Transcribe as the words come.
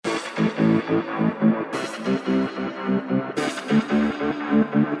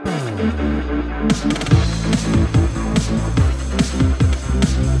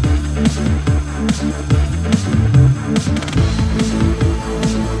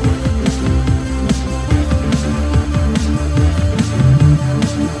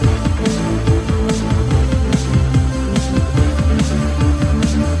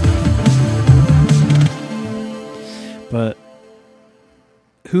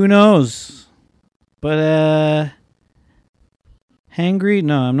Who knows? But hangry?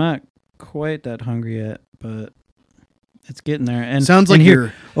 No, I'm not quite that hungry yet, but it's getting there. And sounds like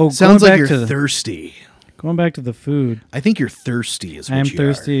you're thirsty. Going back to the food. I think you're thirsty is what I am you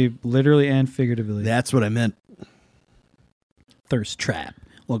thirsty, literally and figuratively. That's what I meant. Thirst trap.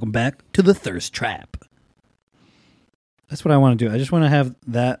 Welcome back to the thirst trap. That's what I want to do. I just want to have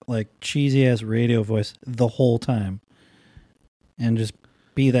that like cheesy ass radio voice the whole time, and just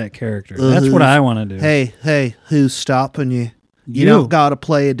be that character. That's what I want to do. Hey, who's stopping you? You don't got to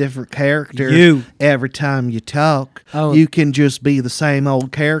play a different character every time you talk. Oh. You can just be the same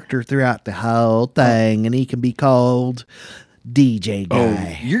old character throughout the whole thing, and he can be called DJ Guy.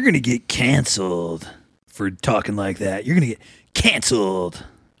 Oh, you're going to get canceled for talking like that. You're going to get canceled.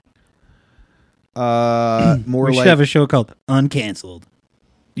 We should have a show called Uncanceled.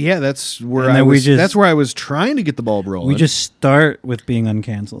 Yeah, that's where that's where I was trying to get the ball rolling. We just start with being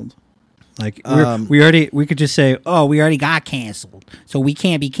uncanceled. Like we could just say, "Oh, we already got canceled, so we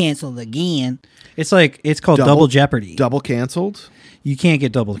can't be canceled again." It's called double jeopardy. Double canceled? You can't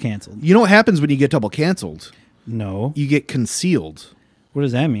get double canceled. You know what happens when you get double canceled? No. You get concealed. What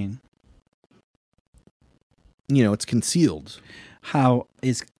does that mean? It's concealed. How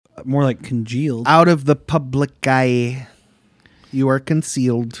is more like congealed? Out of the public eye. You are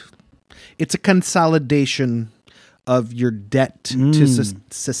concealed. It's a consolidation of your debt to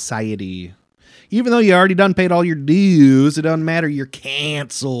society. Even though you already done paid all your dues, it doesn't matter. You're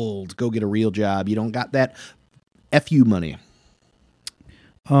canceled. Go get a real job. You don't got that FU money.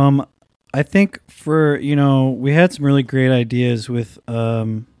 I think we had some really great ideas with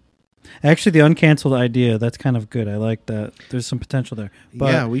actually the uncanceled idea. That's kind of good. I like that. There's some potential there.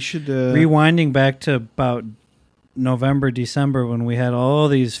 But yeah, we should rewinding back to about November, December, when we had all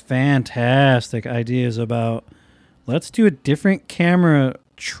these fantastic ideas about let's do a different camera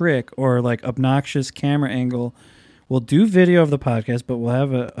trick or like obnoxious camera angle. We'll do video of the podcast, but we'll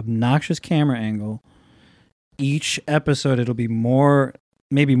have an obnoxious camera angle. Each episode, it'll be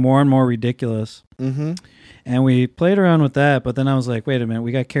maybe more and more ridiculous. Mm-hmm. And we played around with that, but then I was like, wait a minute,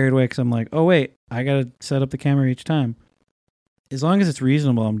 we got carried away because I'm like, oh, wait, I got to set up the camera each time. As long as it's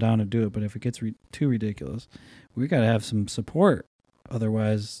reasonable, I'm down to do it, but if it gets too ridiculous, we got to have some support.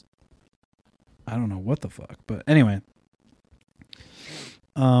 Otherwise, I don't know what the fuck. But anyway.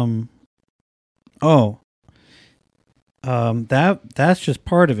 That's just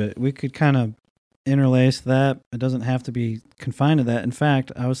part of it. We could kind of interlace that. It doesn't have to be confined to that. In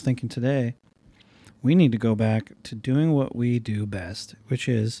fact, I was thinking today, we need to go back to doing what we do best, which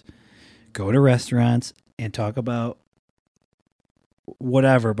is go to restaurants and talk about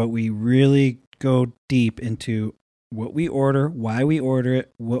whatever, but we really go deep into what we order, why we order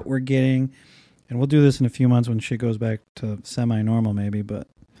it, what we're getting. And we'll do this in a few months when shit goes back to semi-normal maybe, but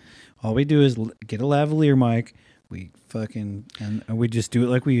all we do is get a lavalier mic. We we just do it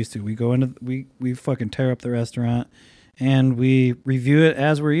like we used to. We go into we fucking tear up the restaurant and we review it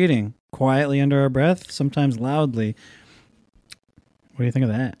as we're eating, quietly under our breath, sometimes loudly. What do you think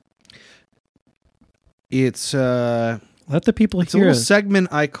of that? It's let the people it's hear a little us. segment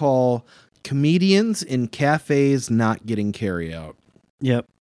I call Comedians in Cafes Not Getting Carryout. Yep.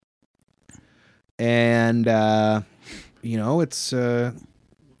 And it's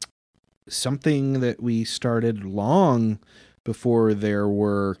something that we started long before there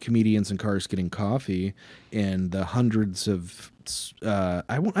were comedians in cars getting coffee and the hundreds of I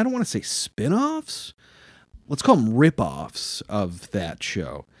don't want to say spin-offs. Let's call them rip-offs of that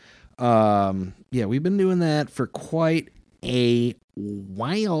show. Yeah, we've been doing that for quite a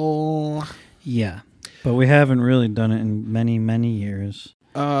while. Yeah, but we haven't really done it in many, many years.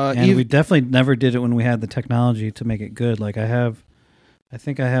 And we definitely never did it when we had the technology to make it good. Like I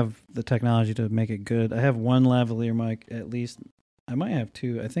think I have the technology to make it good. I have one lavalier mic at least. I might have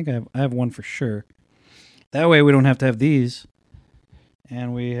two. I think I have one for sure. That way we don't have to have these.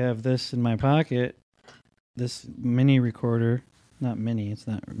 And we have this in my pocket. This mini recorder. Not mini. It's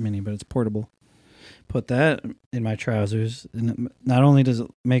not mini, but it's portable. Put that in my trousers. And not only does it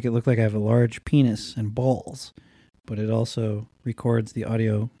make it look like I have a large penis and balls, but it also records the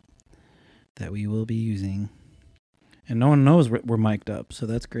audio that we will be using. And no one knows we're mic'd up, so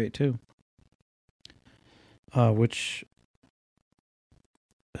that's great too. Which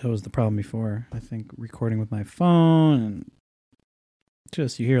that was the problem before. I think recording with my phone and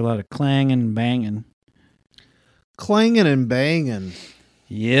just you hear a lot of clanging and banging. Clanging and banging.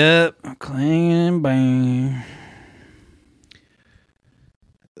 Yep, clanging and banging.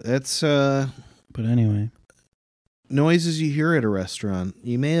 That's But anyway. Noises you hear at a restaurant.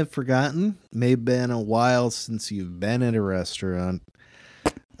 You may have forgotten. May have been a while since you've been at a restaurant.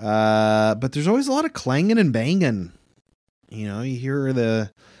 But there's always a lot of clanging and banging. You know, you hear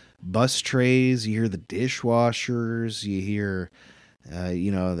the bus trays, you hear the dishwashers, you hear,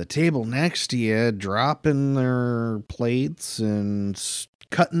 the table next to you dropping their plates and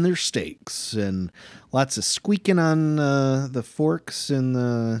cutting their steaks, and lots of squeaking on the forks,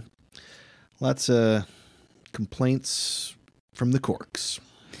 and lots of complaints from the corks.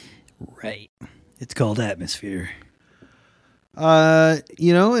 Right. It's called atmosphere.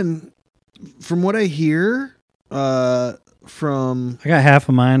 And from what I hear, I got half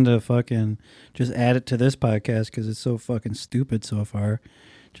a mind to fucking just add it to this podcast because it's so fucking stupid so far.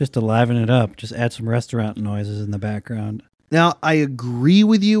 Just to liven it up, just add some restaurant noises in the background. Now, I agree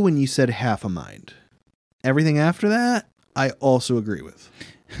with you when you said half a mind. Everything after that, I also agree with.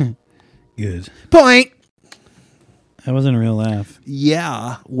 Good. Point! That wasn't a real laugh.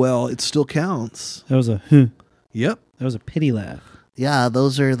 Yeah, well, it still counts. That was a huh. Yep. That was a pity laugh. Yeah,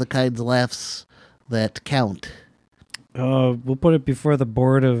 those are the kinds of laughs that count. We'll put it before the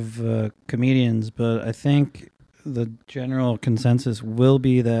board of comedians, but I think the general consensus will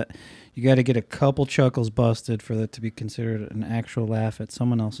be that you got to get a couple chuckles busted for that to be considered an actual laugh at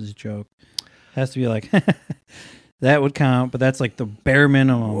someone else's joke. It has to be like, that would count, but that's like the bare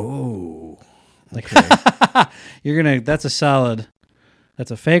minimum. Whoa. Like, that's a solid,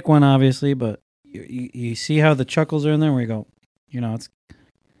 that's a fake one, obviously, but you see how the chuckles are in there where you go, it's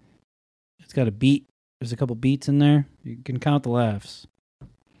got a beat. There's a couple beats in there. You can count the laughs.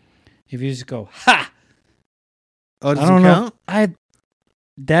 If you just go, ha! Oh, does it count?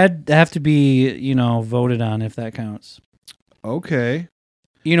 That'd have to be, voted on if that counts. Okay.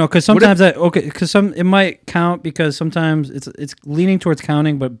 Because sometimes it might count because sometimes it's leaning towards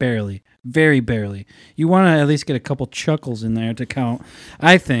counting, but barely, very barely. You want to at least get a couple chuckles in there to count,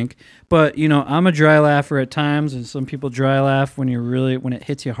 I think. But I'm a dry laugher at times, and some people dry laugh when it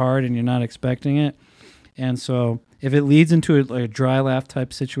hits you hard and you're not expecting it. And so if it leads into a dry laugh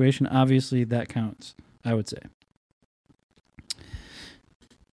type situation, obviously that counts, I would say.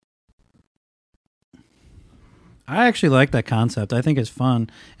 I actually like that concept. I think it's fun.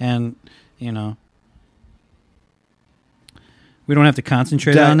 And, we don't have to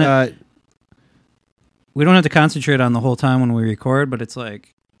concentrate on it. We don't have to concentrate on the whole time when we record, but it's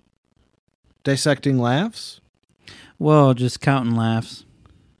like... Dissecting laughs? Well, just counting laughs.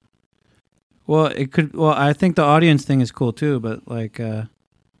 Well, I think the audience thing is cool too, but we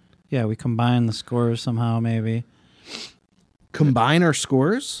combine the scores somehow maybe. Combine our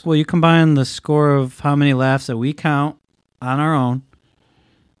scores? Well, you combine the score of how many laughs that we count on our own,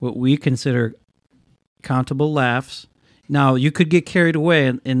 what we consider countable laughs. Now, you could get carried away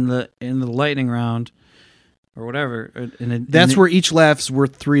in the lightning round or whatever. That's where each laugh's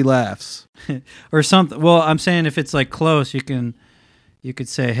worth 3 laughs. Or something. Well, I'm saying if it's like close, you could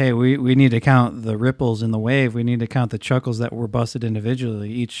say, hey, we need to count the ripples in the wave. We need to count the chuckles that were busted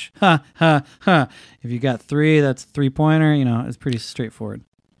individually. Each, ha, ha, ha. If you got 3, that's a 3-pointer. It's pretty straightforward.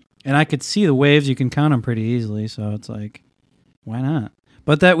 And I could see the waves. You can count them pretty easily. So it's like, why not?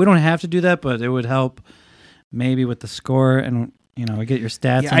 But we don't have to do that, but it would help maybe with the score and, get your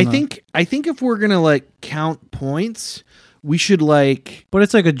stats. Yeah, I think if we're going to count points, we should But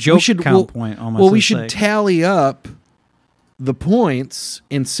it's like a joke point almost. Well, we should tally up the points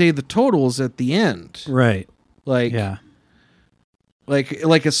and say the totals at the end. Right. Like a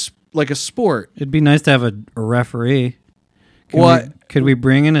sport. It'd be nice to have a referee. Could we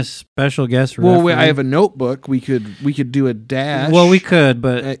bring in a special guest referee? Well, I have a notebook. We could do a dash. Well, we could,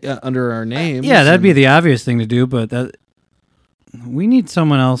 but under our names. Yeah, that'd be the obvious thing to do, but we need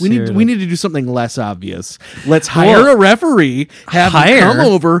someone else. We need to do something less obvious. Let's hire a referee, have him come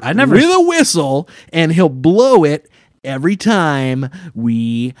over with a whistle, and he'll blow it every time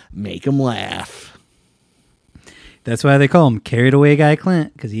we make him laugh. That's why they call him Carried Away Guy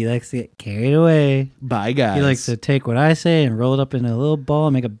Clint, because he likes to get carried away. By guys. He likes to take what I say and roll it up in a little ball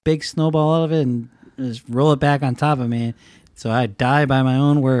and make a big snowball out of it and just roll it back on top of me. So I die by my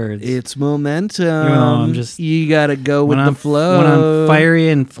own words. It's momentum. You got to go with the flow. When I'm fiery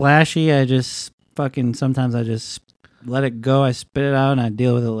and flashy, I just sometimes I just let it go. I spit it out and I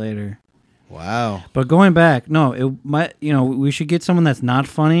deal with it later. Wow. But going back, no, it might, we should get someone that's not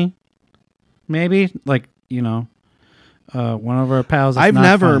funny. Maybe one of our pals. I've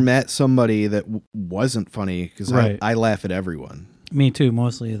never met somebody that wasn't funny because I laugh at everyone. Me too.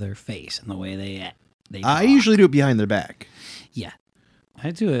 Mostly their face and the way they I usually do it behind their back. Yeah,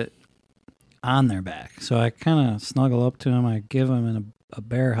 I do it on their back. So I kind of snuggle up to them. I give them a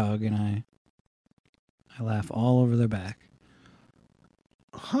bear hug, and I laugh all over their back.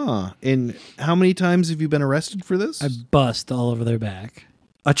 Huh. And how many times have you been arrested for this? I bust all over their back.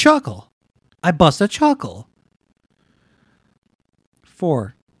 A chuckle. I bust a chuckle.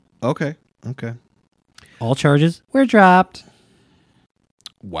 4. Okay. All charges were dropped.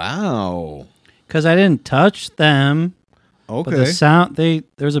 Wow. Because I didn't touch them. Okay. But the sound,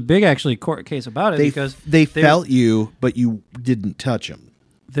 there's a big actually court case about it because they felt you, but you didn't touch them.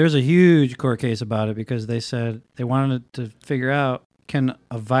 There's a huge court case about it because they said they wanted to figure out, can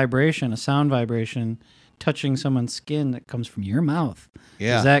a sound vibration touching someone's skin that comes from your mouth,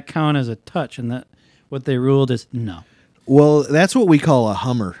 does that count as a touch? And that what they ruled is no. Well, that's what we call a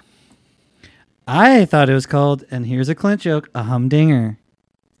hummer. I thought it was called, and here's a Clint joke, a humdinger.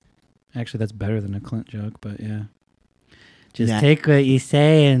 Actually, that's better than a Clint joke, but yeah. Just take what you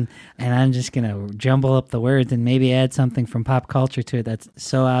say, and I'm just going to jumble up the words and maybe add something from pop culture to it that's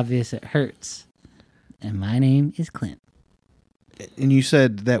so obvious it hurts. And my name is Clint. And you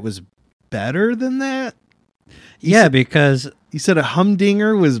said that was better than that? Because... You said a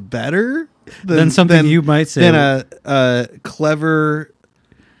humdinger was better? Than something you might say. Than a clever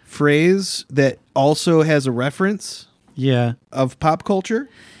phrase that also has a reference? Yeah. Of pop culture?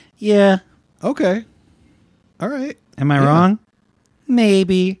 Yeah. Okay. All right. Am I wrong?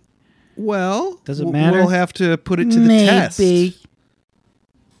 Maybe. Well, does it matter? We'll have to put it to the test.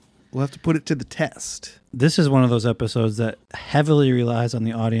 We'll have to put it to the test. This is one of those episodes that heavily relies on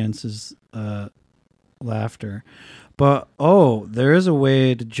the audience's laughter. But, there is a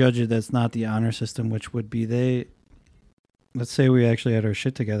way to judge it that's not the honor system, which would be let's say we actually had our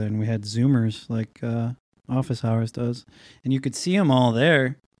shit together and we had Zoomers like Office Hours does. And you could see them all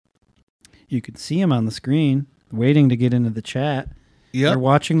there. You could see them on the screen waiting to get into the chat. Yep. They're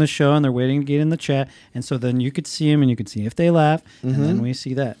watching the show and they're waiting to get in the chat. And so then you could see them and you could see if they laugh. And then we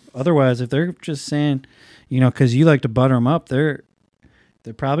see that. Otherwise, if they're just saying, because you like to butter them up, they're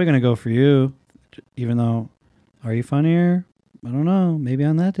probably going to go for you. Even though, are you funnier? I don't know. Maybe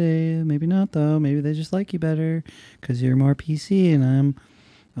on that day. Maybe not, though. Maybe they just like you better because you're more PC and I'm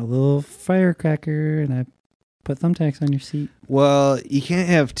a little firecracker and I put thumbtacks on your seat. Well, you can't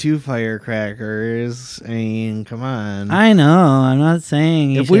have 2 firecrackers. I mean, come on. I know. I'm not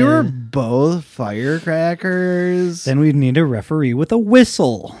saying if we were both firecrackers, then we'd need a referee with a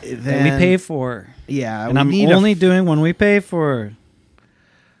whistle that we pay for. Yeah, and I'm only doing one we pay for.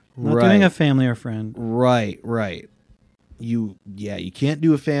 Not doing a family or friend. Right. You can't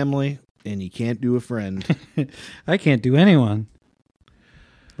do a family and you can't do a friend. I can't do anyone.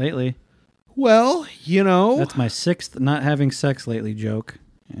 Lately. Well, that's my 6th not having sex lately joke,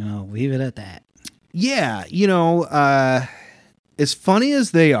 and I'll leave it at that. Yeah, as funny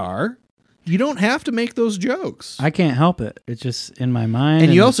as they are, you don't have to make those jokes. I can't help it. It's just in my mind.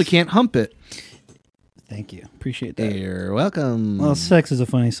 And you also can't hump it. Thank you. Appreciate that. You're welcome. Well, sex is a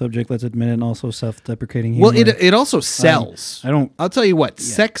funny subject, let's admit it, and also self-deprecating humor. Well, it also sells. I'll tell you what,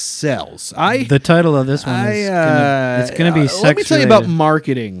 sex sells. The title of this one is it's going to be sex Let me tell you about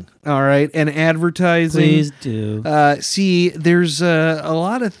marketing, all right, and advertising. Please do. See, there's a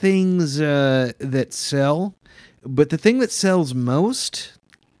lot of things that sell, but the thing that sells most,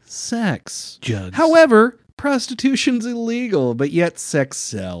 sex. Jugs. However, prostitution's illegal, but yet sex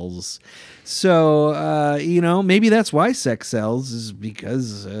sells. So, maybe that's why sex sells is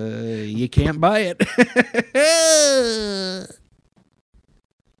because you can't buy it.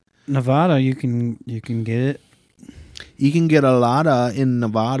 Nevada, you can get it. You can get a lotta in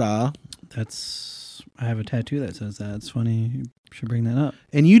Nevada. I have a tattoo that says that. It's funny. You should bring that up.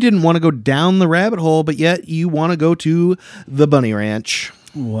 And you didn't want to go down the rabbit hole, but yet you want to go to the Bunny Ranch.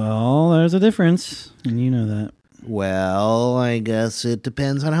 Well, there's a difference, and you know that. Well, I guess it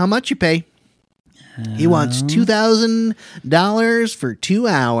depends on how much you pay. He wants $2,000 for 2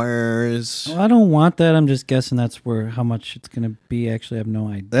 hours. Well, I don't want that. I'm just guessing that's how much it's going to be. Actually, I have no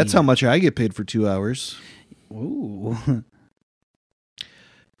idea. That's how much I get paid for 2 hours. Ooh.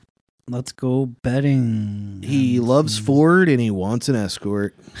 Let's go betting. He loves Ford and he wants an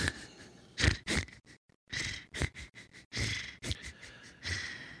escort.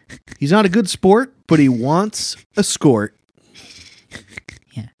 He's not a good sport, but he wants a skort.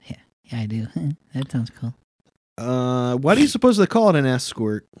 Yeah, I do. That sounds cool. Why do you suppose they call it an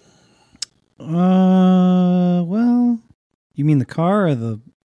escort? Well, you mean the car or the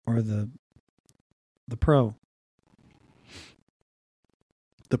pro?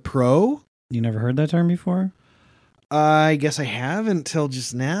 The pro? You never heard that term before? I guess I haven't until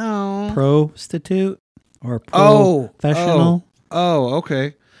just now. Prostitute or professional? Oh,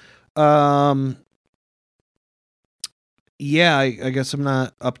 okay. Yeah, I guess I'm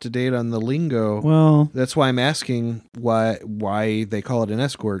not up to date on the lingo. Well, that's why I'm asking why they call it an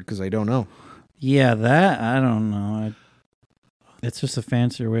escort, because I don't know. Yeah, that I don't know. It's just a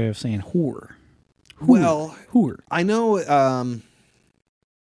fancier way of saying whore. Well, whore. I know.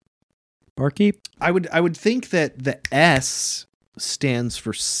 Barkeep. I would think that the S stands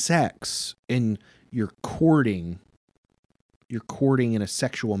for sex, and you're courting. You're courting in a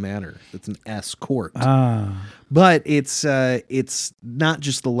sexual manner. That's an escort. But it's not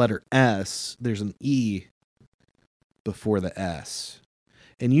just the letter S. There's an E before the S.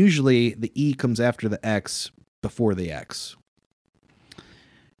 And usually the E comes after the X before the X.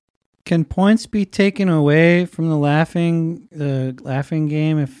 Can points be taken away from the laughing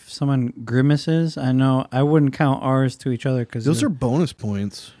game if someone grimaces? I know I wouldn't count ours to each other because those are bonus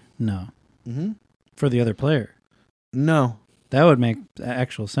points. No. Mm-hmm. For the other player. No. That would make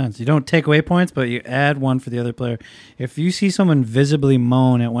actual sense. You don't take away points, but you add one for the other player. If you see someone visibly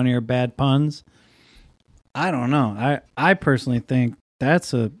moan at one of your bad puns, I don't know. I personally think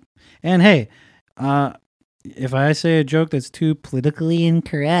that's a... And hey, if I say a joke that's too politically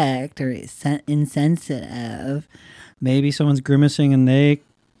incorrect or insensitive, maybe someone's grimacing and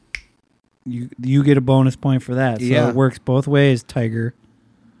you get a bonus point for that. So it works both ways, Tiger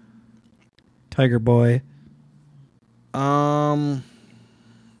boy. I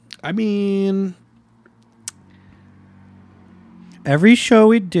mean, every show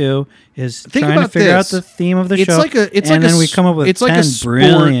we do is trying to figure out the theme of the show, and then we come up with 10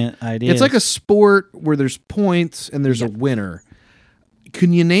 brilliant ideas. It's like a sport where there's points and there's a winner.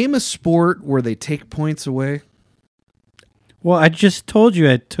 Can you name a sport where they take points away? Well, I just told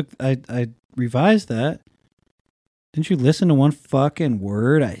you I revised that. Didn't you listen to one fucking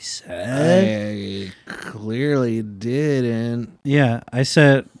word I said? I clearly didn't. Yeah, I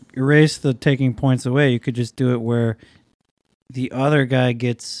said erase the taking points away. You could just do it where the other guy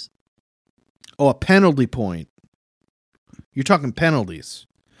gets... Oh, a penalty point. You're talking penalties.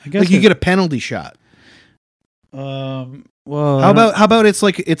 I guess you get a penalty shot. Well, how about it's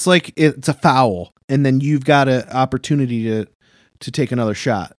a foul, and then you've got an opportunity to take another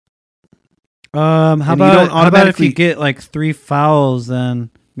shot. How about if you get like 3 fouls, then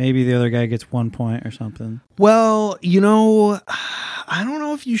maybe the other guy gets 1 point or something? Well, I don't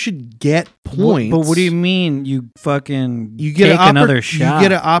know if you should get points. But what do you mean you get another shot? You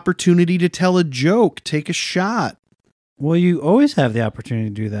get an opportunity to tell a joke, take a shot. Well, you always have the opportunity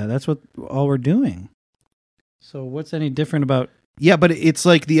to do that. That's all we're doing. So what's any different about... Yeah, but it's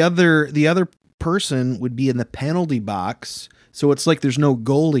like the other person would be in the penalty box, so it's like there's no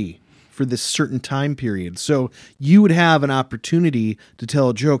goalie for this certain time period. So you would have an opportunity to tell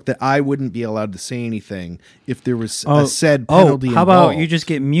a joke that I wouldn't be allowed to say anything if there was a said penalty involved. How about you just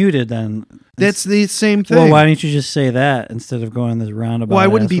get muted then? That's the same thing. Well, why don't you just say that instead of going this roundabout? Well, I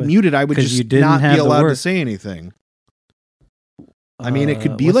wouldn't be muted. I would just not be allowed to say anything. I mean, it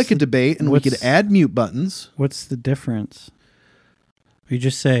could be like a debate, and we could add mute buttons. What's the difference? You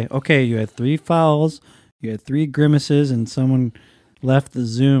just say, okay, you had 3 fouls, you had 3 grimaces, and someone left the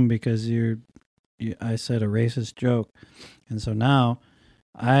Zoom because I said a racist joke. And so now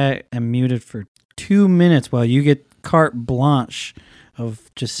I am muted for 2 minutes while you get carte blanche of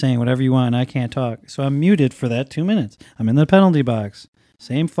just saying whatever you want and I can't talk. So I'm muted for that 2 minutes. I'm in the penalty box.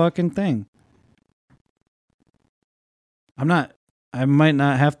 Same fucking thing. I'm not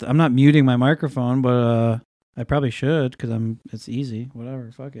muting my microphone, but I probably should because it's easy.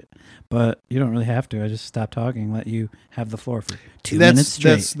 Whatever, fuck it. But you don't really have to. I just stop talking, let you have the floor for 2 minutes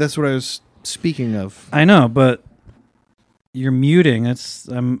straight. That's what I was speaking of. I know, but you're muting.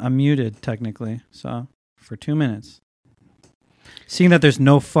 I'm muted technically. So for 2 minutes. Seeing that there's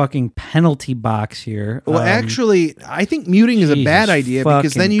no fucking penalty box here. Well, actually, I think muting is a bad idea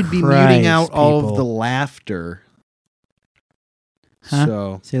because then you'd be muting out all of the laughter. Huh?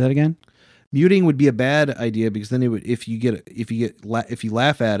 So say that again. Muting would be a bad idea because then it would if you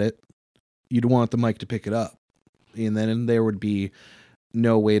laugh at it, you'd want the mic to pick it up, and then there would be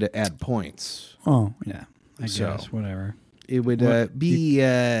no way to add points. Oh yeah, I guess whatever. It would be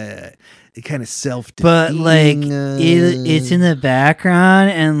kind of self-defeating. But like it's in the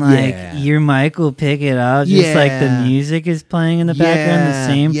background, and like your mic will pick it up, just like the music is playing in the background, the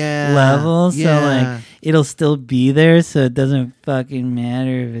same level. So like it'll still be there, so it doesn't fucking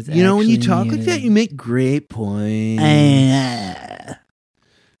matter if it's. When you talk like that, you make great points.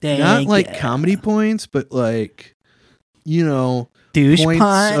 Not like comedy points, but like douche points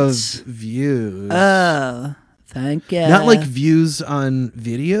pots of views. Oh. Thank you. Not like views on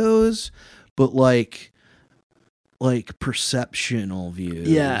videos, but like perceptional views.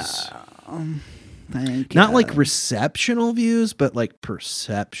 Yeah. Thank you. Not like receptional views, but like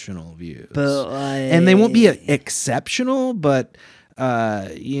perceptional views. But and they won't be exceptional, but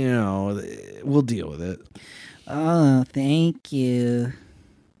we'll deal with it. Oh, thank you.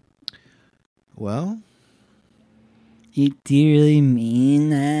 Well, do you really mean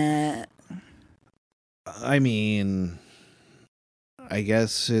that? I mean, I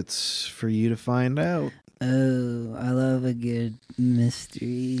guess it's for you to find out. Oh, I love a good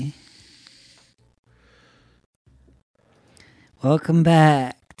mystery. Welcome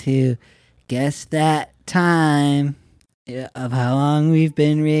back to Guess That Time of how long we've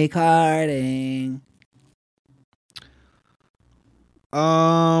been recording.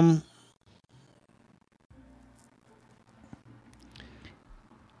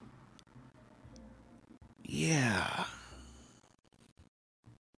 Yeah.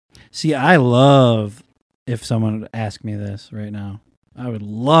 See, I love if someone would ask me this right now. I would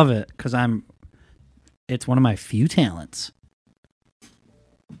love it because it's one of my few talents.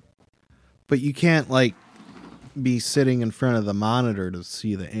 But you can't, like, be sitting in front of the monitor to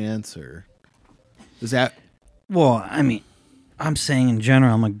see the answer. Is that... Well, I mean, I'm saying in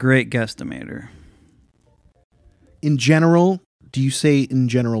general, I'm a great guesstimator. In general, do you say in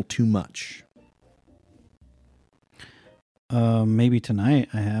general too much? Maybe tonight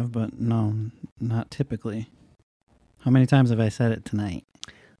I have, but no, not typically. How many times have I said it tonight?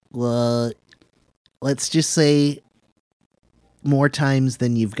 Well, let's just say more times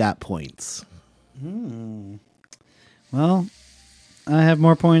than you've got points. Well, I have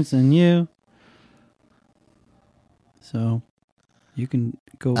more points than you. So, you can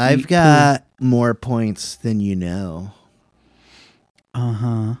go. I've got more points than you know.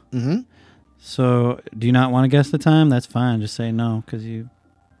 Uh-huh. Mm-hmm. So, do you not want to guess the time? That's fine. Just say no, because you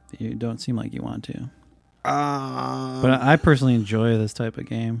don't seem like you want to. But I personally enjoy this type of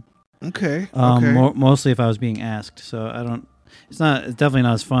game. Okay. Mostly if I was being asked. So I don't. It's definitely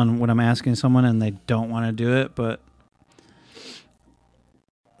not as fun when I'm asking someone and they don't want to do it. But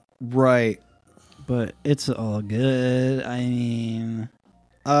right. But it's all good. I mean,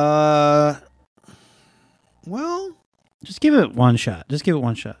 well, just give it one shot.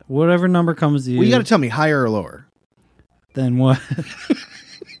 Whatever number comes to you. Well, you got to tell me higher or lower. Then what?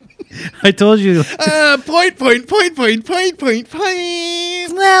 I told you. Point.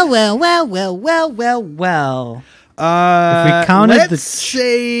 Well. If we counted let's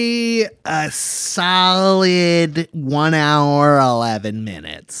say a solid 1 hour, 11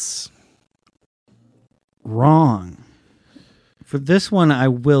 minutes. Wrong. For this one, I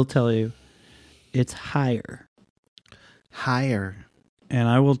will tell you, it's higher. And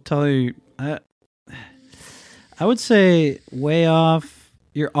I will tell you, I would say way off.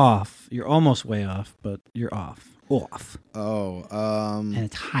 You're off. You're almost way off, but you're off. Oh, and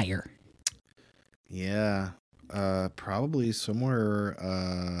it's higher. Yeah. Probably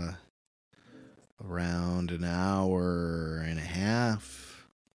somewhere around an hour and a half.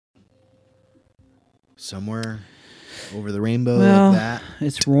 Somewhere over the rainbow like that.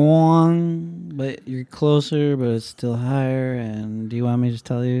 It's wrong, but you're closer, but it's still higher. And do you want me to just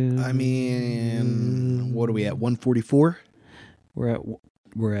tell you? I mean, what are we at? 144? We're at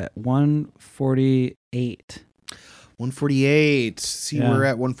 148. 148. See, we're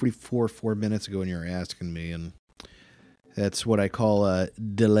at 144 4 minutes ago when you were asking me, and that's what I call a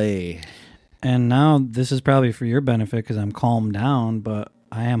delay. And now this is probably for your benefit because I'm calmed down, but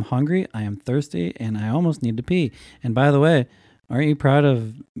I am hungry, I am thirsty, and I almost need to pee. And by the way, aren't you proud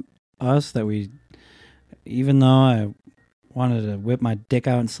of us that even though I wanted to whip my dick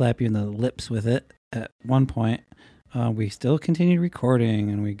out and slap you in the lips with it at one point, we still continued recording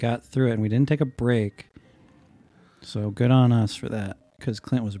and we got through it and we didn't take a break. So good on us for that, because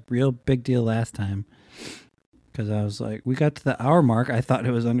Clint was a real big deal last time. Because I was like, we got to the hour mark. I thought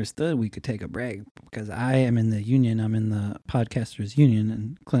it was understood we could take a break because I am in the union. I'm in the podcasters union,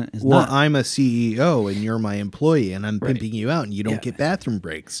 and Clint is not. Well, I'm a CEO, and you're my employee, and I'm pimping you out, and you don't get bathroom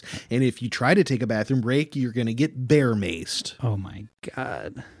breaks. And if you try to take a bathroom break, you're going to get bear maced. Oh, my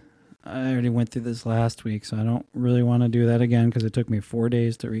God. I already went through this last week, so I don't really want to do that again because it took me 4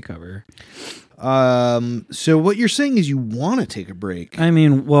 days to recover. So what you're saying is you want to take a break. I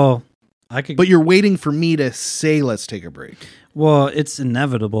mean, well, I could. But you're waiting for me to say, let's take a break. Well, it's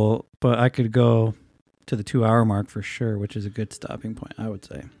inevitable, but I could go to the 2 hour mark for sure, which is a good stopping point, I would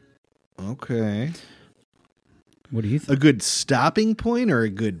say. Okay. What do you think? A good stopping point or a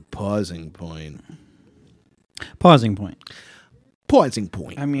good pausing point? Pausing point. Pausing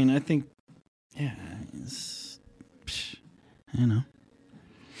point. I mean, I think, yeah,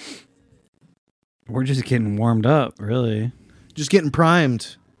 we're just getting warmed up, really. Just getting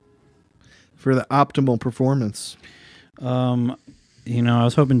primed for the optimal performance. I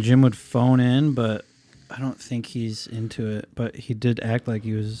was hoping Jim would phone in, but I don't think he's into it. But he did act like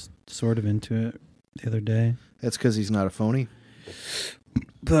he was sort of into it the other day. That's because he's not a phony.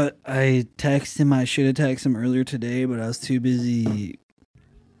 But I texted him. I should have texted him earlier today, but I was too busy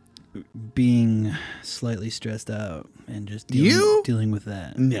being slightly stressed out and just dealing with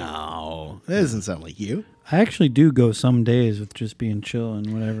that. No, that doesn't sound like you. I actually do go some days with just being chill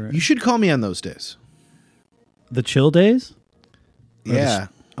and whatever. You should call me on those days. The chill days? Yeah.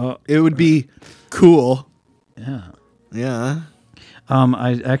 It would be cool. Yeah. Yeah.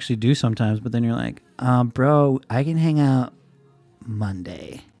 I actually do sometimes, but then you're like, bro, I can hang out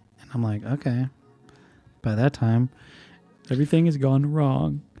Monday. And I'm like, okay. By that time, everything has gone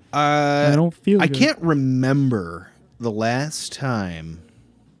wrong. I don't feel good. I can't remember the last time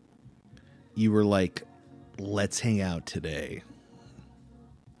you were like, let's hang out today.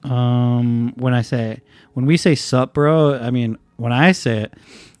 When we say sup, bro, I mean, when I say it,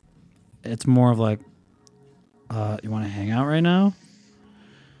 it's more of like, you want to hang out right now?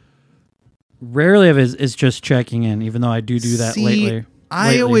 Rarely of it is just checking in, even though I do that lately.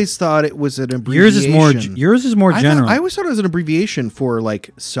 I always thought it was an abbreviation. Yours is more general. I always thought it was an abbreviation for like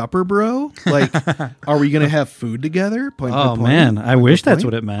supper, bro. Like, are we gonna have food together? Man, I wish that's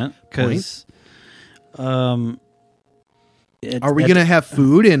what it meant. Because, are we gonna have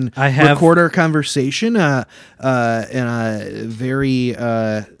food and record our conversation in a very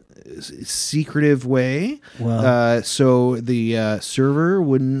secretive way? Well, so the server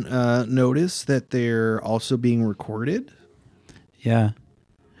wouldn't notice that they're also being recorded. Yeah.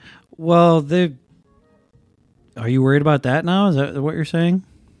 Well, are you worried about that now? Is that what you're saying?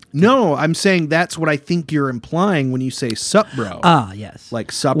 No, I'm saying that's what I think you're implying when you say sup, bro. Ah, yes.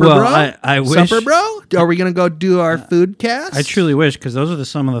 Like supper, bro? I wish. Supper, bro? Are we going to go do our food cast? I truly wish, because those are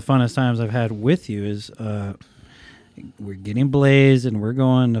some of the funnest times I've had with you is we're getting blazed and we're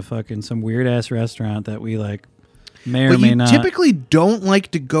going to fucking some weird-ass restaurant that we like may or may not. But you typically don't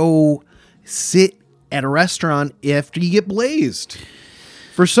like to go sit at a restaurant after you get blazed.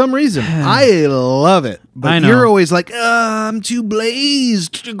 For some reason. I love it. But you're always like, I'm too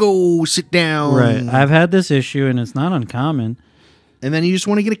blazed to go sit down. Right. I've had this issue, and it's not uncommon. And then you just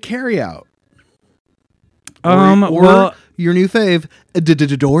want to get a carry-out. Or your new fave,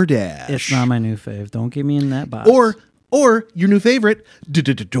 DoorDash. It's not my new fave. Don't get me in that box. Or your new favorite,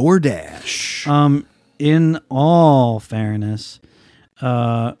 DoorDash. In all fairness,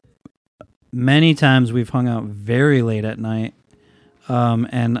 many times we've hung out very late at night.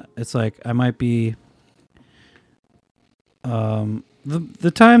 And it's like I might be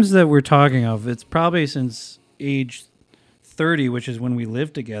the times that we're talking of, it's probably since age 30, which is when we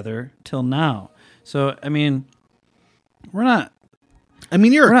lived together, till now. So, I mean,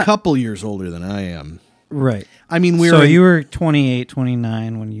 you're a couple years older than I am. Right. I mean, you were 28,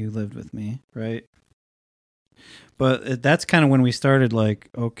 29 when you lived with me, right? But that's kind of when we started, like,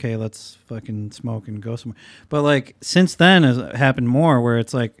 okay, let's fucking smoke and go somewhere. But, like, since then has happened more where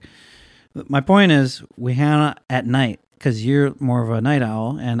it's like, my point is we hang out at night because you're more of a night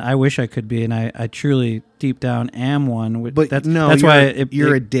owl, and I wish I could be, and I truly, deep down, am one. But that's why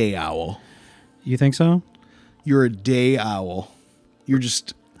you're a day owl. You think so? You're a day owl. You're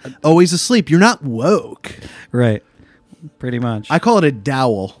just always asleep. You're not woke. Right. Pretty much. I call it a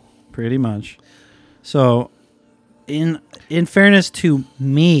dowel. Pretty much. So... In fairness to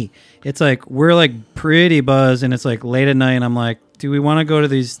me, it's like we're like pretty buzzed, and it's like late at night, and I'm like, do we want to go to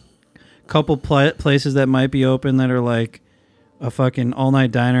these couple places that might be open that are like a fucking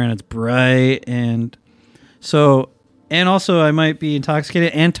all-night diner and it's bright, and also I might be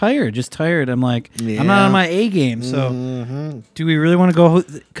intoxicated and tired, just tired. I'm like, I'm not on my A game, so do we really want to go?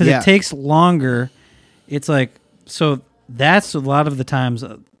 Because it takes longer. It's like, so that's a lot of the times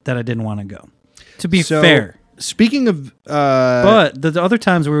that I didn't want to go, to be fair. Speaking of... but the other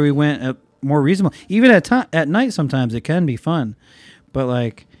times where we went more reasonable, even at night sometimes it can be fun. But,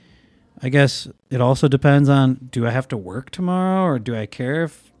 like, I guess it also depends on, do I have to work tomorrow, or do I care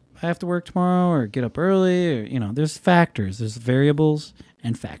if I have to work tomorrow or get up early? Or, there's factors. There's variables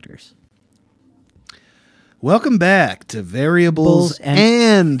and factors. Welcome back to Variables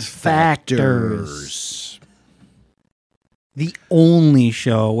and Factors. The only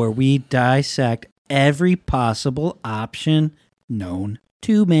show where we dissect every possible option known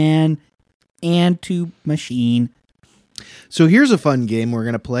to man and to machine. So here's a fun game we're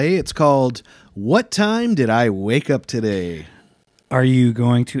going to play. It's called What Time Did I Wake Up Today? Are you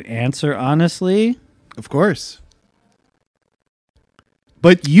going to answer honestly? Of course.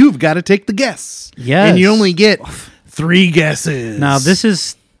 But you've got to take the guess. Yes. And you only get 3 guesses. Now this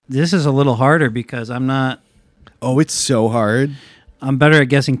is a little harder because I'm not... Oh, it's so hard. I'm better at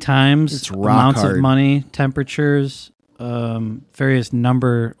guessing times, it's rock amounts hard. of money, temperatures, various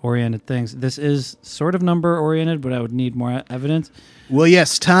number-oriented things. This is sort of number-oriented, but I would need more evidence. Well,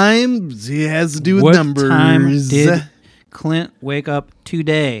 yes, time has to do with numbers. What time did Clint wake up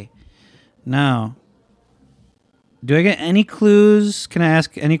today? Now, do I get any clues? Can I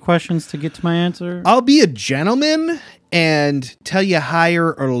ask any questions to get to my answer? I'll be a gentleman and tell you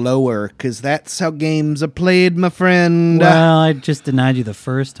higher or lower, because that's how games are played, my friend. Well, I just denied you the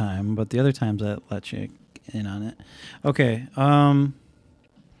first time, but the other times I let you in on it. Okay, I'm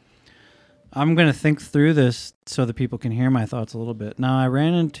going to think through this so that people can hear my thoughts a little bit. Now, I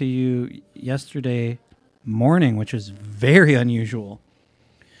ran into you yesterday morning, which is very unusual.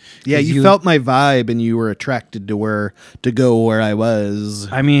 Yeah, you felt my vibe and you were attracted to go where I was.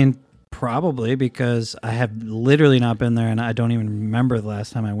 I mean, probably because I have literally not been there and I don't even remember the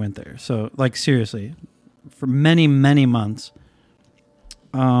last time I went there. So, like, seriously, for many, many months.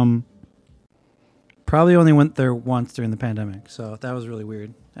 Probably only went there once during the pandemic. So that was really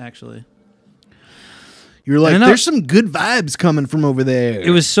weird, actually. You're like, there's some good vibes coming from over there. It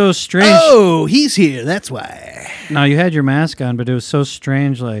was so strange. Oh, he's here. That's why. Now, you had your mask on, but it was so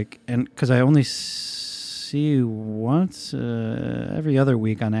strange, like, and because I only see you once every other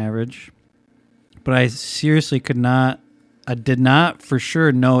week on average. But I seriously I did not for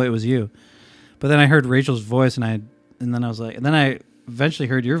sure know it was you. But then I heard Rachel's voice, and then I was like, and then I eventually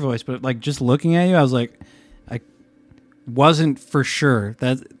heard your voice, but like just looking at you, I was like, I wasn't for sure.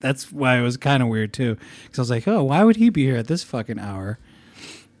 That's why it was kind of weird too, because I was like, oh, why would he be here at this fucking hour?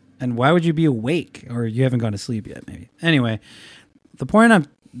 And why would you be awake? Or you haven't gone to sleep yet, maybe. Anyway, the point I'm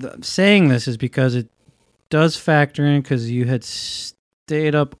saying this is because it does factor in, because you had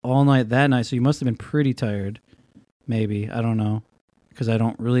stayed up all night that night, so you must have been pretty tired. Maybe, I don't know, because I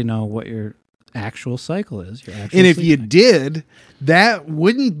don't really know what your actual cycle is. And if you did, that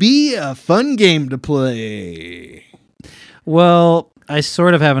wouldn't be a fun game to play. Well, I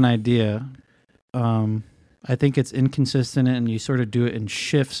sort of have an idea. I think it's inconsistent, and you sort of do it in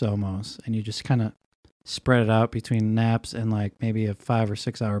shifts almost, and you just kind of spread it out between naps and like maybe a 5 or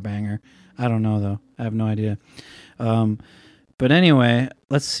 6 hour banger. I don't know though. I have no idea. But anyway,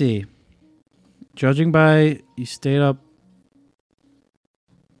 let's see. Judging by you stayed up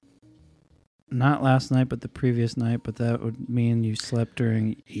not last night, but the previous night, but that would mean you slept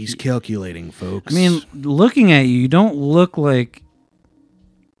during... He's calculating, folks. I mean, looking at you, you don't look like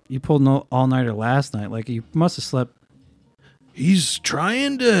you pulled an all-nighter last night. Like, you must have slept... He's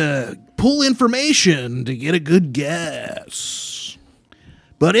trying to pull information to get a good guess.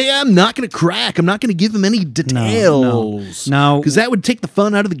 But hey, I'm not going to crack. I'm not going to give him any details. No. Because that would take the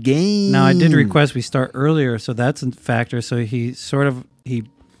fun out of the game. Now, I did request we start earlier, so that's a factor. So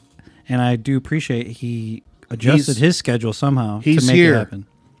and I do appreciate he adjusted his schedule somehow to make it happen.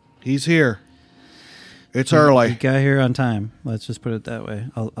 He's here. It's early. He got here on time. Let's just put it that way.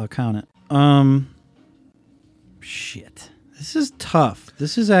 I'll count it. Shit. This is tough.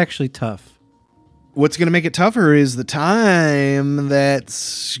 This is actually tough. What's going to make it tougher is the time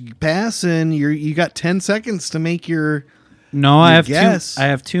that's passing. You got 10 seconds to make your guess. I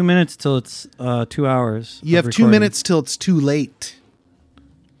have 2 minutes till it's 2 hours. You have recording. 2 minutes till it's too late.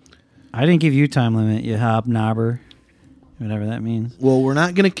 I didn't give you time limit, you hobnobber. Whatever that means. Well, we're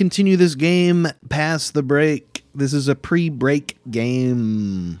not going to continue this game past the break. This is a pre-break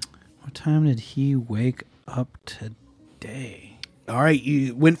game. What time did he wake up today? All right,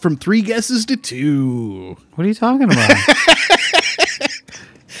 you went from 3 guesses to 2. What are you talking about?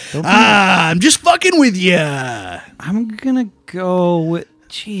 I'm just fucking with you. I'm going to go with...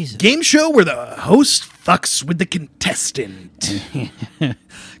 Jesus. Game show where the host fucks with the contestant.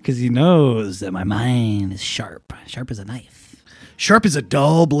 Because he knows that my mind is sharp. Sharp as a knife. Sharp as a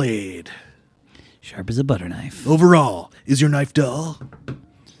dull blade. Sharp as a butter knife. Overall, is your knife dull?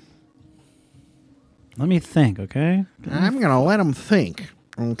 Let me think, okay? I'm going to let him think,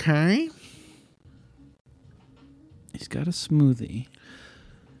 okay? He's got a smoothie.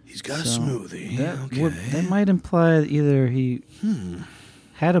 He's got a smoothie. That might imply that either he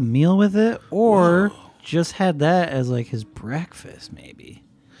had a meal with it or just had that as like his breakfast, maybe.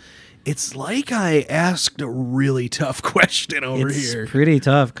 It's like I asked a really tough question here. It's pretty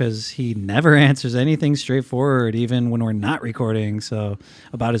tough because he never answers anything straightforward, even when we're not recording, so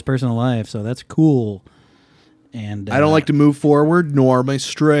about his personal life. So that's cool. And I don't like to move forward, nor am I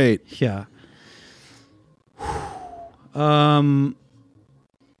straight. Yeah. Am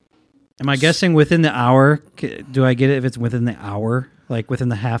I guessing within the hour? Do I get it if it's within the hour? Like within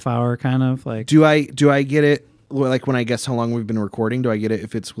the half hour, kind of like. Do I get it like when I guess how long we've been recording, do I get it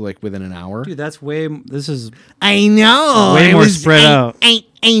if it's like within an hour? Dude, that's way. This is. I know. Way more spread out. I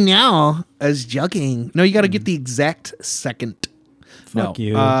know. I was joking. No, you got to get the exact second. Fuck you.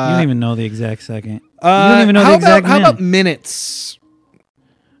 You don't even know the exact second. You don't even know the exact How about minutes?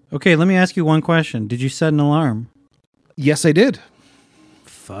 Okay, let me ask you one question. Did you set an alarm? Yes, I did.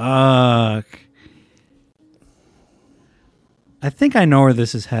 Fuck. I think I know where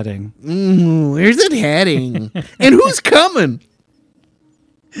this is heading. Where's it heading? And who's coming?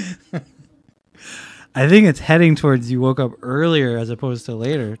 I think it's heading towards you woke up earlier as opposed to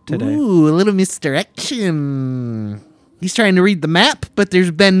later today. Ooh, a little misdirection. He's trying to read the map, but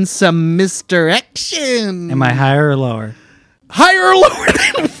there's been some misdirection. Am I higher or lower? Higher or lower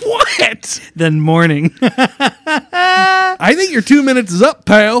than what? Than morning. I think your 2 minutes is up,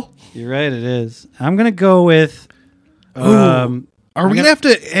 pal. You're right, it is. I'm going to go with... Are we going to have to...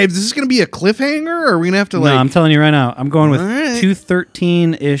 Is this going to be a cliffhanger? Or are we going to have to No, I'm telling you right now. I'm going with right.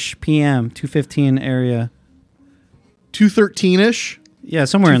 2:13-ish p.m., 2:15 area. 2:13-ish? Yeah,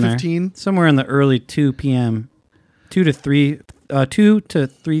 somewhere in there. 2:15? Somewhere in the early 2 p.m. 2 to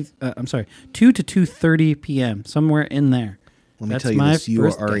 2:30 p.m. Somewhere in there. Let me tell you this. You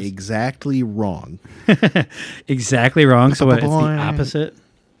are exactly wrong. Exactly wrong. So what? It's the opposite.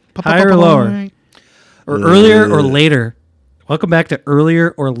 Higher or lower? Or earlier or later? Welcome back to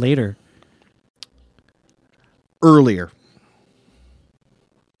earlier or later. Earlier.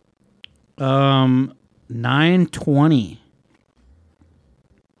 9:20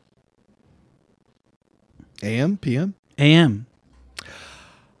 AM, PM? a.m.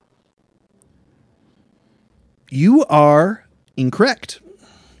 You are incorrect.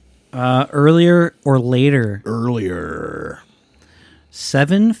 Earlier or later? Earlier.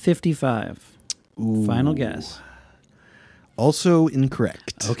 7:55. Ooh. Final guess. Also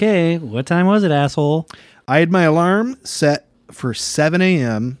incorrect. Okay, what time was it, asshole? I had my alarm set for 7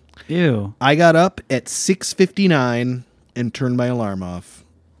 a.m. Ew. I got up at 6:59 and turned my alarm off.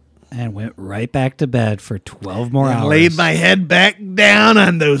 And went right back to bed for 12 more hours. Laid my head back down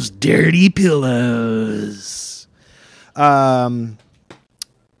on those dirty pillows. Did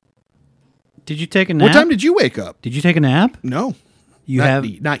you take a nap? What time did you wake up? Did you take a nap? No. Not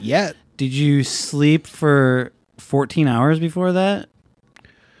not yet. Did you sleep for 14 hours before that?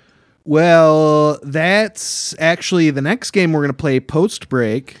 Well, that's actually the next game we're going to play post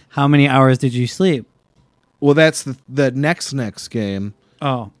break. How many hours did you sleep? Well, that's the next game.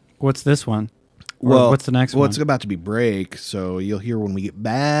 Oh, what's this one? Well, what's the next one? Well, it's about to be break, so you'll hear when we get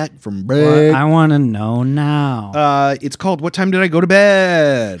back from break. Well, I want to know now. It's called What Time Did I Go to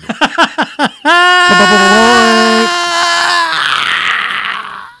Bed?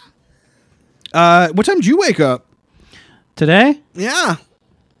 What time did you wake up? Today? Yeah.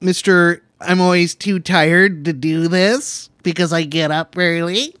 Mr. I'm always too tired to do this because I get up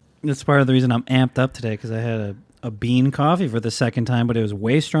early. That's part of the reason I'm amped up today, because I had a bean coffee for the second time, but it was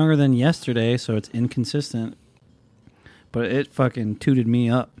way stronger than yesterday, so it's inconsistent. But it fucking tooted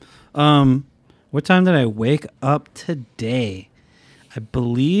me up. What time did I wake up today? I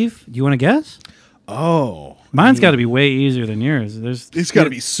believe... Do you want to guess? Oh. Mine's got to be way easier than yours. It's got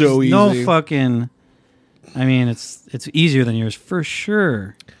to be so easy. No fucking... I mean, it's easier than yours for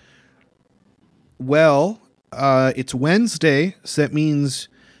sure. Well, it's Wednesday, so that means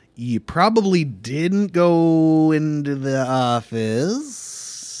you probably didn't go into the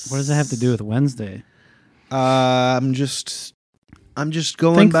office. What does that have to do with Wednesday? I'm just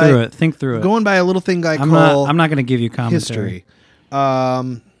going by... Think through it. Going by a little thing I'm not going to give you commentary.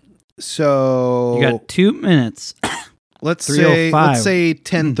 History. So... You got 2 minutes. Let's say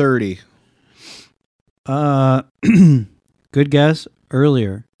 10:30. Good guess.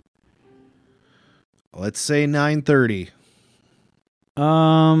 Earlier. Let's say 9:30.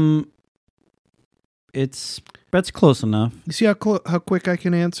 That's close enough. You see how quick I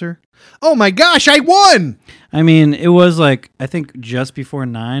can answer? Oh my gosh, I won! I mean, it was like, I think just before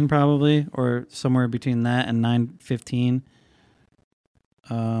 9 probably, or somewhere between that and 9:15.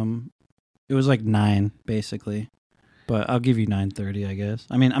 It was like 9 basically. But I'll give you 9:30, I guess.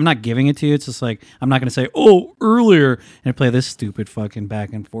 I mean, I'm not giving it to you. It's just like, I'm not going to say, oh, earlier, and play this stupid fucking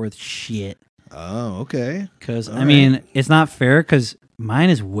back and forth shit. Oh, okay. Because, I mean, it's not fair because mine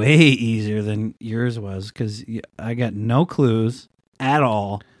is way easier than yours was because I got no clues at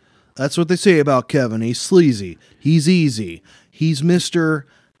all. That's what they say about Kevin. He's sleazy. He's easy. He's Mr.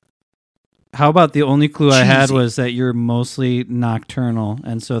 How about the only clue I had Cheesy. was that you're mostly nocturnal,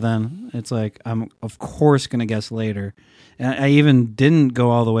 and so then it's like I'm of course gonna guess later, and I even didn't go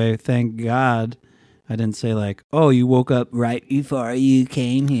all the way. Thank God, I didn't say like, oh, you woke up right before you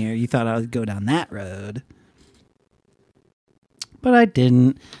came here. You thought I would go down that road. but I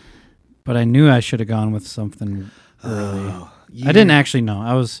didn't. But I knew I should have gone with something early. Yeah. I didn't actually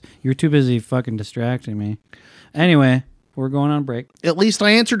know. You were too busy fucking distracting me. Anyway, we're going on break. At least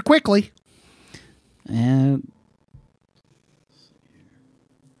I answered quickly. And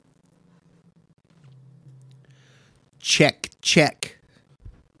check.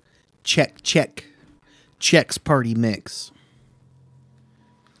 Check's party mix.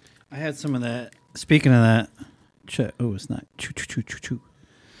 I had some of that. Speaking of that, check. Oh, it's not. Choo.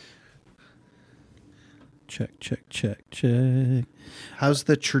 Check. How's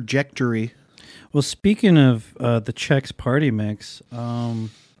the trajectory? Well, speaking of the Chex party mix, I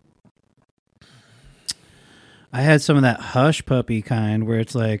had some of that hush puppy kind where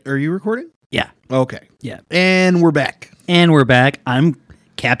it's like... Are you recording? Yeah. Okay. Yeah. And we're back. I'm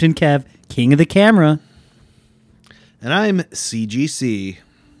Captain Kev, king of the camera. And I'm CGC.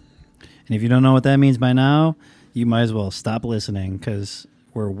 And if you don't know what that means by now, you might as well stop listening because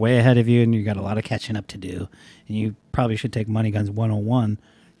we're way ahead of you and you got a lot of catching up to do. And you probably should take Money Guns 101,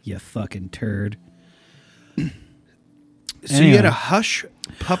 you fucking turd. So you had a hush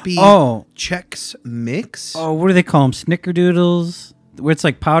puppy Chex mix? Oh, what do they call them? Snickerdoodles? Where it's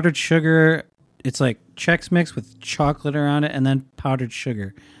like powdered sugar. It's like Chex mix with chocolate around it and then powdered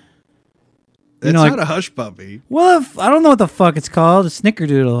sugar. That's not a hush puppy. Well, I don't know what the fuck it's called. A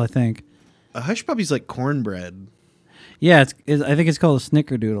Snickerdoodle, I think. A hush puppy's like cornbread. Yeah, I think it's called a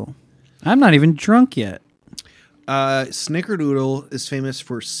Snickerdoodle. I'm not even drunk yet. Snickerdoodle is famous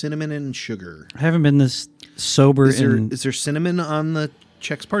for cinnamon and sugar. I haven't been this sober. Is there cinnamon on the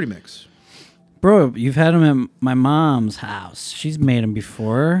Chex party mix? Bro, you've had them at my mom's house. She's made them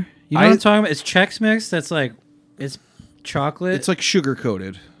before. You know what I'm talking about? It's Chex Mix. That's like, it's chocolate. It's like sugar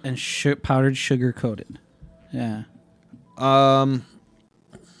coated. And powdered sugar coated. Yeah.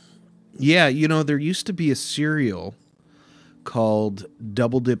 Yeah, you know, there used to be a cereal called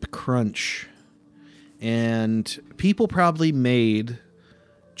Double Dip Crunch. And people probably made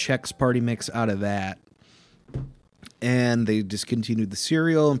Chex Party Mix out of that. And they discontinued the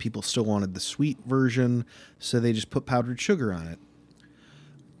cereal, and people still wanted the sweet version, so they just put powdered sugar on it.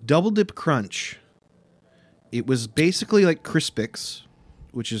 Double Dip Crunch. It was basically like Crispix,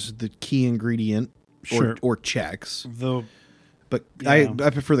 which is the key ingredient, or Chex. But yeah. I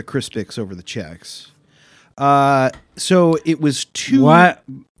prefer the Crispix over the Chex. So it was two. Why?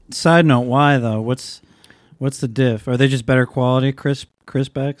 Side note: why though? What's the diff? Are they just better quality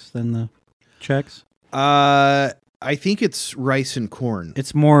Crispix than the Chex? I think it's rice and corn.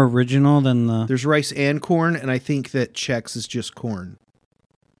 It's more original than the... There's rice and corn, and I think that Chex is just corn.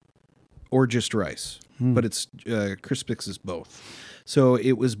 Or just rice. But it's Crispix is both. So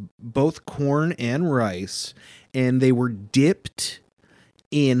it was both corn and rice, and they were dipped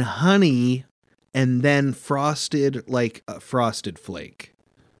in honey and then frosted like a Frosted Flake.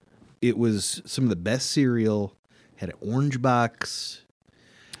 It was some of the best cereal. Had an orange box.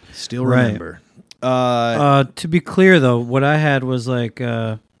 Still remember. To be clear, though, what I had was like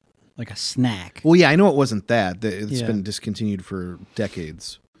a snack. Well, yeah, I know it wasn't that. It's been discontinued for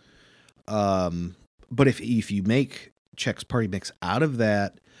decades. But if you make Chex Party Mix out of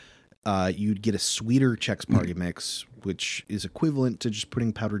that, you'd get a sweeter Chex Party Mix, which is equivalent to just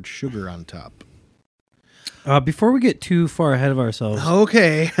putting powdered sugar on top. Before we get too far ahead of ourselves.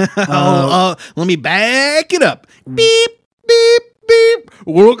 Okay. Let me back it up. Beep, beep. Beep,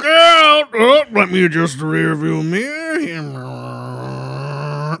 look out! Oh, let me adjust the rear view mirror.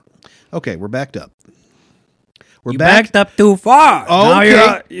 Okay, we're backed up. You backed up too far. Oh, okay.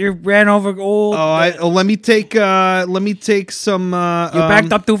 Now you ran over old. Let me take some. You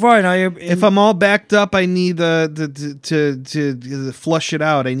backed up too far. Now if I'm all backed up, I need to flush it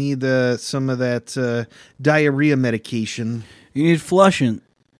out. I need some of that diarrhea medication. You need flushing.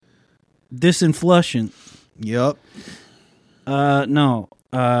 Disinflushing. Yep. No.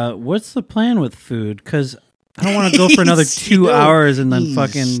 What's the plan with food? Because I don't want to go for another 2 hours and then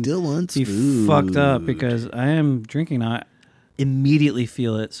fucking still wants be food. fucked up because I am drinking now. I immediately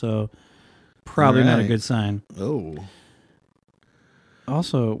feel it, so probably not a good sign. Oh.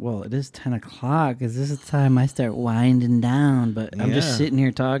 Also, well, it is 10 o'clock. Because this is the time I start winding down, but I'm just sitting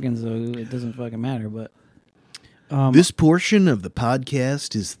here talking, so it doesn't fucking matter. But this portion of the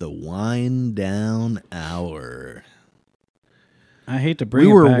podcast is the wind down hour. I hate to bring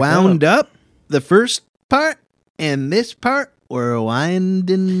we it were back wound up the first part, and this part we're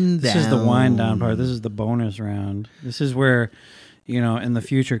winding down. This is the wind down part. This is the bonus round. This is where, in the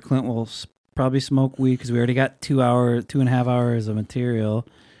future, Clint will probably smoke weed because we already got 2.5 hours of material.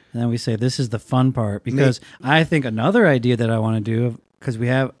 And then we say, this is the fun part. Because I think another idea that I want to do, because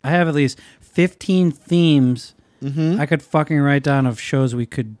I have at least 15 themes I could fucking write down of shows we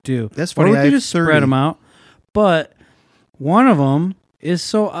could do. That's funny. Or we I could have just 30. spread them out. But one of them is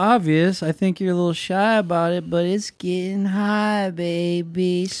so obvious. I think you're a little shy about it, but it's getting high,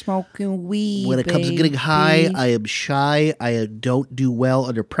 baby. Smoking weed. When it comes to getting high, I am shy. I don't do well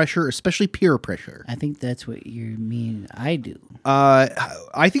under pressure, especially peer pressure. I think that's what you mean. I do.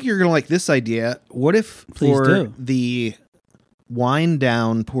 I think you're gonna like this idea. What if for the wind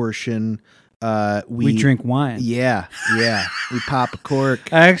down portion, we drink wine? Yeah. We pop a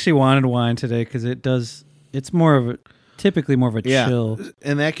cork. I actually wanted wine today because it's more of a typically more of a chill,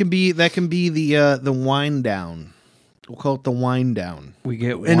 and that can be the wind down. We'll call it the wind down. We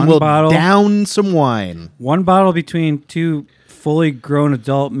get and we'll down some wine. One bottle between two fully grown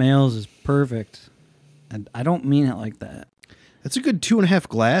adult males is perfect, and I don't mean it like that. That's a good 2.5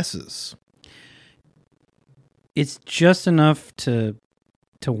 glasses. It's just enough to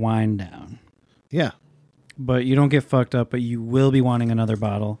wind down. Yeah, but you don't get fucked up. But you will be wanting another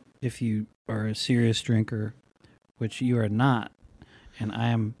bottle if you are a serious drinker, which you are not, and I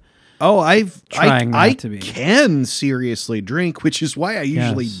am. Oh, I to be. Can seriously drink, which is why I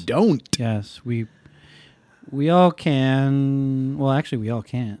usually don't. Yes, we all can. Well, actually, we all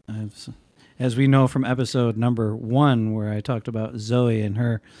can't. As we know from episode number 1, where I talked about Zoe and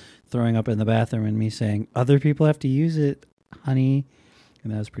her throwing up in the bathroom and me saying, other people have to use it, honey.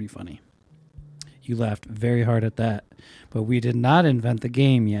 And that was pretty funny. You laughed very hard at that. But we did not invent the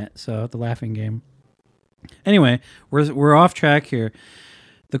game yet, so the laughing game. Anyway, we're off track here.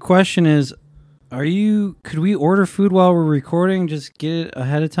 The question is, could we order food while we're recording? Just get it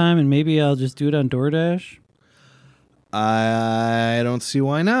ahead of time, and maybe I'll just do it on DoorDash? I don't see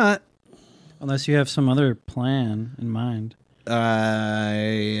why not. Unless you have some other plan in mind. I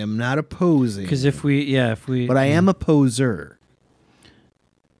am not opposing. Because if we... But I am a poser.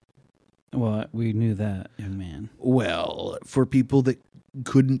 Well, we knew that, young man. Well, for people that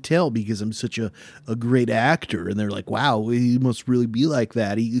couldn't tell because I'm such a great actor, and they're like, wow, he must really be like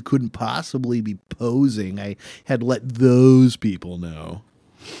that. He couldn't possibly be posing. I had to let those people know.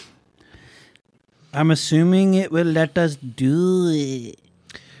 I'm assuming it will let us do it.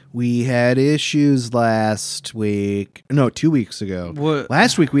 We had issues last week. No, 2 weeks ago. What?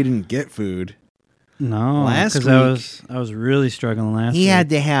 Last week we didn't get food. No, because I was really struggling last week. He had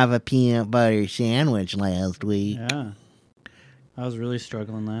to have a peanut butter sandwich last week. Yeah. I was really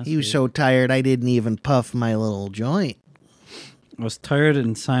struggling last week. He was so tired I didn't even puff my little joint. I was tired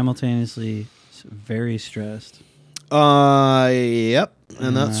and simultaneously very stressed. Yep.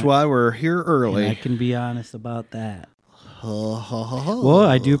 And that's why we're here early. And I can be honest about that. Well,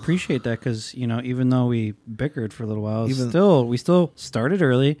 I do appreciate that because, even though we bickered for a little while, we still started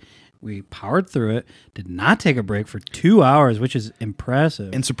early. We powered through it, did not take a break for 2 hours, which is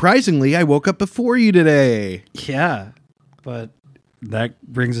impressive. And surprisingly, I woke up before you today. Yeah, but that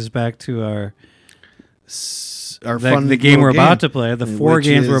brings us back to our fun the game we're about to play, the 4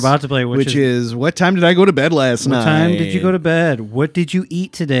 games we're about to play, which is what time did I go to bed last night? What time did you go to bed? What did you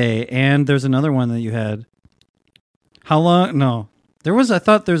eat today? And there's another one that you had. How long? No. I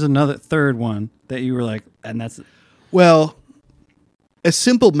thought there's another third one that you were like, and that's... Well, a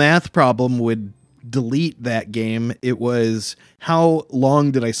simple math problem would delete that game. It was, how long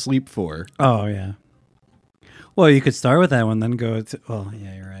did I sleep for? Oh, yeah. Well, you could start with that one, then go to... Well,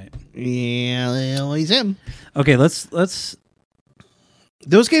 yeah, you're right. Yeah, he's him. Okay, let's...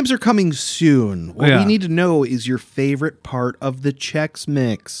 Those games are coming soon. What we need to know is your favorite part of the Chex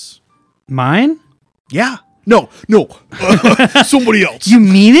Mix. Mine? Yeah. No. Somebody else. You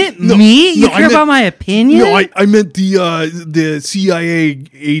mean it? No, me? You care about my opinion? No, I meant the CIA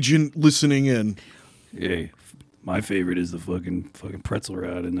agent listening in. Hey, my favorite is the fucking pretzel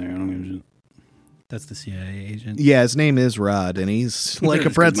rod in there. I don't give a shit. That's the CIA agent. Yeah, his name is Rod, and he's like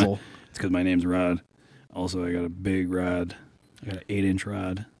a pretzel. It's because my name's Rod. Also, I got a big rod. I got an 8-inch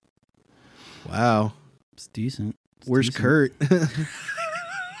rod. Wow. It's decent. Where's Kurt?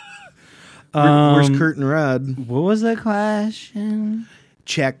 Where's Kurt and Rod? What was that question?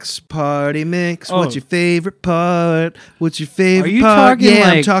 Chex Party Mix. Oh. What's your favorite part? What's your favorite part? Talking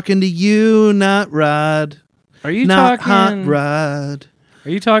I'm talking to you, not Rod. Are you not talking hot Rod? Are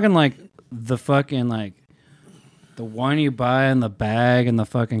you talking like the fucking the one you buy in the bag in the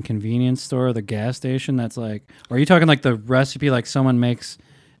fucking convenience store or the gas station? That's like, or are you talking like the recipe like someone makes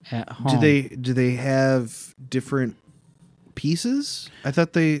at home? Do they have different pieces? I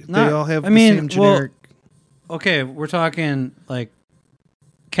thought they all have the same generic. Well, okay, we're talking like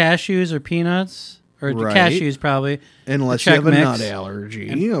cashews or peanuts or right. Cashews probably, unless you have a nut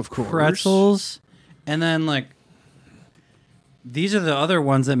allergy, of course. Pretzels, and then like these are the other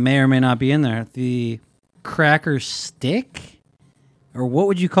ones that may or may not be in there. The cracker stick? Or what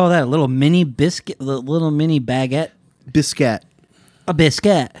would you call that? A little mini biscuit, little mini baguette? Biscuit. A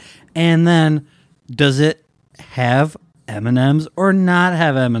biscuit. And then does it have M&Ms or not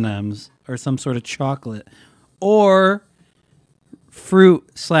have M&Ms or some sort of chocolate or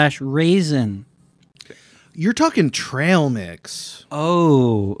fruit/raisin? You're talking trail mix.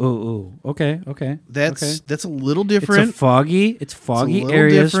 Oh. Okay. That's a little different. It's foggy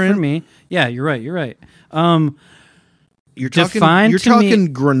areas different for me. Yeah, you're right. You're talking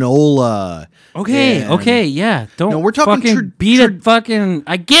granola. Okay, yeah. Don't. No, we're talking fucking beat it. Fucking,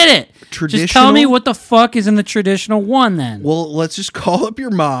 I get it. Just tell me what the fuck is in the traditional one, then. Well, let's just call up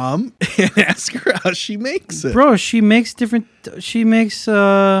your mom and ask her how she makes it, bro. She makes different. She makes.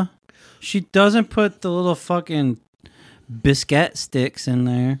 She doesn't put the little fucking biscuit sticks in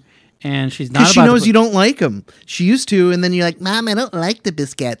there, and she's not. Because she knows you don't like them. She used to, and then you're like, Mom, I don't like the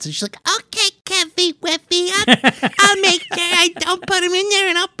biscuits, and she's like, okay, Kevy, Whiffy, I'll make sure I don't put them in there,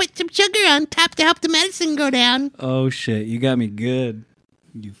 and I'll put some sugar on top to help the medicine go down. Oh shit, you got me good.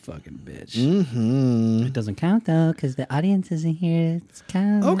 You fucking bitch. Mm-hmm. It doesn't count though, because the audience isn't here. It's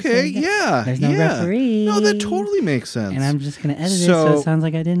kind of okay. Yeah, there's no referee. No, that totally makes sense. And I'm just gonna edit it so it sounds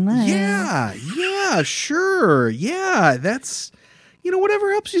like I didn't lie. Yeah, sure. Yeah, that's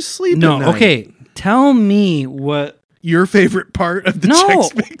whatever helps you sleep. No, at night. Okay. Tell me what your favorite part of the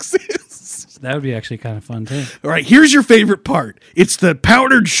Chex Mix is. That would be actually kind of fun too. All right, here's your favorite part. It's the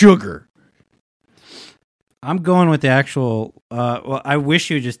powdered sugar. I'm going with the actual. Well, I wish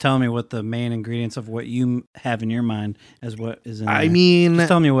you would just tell me what the main ingredients of what you have in your mind as what is in there. I mean, just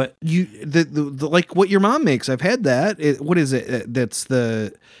tell me what you the like what your mom makes. I've had that. What is it? That's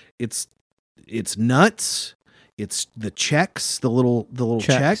it's nuts. It's the Chex, the little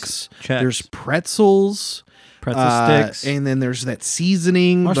Chex. There's pretzels, pretzel sticks, and then there's that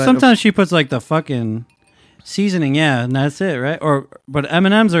seasoning. Or sometimes she puts like the fucking seasoning, and that's it, right? But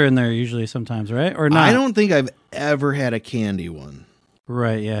M&Ms are in there usually sometimes, right? Or not? I don't think I've ever had a candy one.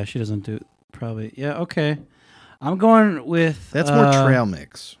 Right? Yeah, she doesn't do probably. Yeah, okay. I'm going with that's more trail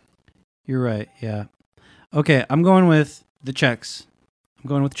mix. You're right. Yeah. Okay, I'm going with the Chex. I'm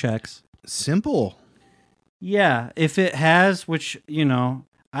going with Chex. Simple. Yeah, if it has, which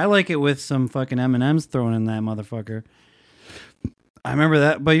I like it with some fucking M&Ms thrown in that motherfucker. I remember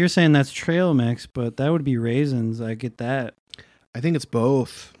that, but you're saying that's trail mix, but that would be raisins. I get that. I think it's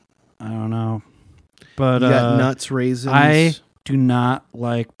both. I don't know. But you got nuts, raisins. I do not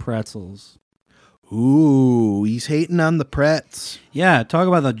like pretzels. Ooh, he's hating on the pretz. Yeah, talk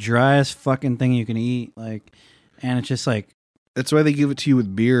about the driest fucking thing you can eat. And it's just like... That's why they give it to you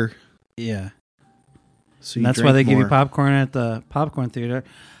with beer. Yeah. So that's why they give you popcorn at the popcorn theater,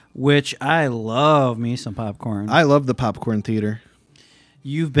 which I love me some popcorn. I love the popcorn theater.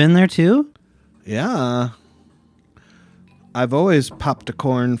 You've been there too? Yeah. I've always popped a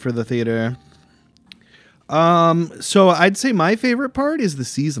corn for the theater. So I'd say my favorite part is the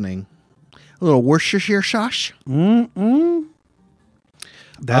seasoning. A little Worcestershire sauce. Mm-mm.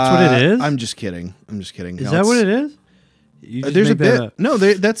 That's what it is? I'm just kidding. Is that what it is? There's a bit. No,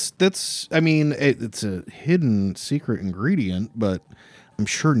 that's. I mean, it's a hidden secret ingredient, but I'm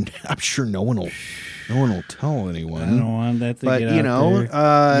sure no one will tell anyone. I don't want that to get out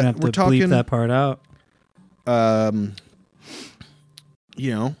there. We're talking bleep that part out. A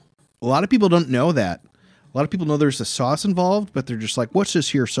lot of people don't know that. A lot of people know there's a sauce involved, but they're just like, "What's this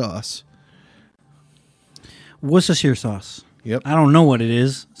here sauce?" What's this here sauce? Yep. I don't know what it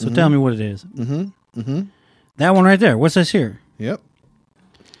is, so tell me what it is. Mm-hmm. Mm-hmm. That one right there. What's this here? Yep.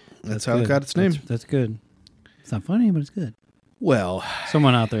 That's how it got its name. That's good. It's not funny, but it's good. Well,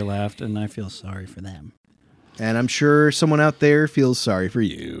 someone out there laughed, and I feel sorry for them. And I'm sure someone out there feels sorry for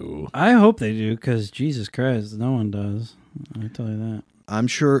you. I hope they do, because Jesus Christ, no one does. I tell you that. I'm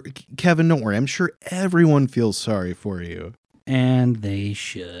sure, Kevin, don't worry. I'm sure everyone feels sorry for you. And they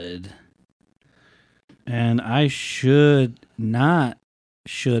should. And I should not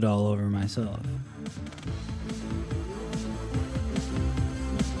should all over myself.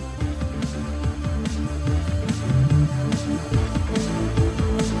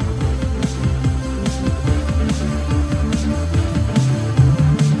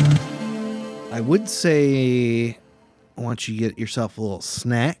 I would say why don't you get yourself a little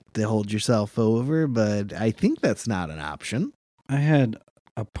snack to hold yourself over, but I think that's not an option. I had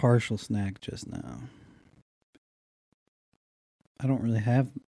a partial snack just now. I don't really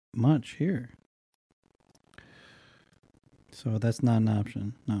have much here. So that's not an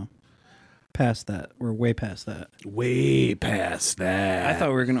option. No. Past that. We're way past that. Way past that. I thought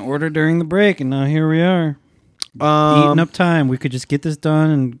we were going to order during the break, and now here we are. Eating up time. We could just get this done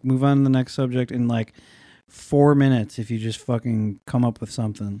and move on to the next subject in like 4 minutes if you just fucking come up with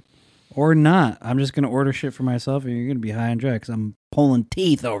something. Or not. I'm just going to order shit for myself and you're going to be high and dry because I'm pulling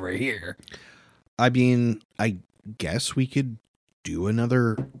teeth over here. I mean, I guess we could do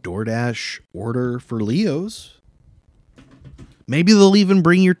another DoorDash order for Leo's. Maybe they'll even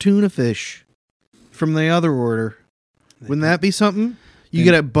bring your tuna fish from the other order. Wouldn't that be something? You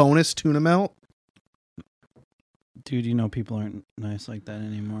get a bonus tuna melt? Dude, you know people aren't nice like that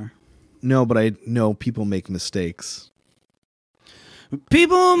anymore. No, but I know people make mistakes.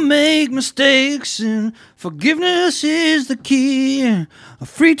 People make mistakes and forgiveness is the key. A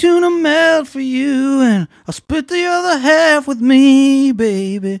free tuna melt for you and I'll split the other half with me,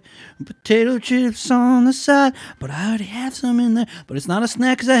 baby. Potato chips on the side, but I already have some in there. But it's not a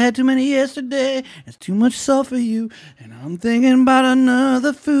snack because I had too many yesterday. It's too much salt for you and I'm thinking about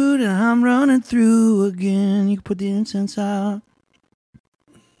another food and I'm running through again. You can put the incense out.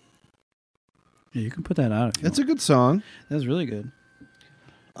 Yeah, you can put that out. That's a good song. That's really good.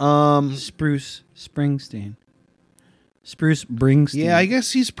 Spruce Springsteen. Yeah, I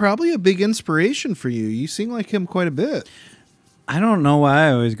guess he's probably a big inspiration for you. You sing like him quite a bit. I don't know why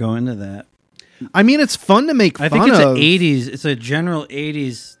I always go into that. I mean, it's fun to make fun of. I think it's an 80s. It's a general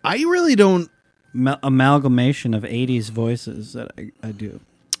 80s. I really don't. Amalgamation of 80s voices that I do.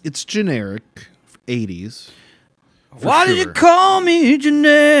 It's generic 80s. Why did you call me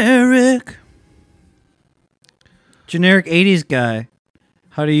generic? Generic 80s guy.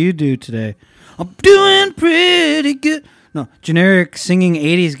 How do you do today? I'm doing pretty good. No, generic singing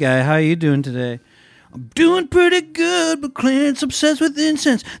 80s guy. How are you doing today? I'm doing pretty good, but Clint's obsessed with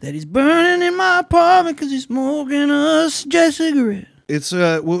incense that he's burning in my apartment because he's smoking a cigarette. It's,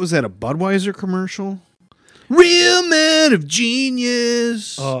 what was that, a Budweiser commercial? Real man of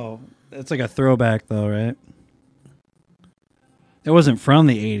genius. Oh, that's like a throwback though, right? It wasn't from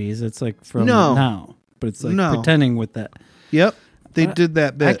the 80s. It's like from now. But it's like pretending with that. Yep. They did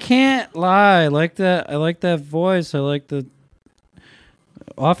that bit. I can't lie. I like that voice. I like the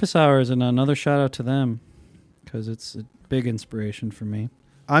Office Hours, and another shout out to them because it's a big inspiration for me.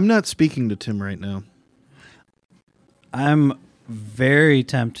 I'm not speaking to Tim right now. I'm very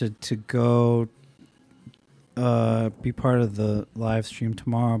tempted to go be part of the live stream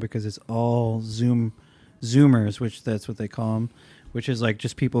tomorrow because it's all Zoomers, which that's what they call them, which is like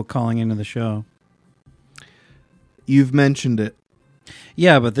just people calling into the show. You've mentioned it.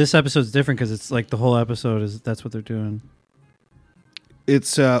 Yeah, but this episode's different because it's like the whole episode is that's what they're doing.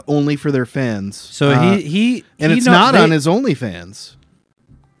 It's only for their fans. So it's not on his OnlyFans.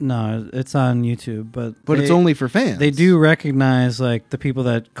 No, it's on YouTube, but it's only for fans. They do recognize like the people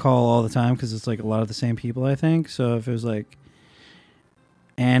that call all the time because it's like a lot of the same people, I think. So if it was like,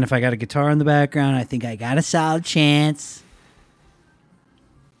 and if I got a guitar in the background, I think I got a solid chance.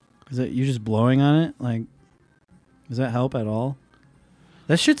 Is that you just blowing on it? Like, does that help at all?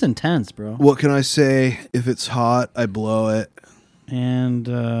 That shit's intense, bro. What can I say? If it's hot, I blow it. And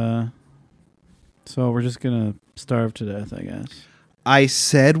so we're just going to starve to death, I guess. I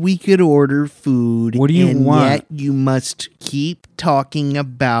said we could order food. What do you want? Yet you must keep talking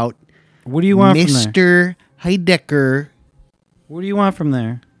about what do you want Mr. Heidecker. What do you want from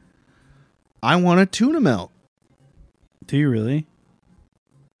there? I want a tuna melt. Do you really?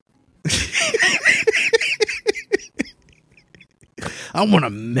 I want to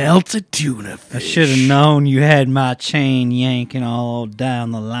melt a tuna fish. I should have known you had my chain yanking all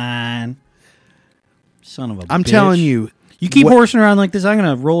down the line. Son of a bitch. I'm telling you. You keep horsing around like this, I'm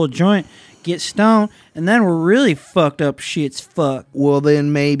going to roll a joint, get stoned, and then we're really fucked up shit's fuck. Well,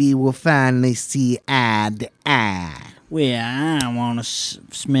 then maybe we'll finally see eye to eye. Well, I want to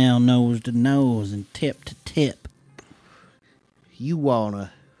smell nose to nose and tip to tip. You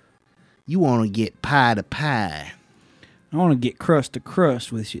wanna get pie to pie. I want to get crust to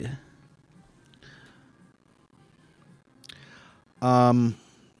crust with you.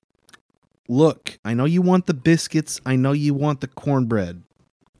 Look, I know you want the biscuits. I know you want the cornbread.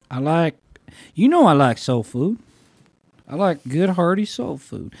 I like soul food. I like good, hearty soul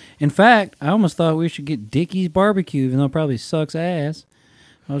food. In fact, I almost thought we should get Dickie's barbecue, even though it probably sucks ass.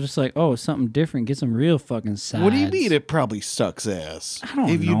 I was just like, oh, it's something different. Get some real fucking sides. What do you mean it probably sucks ass? I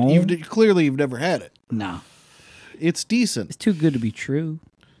don't know. Clearly, you've never had it. No. It's decent. It's too good to be true.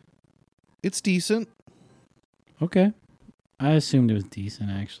 It's decent. Okay. I assumed it was decent,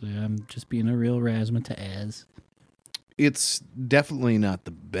 actually. I'm just being a real razzmatazz. It's definitely not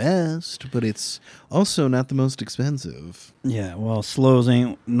the best, but it's also not the most expensive. Yeah, well, Slows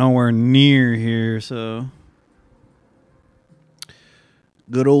ain't nowhere near here, so...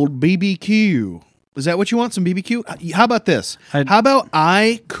 Good old BBQ. Is that what you want, some BBQ? How about this? How about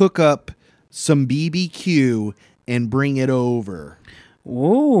I cook up some BBQ and bring it over.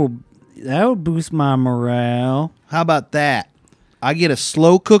 Whoa, that would boost my morale. How about that? I get a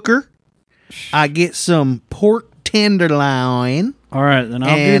slow cooker. I get some pork tenderloin. All right, then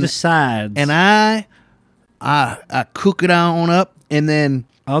I'll do the sides. And I cook it on up, and then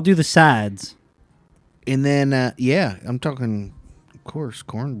I'll do the sides. And then I'm talking, of course,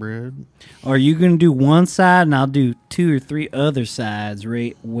 cornbread. Are you gonna do one side, and I'll do 2 or 3 other sides,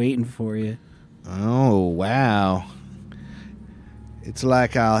 waiting for you? Oh wow! It's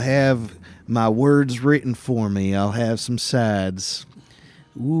like I'll have my words written for me. I'll have some sides.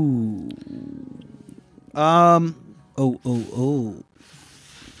 Ooh. Oh.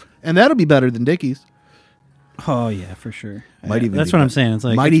 And that'll be better than Dickies. Oh yeah, for sure. That's what I'm saying. It's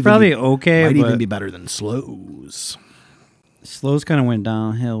like it's probably okay. Might even be better than Slows. Slows kind of went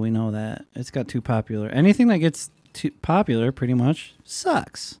downhill. We know that. It's got too popular. Anything that gets too popular, pretty much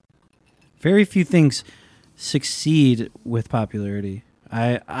sucks. Very few things succeed with popularity.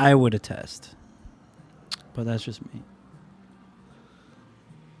 I would attest, but that's just me.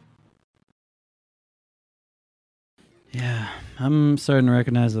 Yeah, I'm starting to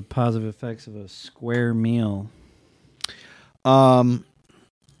recognize the positive effects of a square meal.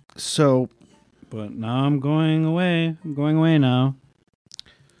 So, but now I'm going away. I'm going away now.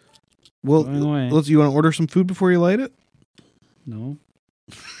 Well, you want to order some food before you light it? No.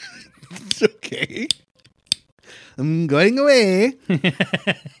 It's okay. I'm going away.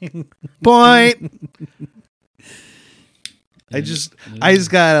 Point. I just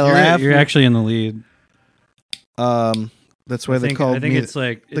gotta laugh. You're actually in the lead. That's why they called me. I think it's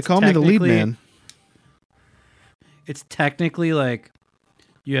like they call me the lead man. It's technically like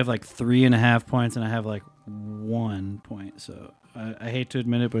you have like 3.5 points, and I have like 1 point. So I hate to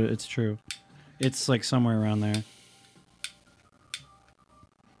admit it, but it's true. It's like somewhere around there.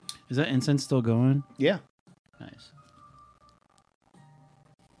 Is that incense still going? Yeah. Nice.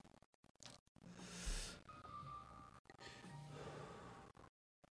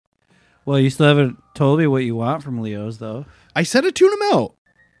 Well, you still haven't told me what you want from Leo's, though. I said a tuna melt.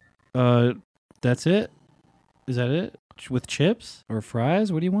 That's it? Is that it? With chips or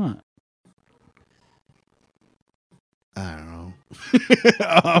fries? What do you want? I don't know.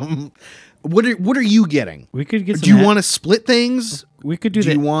 What are you getting? We could get. Do you want to split things? We could do that.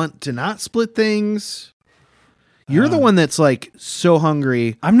 Do you want to not split things? You're the one that's like so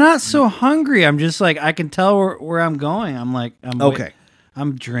hungry. I'm not so hungry. I'm just like I can tell where I'm going. I'm like okay.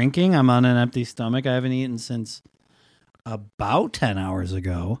 I'm drinking. I'm on an empty stomach. I haven't eaten since about 10 hours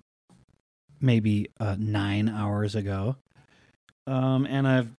ago, maybe 9 hours ago. And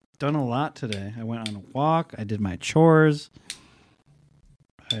I've done a lot today. I went on a walk. I did my chores.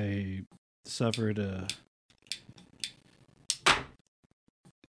 I suffered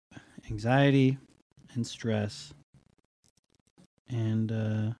anxiety and stress.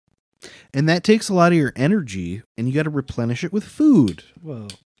 And that takes a lot of your energy, and you got to replenish it with food. Well,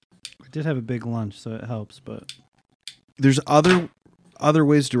 I did have a big lunch, so it helps, but there's other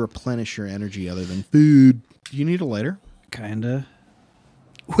ways to replenish your energy other than food. Do you need a lighter? Kinda.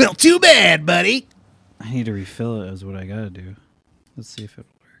 Well, too bad, buddy. I need to refill it is what I gotta do. Let's see if it'll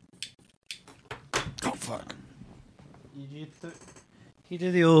work. Oh, fuck. He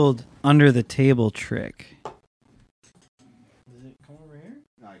did the old under the table trick. Does it come over here?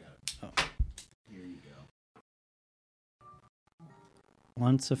 No, I got it. Oh. Here you go.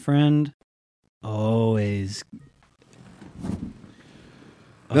 Once a friend, always.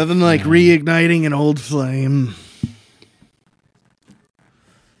 Nothing like reigniting an old flame.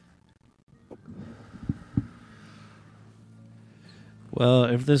 Well,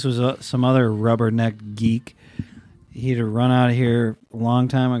 if this was some other rubbernecked geek, he'd have run out of here a long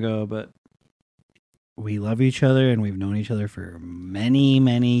time ago, but we love each other, and we've known each other for many,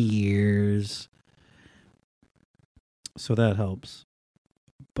 many years. So that helps.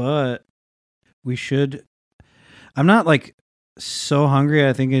 But we should... I'm not, like, so hungry.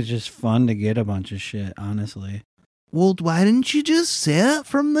 I think it's just fun to get a bunch of shit, honestly. Well, why didn't you just say it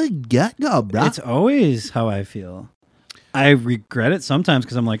from the get-go, bro? It's always how I feel. I regret it sometimes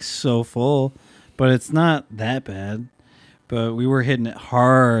because I'm, like, so full, but it's not that bad. But we were hitting it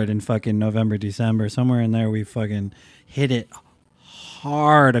hard in fucking November, December. Somewhere in there, we fucking hit it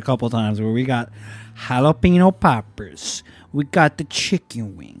hard a couple times where we got jalapeno poppers. We got the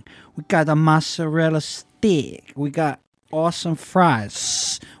chicken wing. We got the mozzarella stick. We got awesome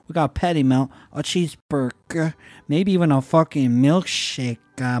fries. We got patty melt, a cheeseburger, maybe even a fucking milkshake,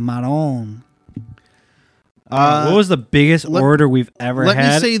 marron. What was the biggest order we've ever had?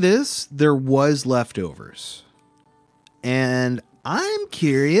 Let me say this. There was leftovers. And I'm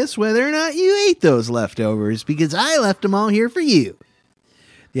curious whether or not you ate those leftovers because I left them all here for you.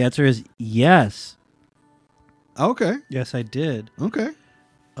 The answer is yes. Okay. Yes, I did. Okay.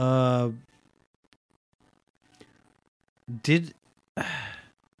 I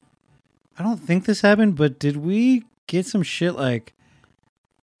don't think this happened, but did we get some shit like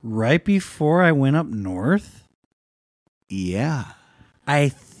right before I went up north? Yeah. I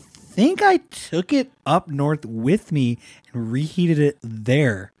think I took it up north with me and reheated it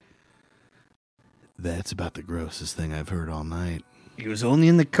there. That's about the grossest thing I've heard all night. It was only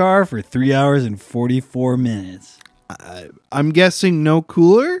in the car for 3 hours and 44 minutes. I'm guessing no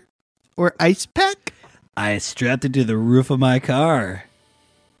cooler or ice pack? I strapped it to the roof of my car.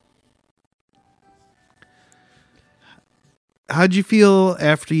 How'd you feel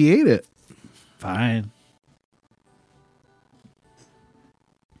after you ate it? Fine.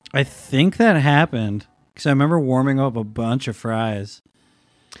 I think that happened because I remember warming up a bunch of fries.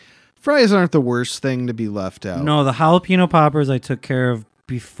 Fries aren't the worst thing to be left out. No, the jalapeno poppers I took care of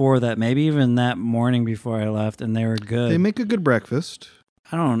before that, maybe even that morning before I left, and they were good. They make a good breakfast.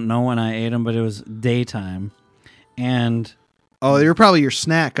 I don't know when I ate them, but it was daytime. And oh, they were probably your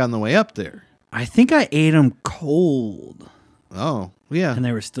snack on the way up there. I think I ate them cold. Oh, yeah. And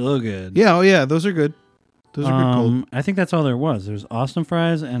they were still good. Yeah, oh yeah, those are good. Those are good cold. I think that's all there was. There was Austin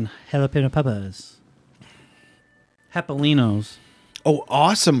fries and jalapeno peppers. Japalinos. Oh,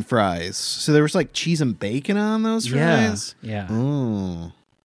 awesome fries. So there was like cheese and bacon on those fries? Yeah. Oh.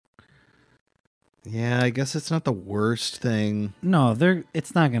 Yeah, I guess it's not the worst thing. No,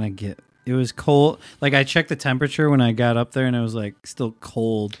 it's not going to get... It was cold. Like, I checked the temperature when I got up there, and it was, like, still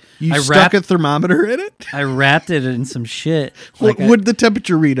cold. You stuck a thermometer in it? I wrapped it in some shit. What would the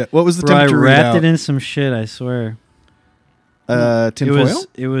temperature read it? What was the temperature read? I wrapped it in some shit, I swear. Tinfoil?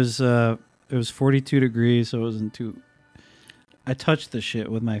 It was 42 degrees, so it wasn't too... I touched the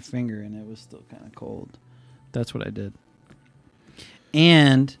shit with my finger, and it was still kind of cold. That's what I did.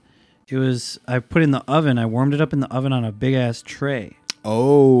 And I put it in the oven. I warmed it up in the oven on a big-ass tray.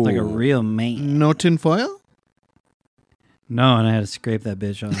 Oh. Like a real man. No tinfoil? No, and I had to scrape that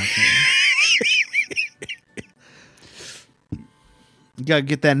bitch off. You gotta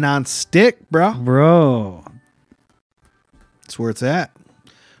get that non-stick, bro. Bro. That's where it's at.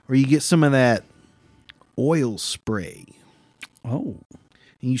 Or you get some of that oil spray. Oh.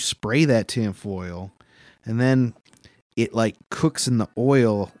 And you spray that tinfoil, and then it like cooks in the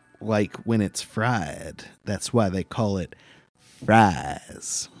oil like when it's fried. That's why they call it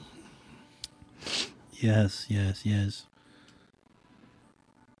fries. Yes.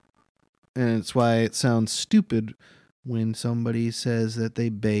 And it's why it sounds stupid when somebody says that they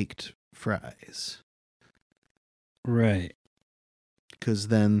baked fries. Right. Because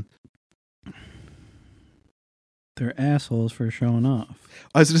then they're assholes for showing off.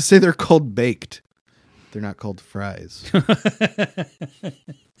 I was going to say they're called baked. They're not called fries.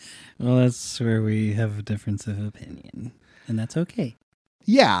 Well, that's where we have a difference of opinion. And that's okay.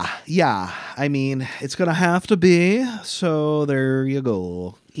 Yeah. I mean, it's going to have to be. So there you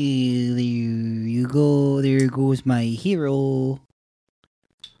go. There you go. There goes my hero.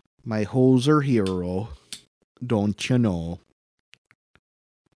 My hoser hero. Don't you know?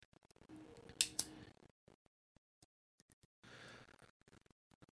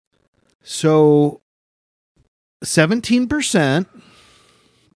 So 17%.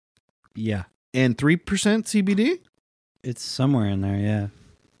 Yeah. And 3% CBD? It's somewhere in there,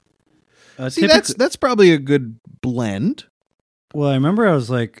 yeah. See, that's probably a good blend. Well, I remember I was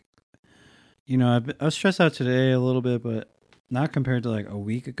like, I was stressed out today a little bit, but not compared to like a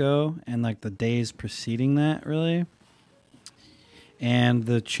week ago and like the days preceding that, really. And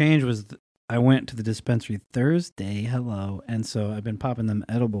the change was I went to the dispensary Thursday, and so I've been popping them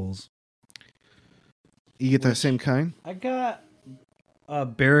edibles. You get the same kind? I got a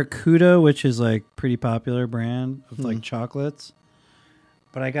Barracuda, which is like pretty popular brand of like chocolates.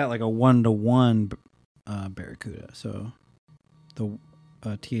 But I got like a 1-to-1 Barracuda. So the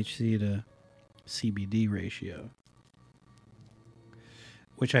THC to CBD ratio.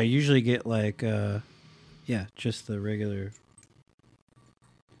 Which I usually get like, just the regular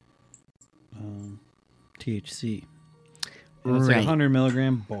THC. It's like a 100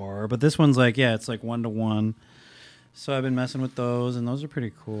 milligram bar, but this one's like, it's like 1-to-1. So I've been messing with those, and those are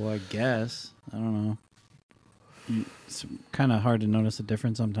pretty cool, I guess. I don't know. It's kind of hard to notice the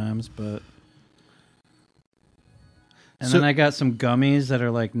difference sometimes, but. And then I got some gummies that are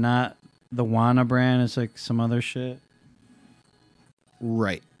like not the Wana brand, it's like some other shit.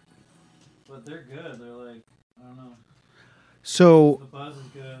 Right. But they're good. They're like, I don't know. So. The buzz is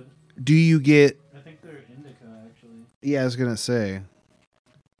good. Do you get. I think they're indica, actually. actually. Yeah, I was gonna say.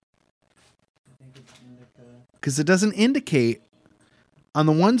 Because it doesn't indicate on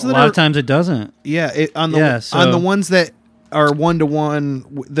the ones A that lot are of times it doesn't. on the ones that are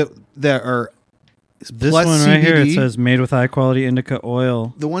 1-to-1 that are This plus one CBD, right here, it says made with high quality indica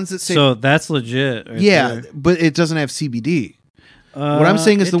oil. the ones that say So that's legit. Right there. but it doesn't have CBD. What I'm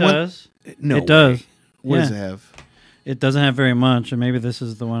saying is it the does. one. No, it does. way. What does it have? It doesn't have very much, and maybe this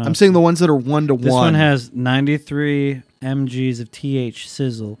is the one. I'm saying the ones that are 1-to-1. This one has 93 mg's of TH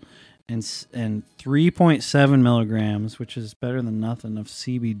sizzle and 3.7 milligrams, which is better than nothing, of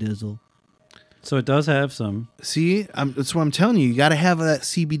CB dizzle. So it does have some. See, that's what I'm telling you. You got to have that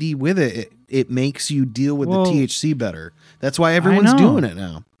CBD with it. It makes you deal with the THC better. That's why everyone's doing it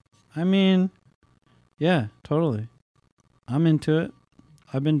now. I mean, yeah, totally. I'm into it.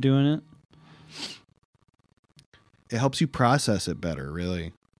 I've been doing it. It helps you process it better,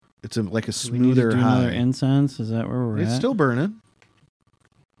 really. It's like a smoother we need to do high. Another incense? Is that where we're at? It's still burning.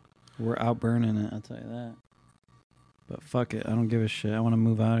 We're out burning it, I'll tell you that. But fuck it. I don't give a shit. I want to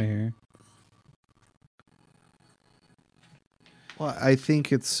move out of here. Well, I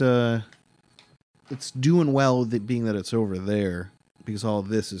think it's doing well with it being that it's over there, because all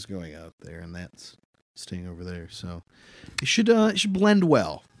this is going out there and that's staying over there. So it should blend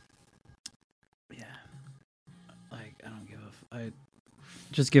well. Yeah. Like, I don't give I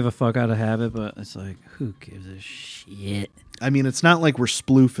just give a fuck out of habit, but it's like, who gives a shit? I mean, it's not like we're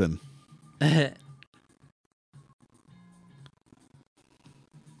sploofing.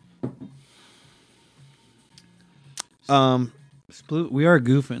 We are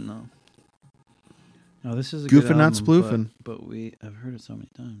goofing though. No, this is a goofing, good not album, sploofing. But I've heard it so many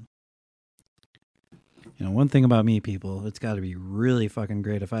times. You know, one thing about me, people, it's got to be really fucking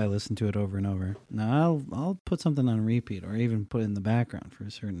great if I listen to it over and over. Now, I'll put something on repeat or even put it in the background for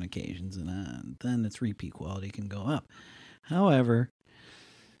certain occasions, and then its repeat quality can go up. However,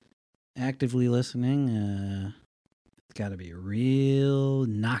 actively listening, it's got to be a real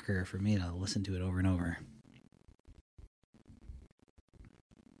knocker for me to listen to it over and over.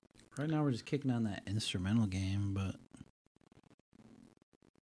 Right now, we're just kicking on that instrumental game, but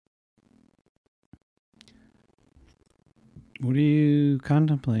what are you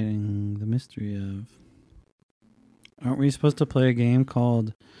contemplating the mystery of? Aren't we supposed to play a game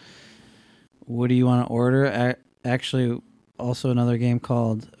called What Do You Want to Order? Actually, also another game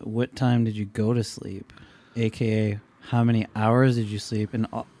called What Time Did You Go to Sleep? AKA, How Many Hours Did You Sleep? And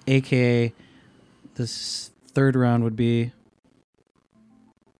AKA, this third round would be,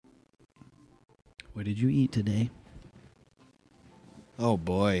 what did you eat today? Oh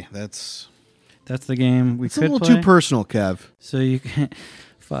boy, that's the game we it's could play. a little too personal, Kev. So you can,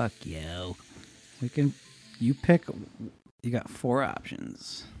 fuck you. You pick. You got 4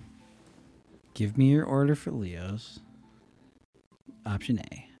 options. Give me your order for Leo's. Option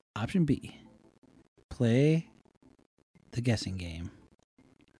A. Option B. Play the guessing game,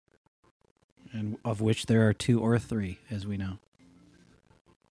 and of which there are 2 or 3, as we know.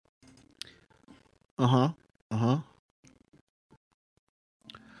 Oh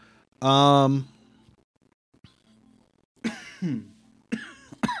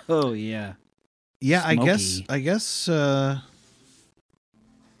yeah. Yeah, Smoky. I guess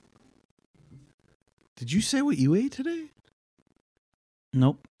did you say what you ate today?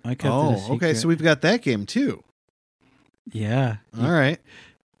 Nope. I kept it a secret. Okay, so we've got that game too. Yeah. All right.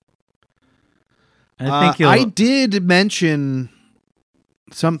 I think I did mention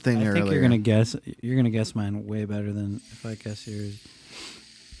something earlier. I think you're gonna guess mine way better than if I guess yours.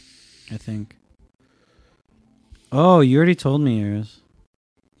 I think. Oh, you already told me yours.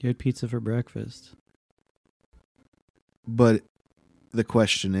 You had pizza for breakfast. But the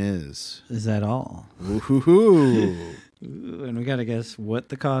question is that all? Ooh. And we gotta guess what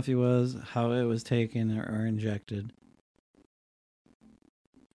the coffee was, how it was taken or injected.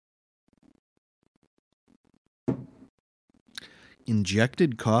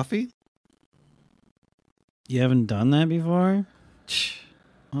 Injected coffee? You haven't done that before?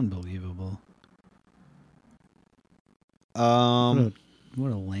 Unbelievable. What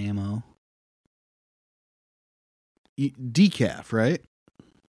a lammo. Decaf, right?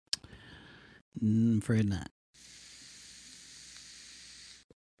 I'm afraid not.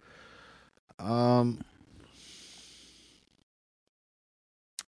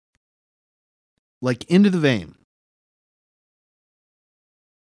 Like into the vein.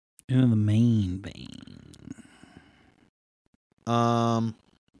 Into the main vein.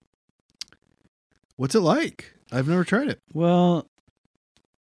 What's it like? I've never tried it. Well,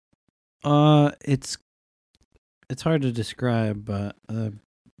 it's hard to describe, but the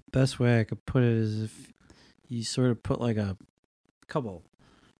best way I could put it is if you sort of put like a couple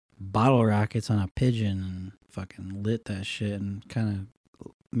bottle rockets on a pigeon and fucking lit that shit and kind of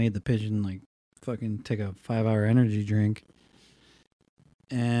made the pigeon like fucking take a 5-hour energy drink.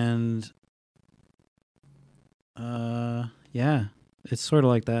 And yeah, it's sort of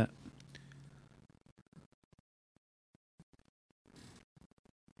like that.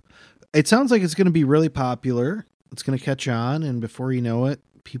 It sounds like it's going to be really popular. It's going to catch on, and before you know it,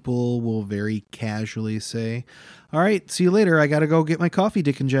 people will very casually say, all right, see you later. I got to go get my coffee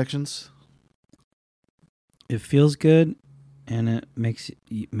dick injections. It feels good, and it makes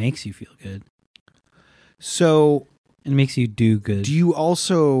you feel good. So it makes you do good. Do you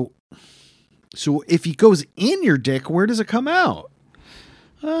also... So if it goes in your dick, where does it come out?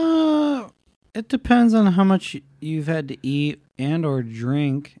 It depends on how much you've had to eat and or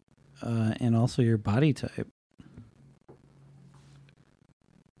drink, and also your body type.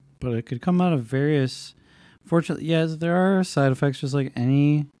 But it could come out of various... Fortunately, yes, there are side effects just like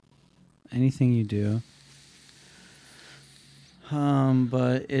anything you do.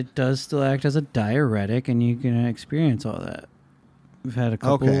 But it does still act as a diuretic, and you can experience all that. We've had a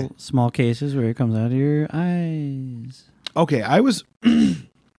couple small cases where it comes out of your eyes. Okay, I was...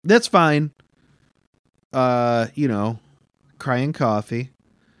 That's fine. Crying coffee.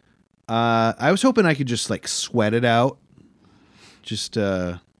 I was hoping I could just, like, sweat it out. Just,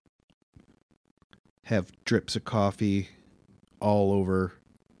 have drips of coffee all over.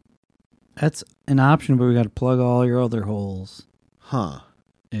 That's an option, but we got to plug all your other holes. Huh.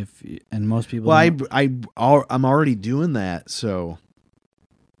 And most people... Well, I'm already doing that, so...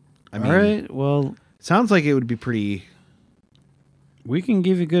 I mean, all right, well... Sounds like it would be pretty... We can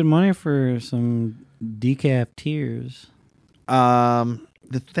give you good money for some decaf tears.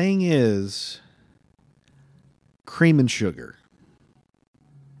 The thing is... Cream and sugar.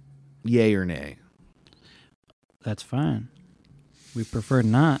 Yay or nay? That's fine. We prefer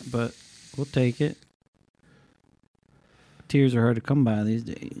not, but we'll take it. Tears are hard to come by these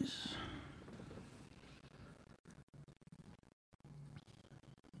days.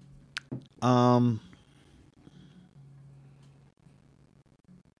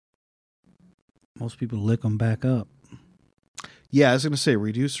 Most people lick them back up. Yeah, I was going to say,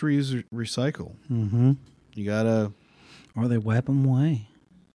 reduce, reuse, recycle. Mm-hmm. You got to... Or they wipe them away.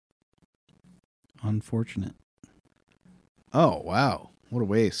 Unfortunate. Oh, wow. What a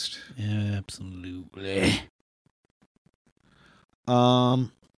waste. Yeah, absolutely.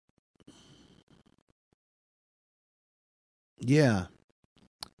 Yeah.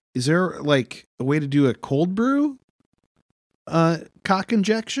 Is there, like, a way to do a cold brew cock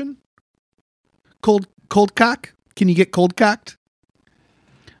injection? Cold cock? Can you get cold cocked?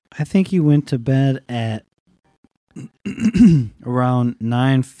 I think you went to bed at around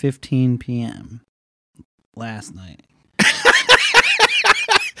 9:15 p.m. last night.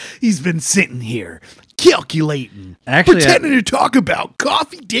 He's been sitting here calculating, actually, pretending to talk about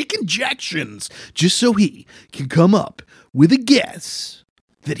coffee dick injections just so he can come up with a guess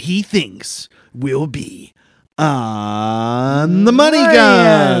that he thinks will be on the money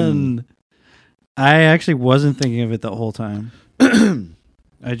gun. I actually wasn't thinking of it the whole time.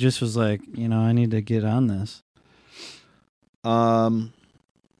 I just was like, I need to get on this. How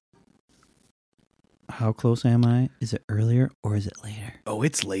close am I? Is it earlier or is it later? Oh,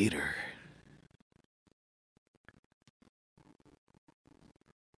 it's later.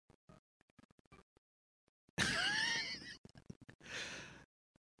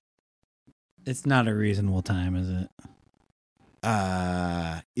 It's not a reasonable time, is it?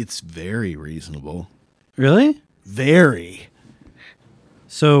 It's very reasonable. Really? Very.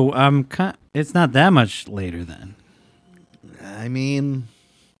 So it's not that much later then. I mean,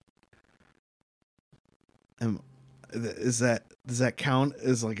 does that count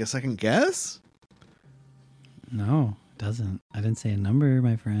as like a second guess? No, it doesn't. I didn't say a number,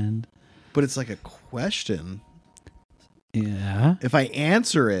 my friend. But it's like a question. Yeah. If I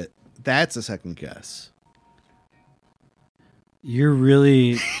answer it, that's a second guess. You're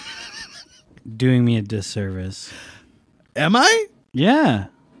really doing me a disservice. Am I? Yeah.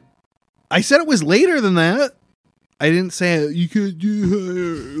 I said it was later than that. I didn't say you could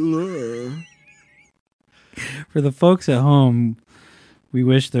do. For the folks at home, we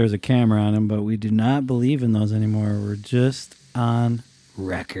wish there was a camera on them, but we do not believe in those anymore. We're just on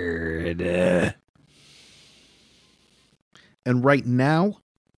record. And right now,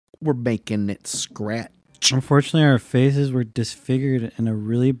 we're making it scratch. Unfortunately, our faces were disfigured in a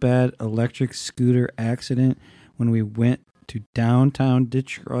really bad electric scooter accident when we went to downtown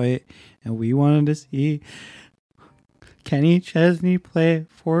Detroit, and we wanted to see Kenny Chesney play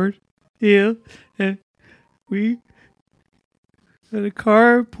Ford Field. And we had a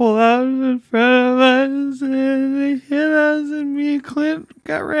car pull out in front of us, and they hit us, and me and Clint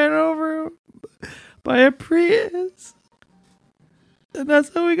got ran over by a Prius. And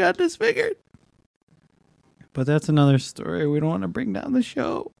that's how we got disfigured. But that's another story. We don't want to bring down the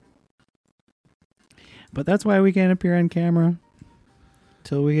show. But that's why we can't appear on camera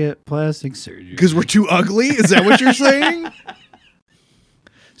till we get plastic surgery. Because we're too ugly? Is that what you're saying?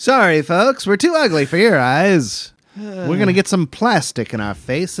 Sorry, folks. We're too ugly for your eyes. We're going to get some plastic in our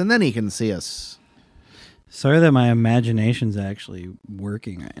face, and then he can see us. Sorry that my imagination's actually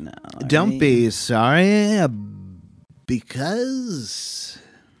working right now. Don't be sorry, because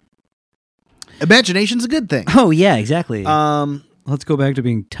imagination's a good thing. Oh, yeah, exactly. Let's go back to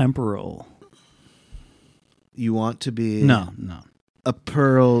being temporal. You want to be No. a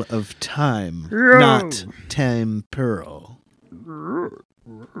pearl of time, not temporal.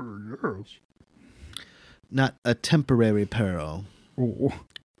 Not a temporary pearl,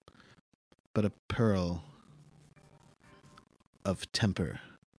 but a pearl of temper.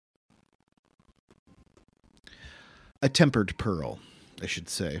 A tempered pearl, I should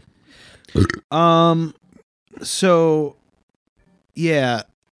say. So, yeah,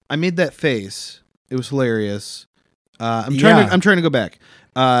 I made that face. It was hilarious. I'm trying to go back.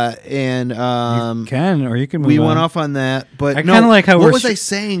 You can, or you can move we on. went off on that, but I kind of like how what was I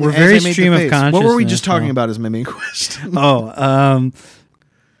saying? We're as very I made the stream of face? consciousness. what were we just talking about as my main question? I'll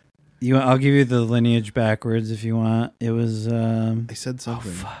give you the lineage backwards if you want. It was I said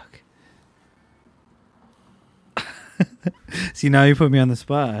something. Oh, fuck. See, now you put me on the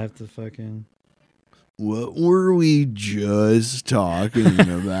spot. I have to fucking... What were we just talking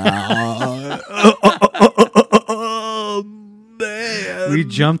about? Oh, man. We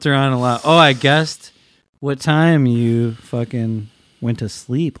jumped around a lot. Oh, I guessed what time you fucking went to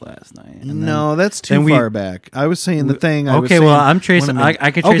sleep last night. And No, that's too far back. I was saying the thing. I was Okay, saying well, I'm tracing.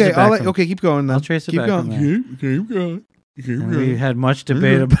 I could trace it back. Okay, keep going then. I'll trace it keep back going. from Keep going. And we had much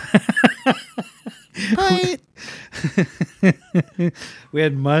debate about. We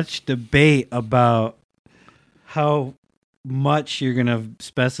had much debate about how much you're gonna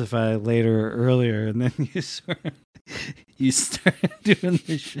specify later or earlier, and then you started doing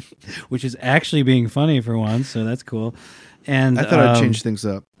this shit, which is actually being funny for once, so that's cool. And I thought I'd change things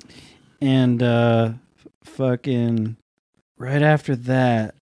up. And fucking right after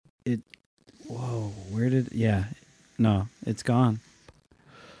that, no, it's gone.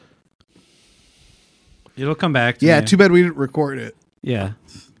 It'll come back to me. Too bad we didn't record it. Yeah.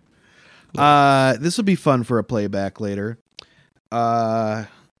 This will be fun for a playback later. Fucking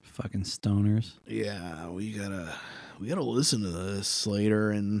stoners. Yeah, we gotta listen to this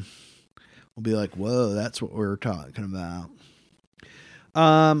later, and we'll be like, "Whoa, that's what we're talking about."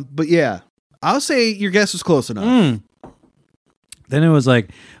 But yeah, I'll say your guess was close enough. Then it was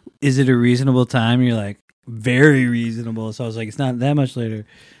like, "Is it a reasonable time?" And you're like, "Very reasonable." So I was like, "It's not that much later."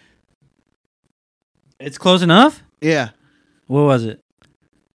 It's close enough? Yeah. What was it?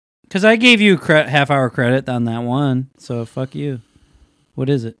 Because I gave you half-hour credit on that one, so fuck you. What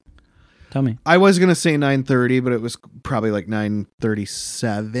is it? Tell me. I was gonna say 9:30, but it was probably like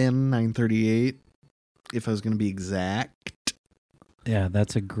 9:37, 9:38, if I was gonna be exact. Yeah,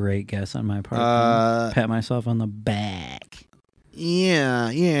 that's a great guess on my part. Pat myself on the back. Yeah.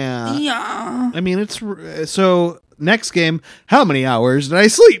 I mean, it's so next game. How many hours did I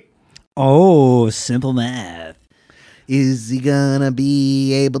sleep? Oh, simple math. Is he gonna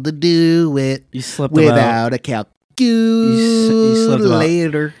be able to do it You slept without a calculator?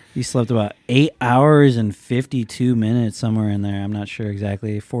 You slept about 8 hours and 52 minutes, somewhere in there. I'm not sure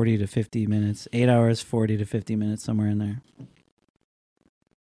exactly. 40 to 50 minutes. 8 hours, 40 to 50 minutes, somewhere in there.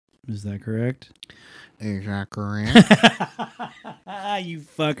 Is that correct? Is that correct? You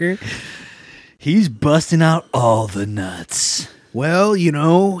fucker. He's busting out all the nuts. Well, you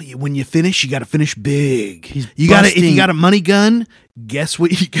know, when you finish, you got to finish big. He's if you got a money gun, guess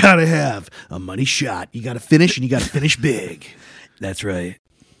what you got to have? A money shot. You got to finish, and you got to finish big. That's right.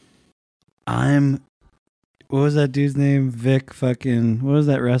 What was that dude's name? Vic fucking, what was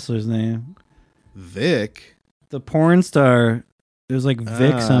that wrestler's name? Vic? The porn star. It was like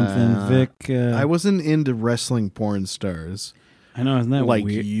Vic something. Vic. I wasn't into wrestling porn stars. I know, isn't that like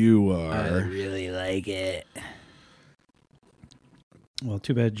weird? you are. I really like it. Well,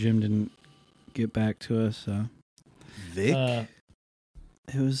 too bad Jim didn't get back to us. So. Vic?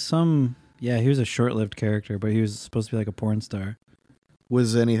 It was he was a short-lived character, but he was supposed to be like a porn star.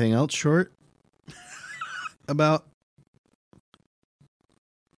 Was anything else short about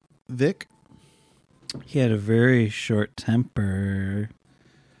Vic? He had a very short temper.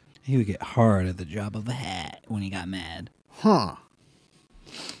 He would get hard at the drop of a hat when he got mad. Huh.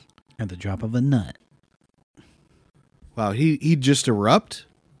 At the drop of a nut. Wow, he'd just erupt?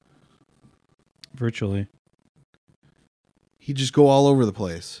 Virtually. He'd just go all over the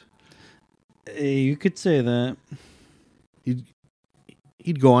place. You could say that.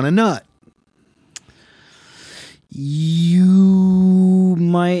 He'd go on a nut. You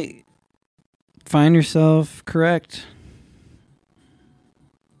might find yourself correct.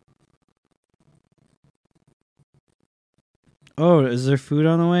 Oh, is there food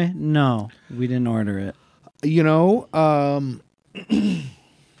on the way? No, we didn't order it. You know,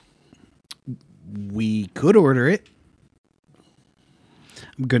 we could order it.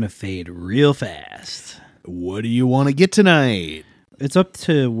 I'm going to fade real fast. What do you want to get tonight? It's up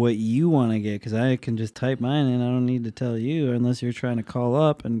to what you want to get, because I can just type mine in. I don't need to tell you unless you're trying to call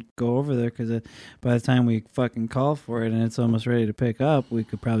up and go over there, because by the time we fucking call for it and it's almost ready to pick up, we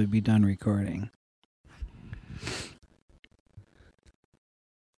could probably be done recording.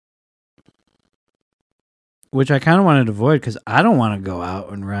 Which I kind of wanted to avoid, because I don't want to go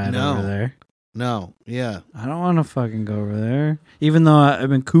out and ride over there. No, yeah. I don't want to fucking go over there. Even though I've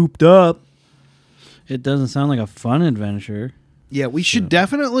been cooped up, it doesn't sound like a fun adventure. Yeah, we should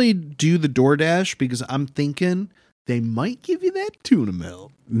definitely do the DoorDash, because I'm thinking they might give you that tuna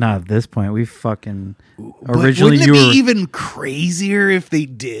melt. Not at this point. We fucking originally wouldn't it be even crazier if they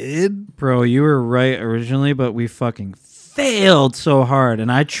did? Bro, you were right originally, but we fucking failed so hard, and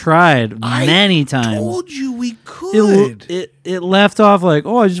I tried many times. I told you we could. It left off like,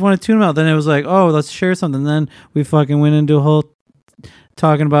 oh, I just want a tuna melt. Then it was like, oh, let's share something. Then we fucking went into a whole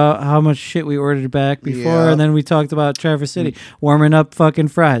talking about how much shit we ordered back before, and then we talked about Traverse City warming up fucking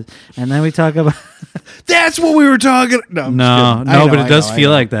fries, and then we talk about that's what we were talking. No, but it does feel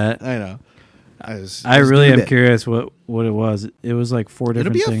like that. I know. I really am curious what it was. It was like 4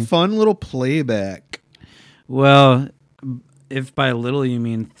 different things. It'll be a fun little playback. Well, if by little you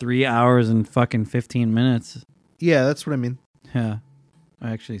mean 3 hours and fucking 15 minutes. Yeah, that's what I mean. Yeah.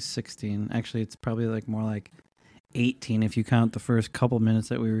 Actually 16. Actually, it's probably like more like 18 if you count the first couple minutes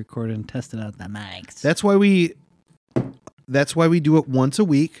that we recorded and tested out the mics. That's why we do it once a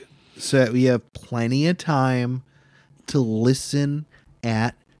week, so that we have plenty of time to listen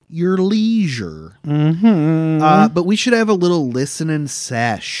at your leisure. Mm-hmm. But we should have a little listening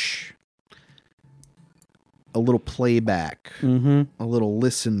sesh. A little playback. Mm-hmm. A little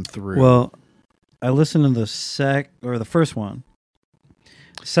listen through. Well, I listened to the first one.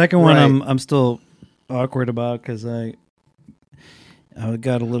 Second one, I'm still awkward about, because I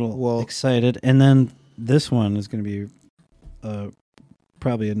got a little excited, and then this one is going to be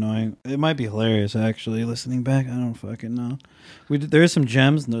probably annoying. It might be hilarious, actually, listening back. I don't fucking know. There is some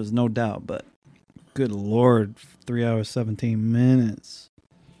gems, and there's no doubt, but good lord, 3 hours 17 minutes.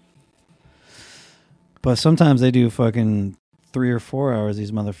 But sometimes they do fucking 3 or 4 hours,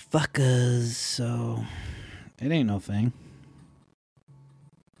 these motherfuckers, so it ain't no thing.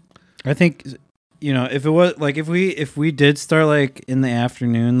 I think, if it was like if we did start like in the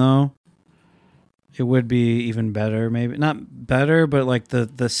afternoon though, it would be even better. Maybe not better, but like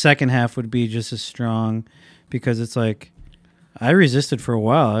the second half would be just as strong, because it's like I resisted for a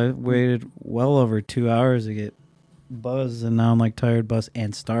while. I waited well over 2 hours to get buzzed, and now I'm like tired, buzzed,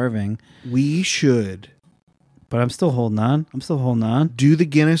 and starving. We should. But I'm still holding on. Do the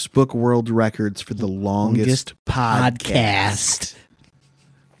Guinness Book World Records for the longest podcast.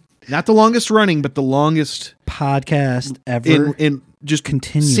 Not the longest running, but the longest podcast ever. In just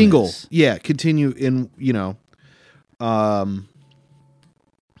continuous. Single. Yeah, continue in, do a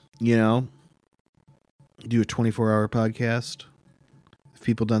 24-hour podcast. Have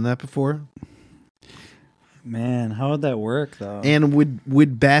people done that before? Man, how would that work, though? And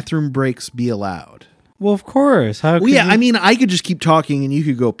would bathroom breaks be allowed? Well, of course. I mean, I could just keep talking and you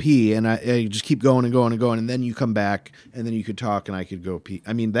could go pee, and I just keep going and going and going, and then you come back, and then you could talk and I could go pee.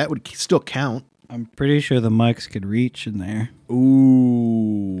 I mean, that would still count. I'm pretty sure the mics could reach in there.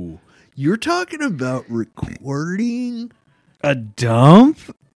 Ooh. You're talking about recording? A dump?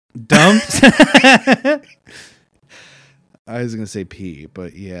 Dumps? I was going to say pee,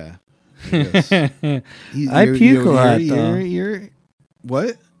 but yeah. I puke a lot, though. You're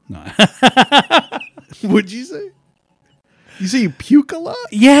what? No. What'd you say? You say you puke a lot?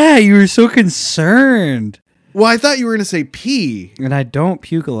 Yeah, you were so concerned. Well, I thought you were going to say pee. And I don't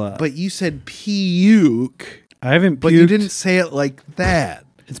puke a lot. But you said puke. I haven't puked. But you didn't say it like that.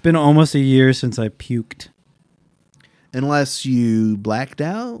 It's been almost a year since I puked. Unless you blacked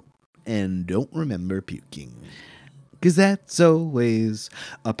out and don't remember puking. Because that's always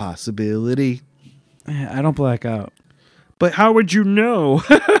a possibility. I don't black out. But how would you know?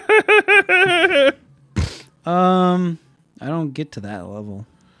 I don't get to that level.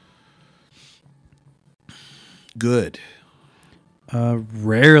 Good.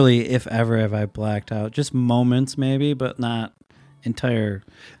 Rarely, if ever, have I blacked out. Just moments, maybe, but not entire.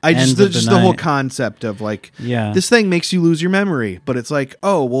 Just the whole concept of like, this thing makes you lose your memory, but it's like,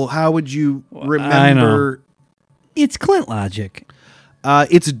 oh, well, how would you remember? It's Clint logic.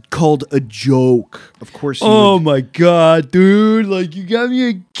 It's called a joke. Of course. My god, dude! Like you got me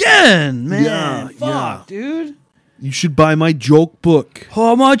again, man. Yeah, fuck, dude. You should buy my joke book.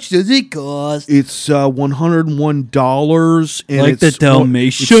 How much does it cost? It's $101, and like the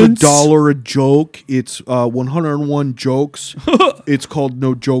Dalmatians. It's $1 a joke. It's 101 jokes. It's called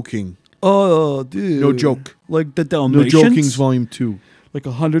No Joking. Oh, dude, no joke. Like the Dalmatians. No Joking's Volume 2. Like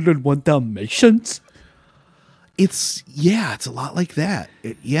 101 Dalmatians. It's a lot like that.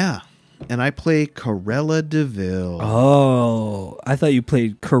 And I play Corella DeVille. Oh, I thought you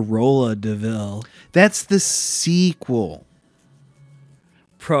played Corolla DeVille. That's the sequel.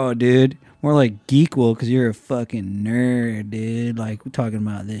 Pro, dude. More like Geekwool, because you're a fucking nerd, dude. Like, we're talking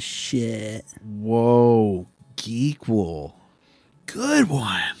about this shit. Whoa. Geekwool. Good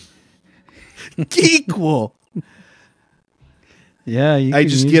one. Geekwool. Yeah. I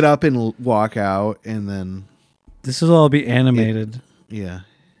just get up and walk out, and then... This will all be animated. Yeah.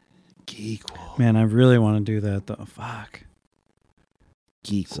 Geekwool. Man, I really want to do that, though. Fuck.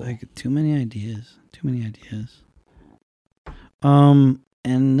 Geekwool. It's like too many ideas. And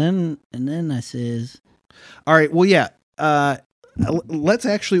then I says... All right, well, yeah. Let's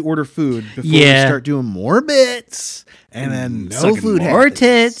actually order food before we start doing more bits. And then no food more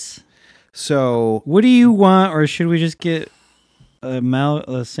tits. So... What do you want, or should we just get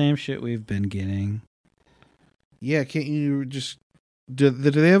the same shit we've been getting? Yeah, can't you just... Do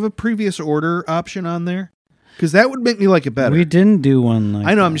they have a previous order option on there? Because that would make me like it better. We didn't do one like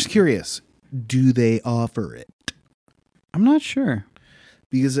I know, that. I'm just curious. Do they offer it? I'm not sure.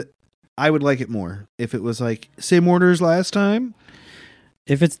 Because I would like it more if it was like, same orders last time.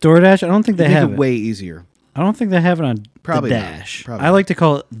 If it's DoorDash, I don't think they have it. Way easier. I don't think they have it on Probably the Dash. Probably I like to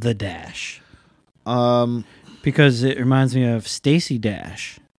call it the Dash. Because it reminds me of Stacey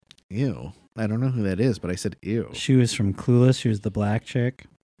Dash. Ew. I don't know who that is, but I said ew. She was from Clueless. She was the black chick.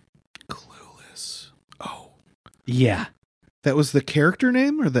 Clueless. Oh. Yeah. That was the character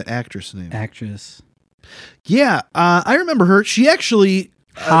name or the actress name? Actress. Yeah. I remember her. She actually...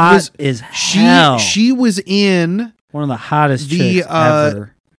 hot as hell. She was in... One of the hottest chicks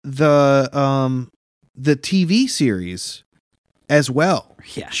ever. The TV series as well.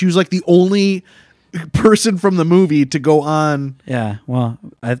 Yeah. She was like the only... person from the movie to go on. Yeah, well,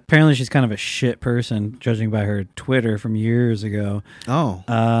 apparently she's kind of a shit person, judging by her Twitter from years ago. Oh.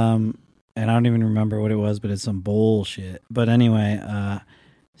 And I don't even remember what it was, but it's some bullshit. But anyway,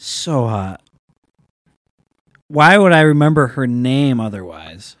 so hot. Why would I remember her name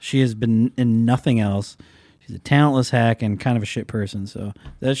otherwise? She has been in nothing else. She's a talentless hack and kind of a shit person, so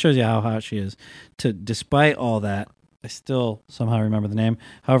that shows you how hot she is. Despite all that, I still somehow remember the name.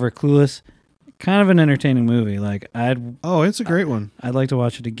 However, Clueless... kind of an entertaining movie. Like it's a great one. I'd like to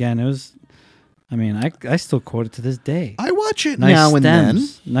watch it again. It was, I still quote it to this day. I watch it now and then.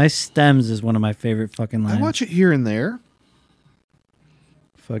 Nice stems is one of my favorite fucking lines. I watch it here and there.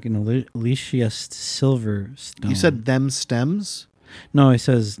 Fucking Alicia Silverstone. You said them stems? No, he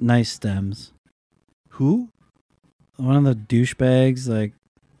says nice stems. Who? One of the douchebags like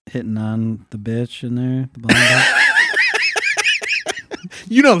hitting on the bitch in there. The blonde bitch.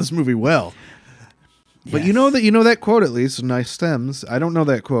 You know this movie well. Yes. But you know that quote at least, nice stems. I don't know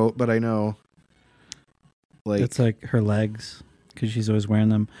that quote, but I know. It's like her legs, because she's always wearing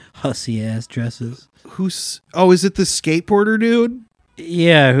them hussy ass dresses. Is it the skateboarder dude?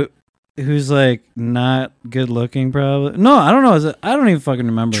 Yeah, who's like not good looking probably. No, I don't know. I don't even fucking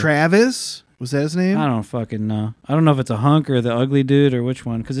remember. Travis? Was that his name? I don't fucking know. I don't know if it's a hunk or the ugly dude or which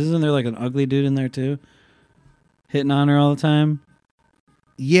one, because isn't there like an ugly dude in there too? Hitting on her all the time?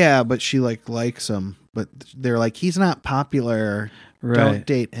 Yeah, but she likes him. But they're like, he's not popular. Right. Don't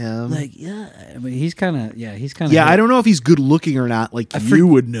date him. Like, yeah, but he's kind of. Yeah, I don't know if he's good looking or not. Like you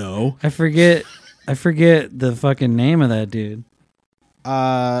would know. I forget the fucking name of that dude.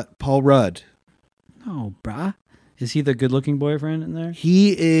 Paul Rudd. No, brah. Is he the good looking boyfriend in there?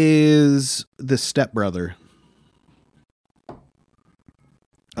 He is the stepbrother.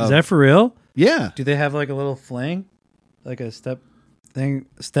 Is that for real? Yeah. Do they have like a little fling, like a step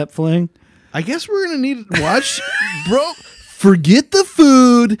fling? I guess we're going to need to watch, bro, forget the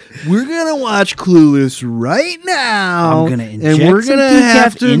food. We're going to watch Clueless right now. I'm going to inject some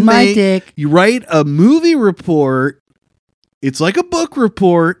decaf in my dick. You write a movie report. It's like a book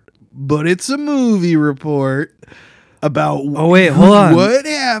report, but it's a movie report about. Oh wait, hold on. What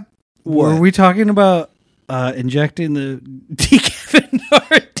happened? Were we talking about injecting the decaf in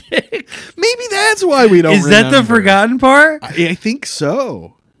our dick? Maybe that's why we don't. Is that the forgotten part? I think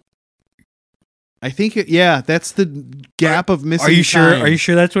so. I think that's the gap of missing. Are you sure? time. Are you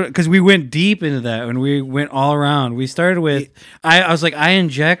sure that's what? Because we went deep into that when we went all around. We started with I was like, I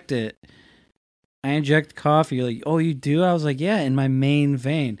inject coffee. You're like, oh, you do? I was like, yeah, in my main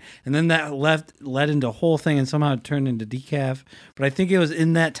vein. And then that led into a whole thing, and somehow it turned into decaf. But I think it was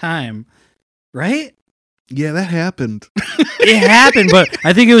in that time, right? Yeah, that happened. It happened, but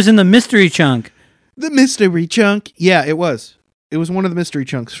I think it was in the mystery chunk. The mystery chunk. Yeah, it was. It was one of the mystery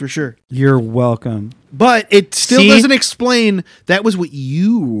chunks for sure. You're welcome. But it still doesn't explain. That was what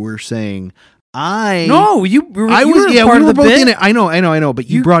you were saying. No, you were part we were of the both bit. in it. I know. But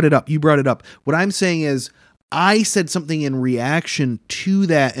you brought it up. What I'm saying is, I said something in reaction to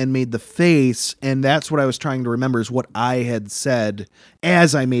that and made the face, and that's what I was trying to remember is what I had said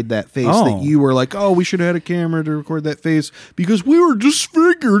as I made that face. Oh. That you were like, "Oh, we should have had a camera to record that face because we were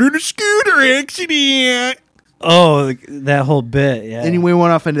disfigured in a scooter accident." Oh, that whole bit, yeah. And we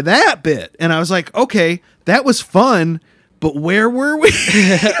went off into that bit, and I was like, "Okay, that was fun." But where were we?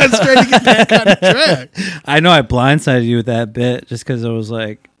 I was trying to get back on track. I know I blindsided you with that bit just because I was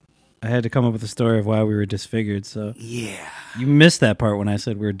like, I had to come up with a story of why we were disfigured. So yeah, you missed that part when I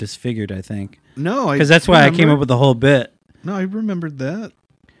said we were disfigured, I think. No, because that's why I came up with the whole bit. No, I remembered that.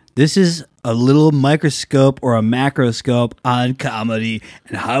 This is a little microscope or a macroscope on comedy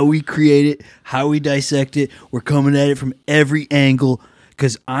and how we create it, how we dissect it. We're coming at it from every angle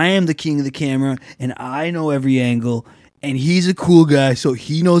because I am the king of the camera and I know every angle. And he's a cool guy, so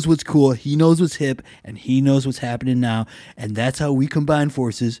he knows what's cool, he knows what's hip, and he knows what's happening now. And that's how we combine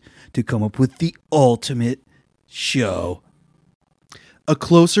forces to come up with the ultimate show. A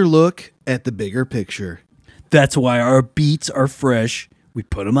closer look at the bigger picture. That's why our beats are fresh. We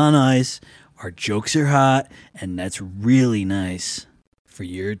put them on ice. Our jokes are hot. And that's really nice for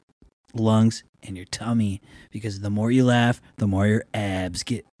your lungs and your tummy. Because the more you laugh, the more your abs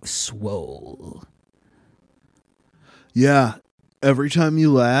get swole. Yeah. Every time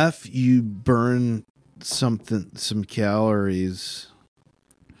you laugh, you burn some calories.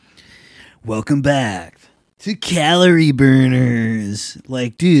 Welcome back to Calorie Burners.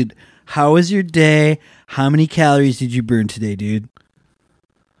 Like, dude, how was your day? How many calories did you burn today, dude?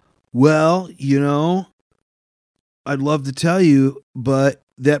 Well, I'd love to tell you, but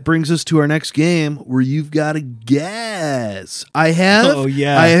that brings us to our next game where you've got to guess. I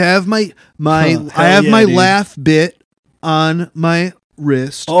have my laugh bit on my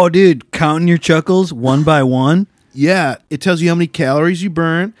wrist. Oh, dude, counting your chuckles one by one? Yeah, it tells you how many calories you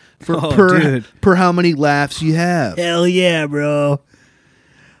burn per how many laughs you have. Hell yeah, bro.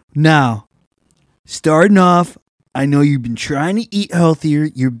 Now, starting off, I know you've been trying to eat healthier.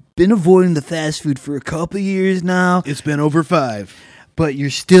 You've been avoiding the fast food for a couple of years now. It's been over 5. But you're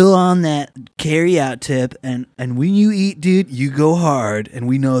still on that carry-out tip, and when you eat, dude, you go hard, and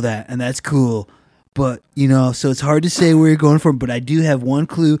we know that, and that's cool. But, so it's hard to say where you're going from, but I do have one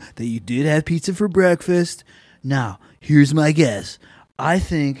clue that you did have pizza for breakfast. Now, here's my guess. I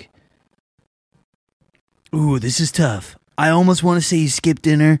think... Ooh, this is tough. I almost want to say you skipped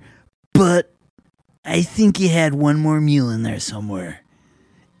dinner, but I think you had one more meal in there somewhere.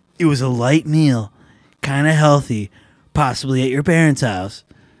 It was a light meal, kind of healthy, possibly at your parents' house.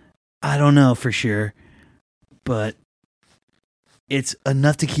 I don't know for sure, but it's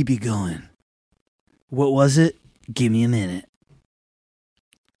enough to keep you going. What was it? Give me a minute.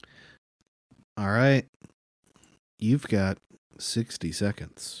 All right. You've got 60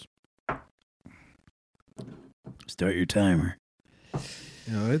 seconds. Start your timer.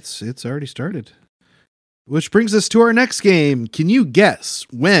 It's already started. Which brings us to our next game. Can you guess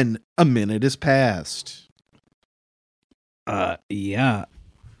when a minute is passed? Yeah.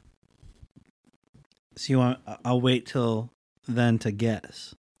 So I'll wait till then to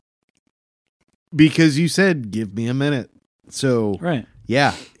guess. Because you said, give me a minute. So, right.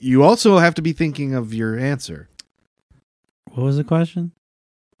 Yeah. You also have to be thinking of your answer. What was the question?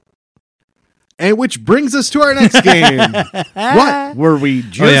 And which brings us to our next game. What were we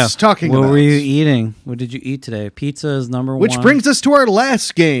just talking about? What were you eating? What did you eat today? Pizza is number one. Which brings us to our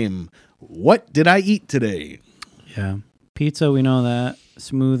last game. What did I eat today? Yeah. Pizza, we know that.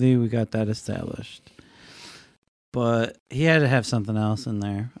 Smoothie, we got that established. But he had to have something else in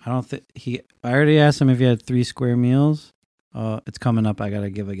there. I already asked him if he had 3 square meals. It's coming up. I got to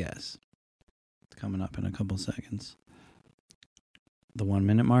give a guess. It's coming up in a couple seconds. The 1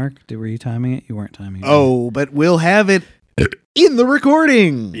 minute mark? Were you timing it? You weren't timing it. Oh, but we'll have it in the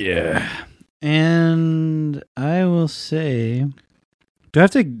recording. Yeah. And I will say, do I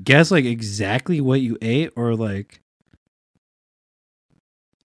have to guess like exactly what you ate, or like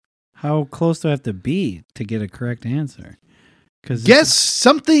how close do I have to be to get a correct answer? Guess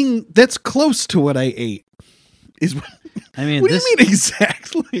something that's close to what I ate. I mean, what do you mean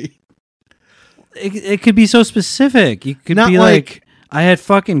exactly? It could be so specific. You could Not be like I had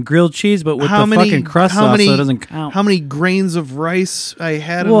fucking grilled cheese, but with fucking crust sauce, so it doesn't count. How many grains of rice I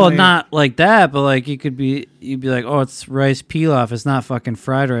had? Well, not like that, but like you'd be like, oh, it's rice pilaf. It's not fucking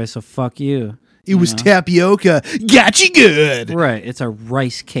fried rice, so fuck you. It was tapioca. Got you good. Right. It's a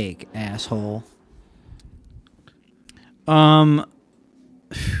rice cake, asshole.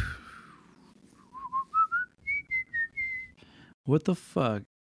 What the fuck?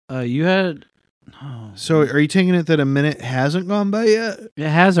 You had... Oh. So are you taking it that a minute hasn't gone by yet? It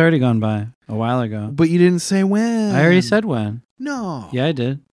has already gone by a while ago. But you didn't say when. I already said when. No. Yeah, I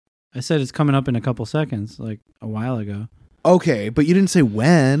did. I said it's coming up in a couple seconds, like a while ago. Okay, but you didn't say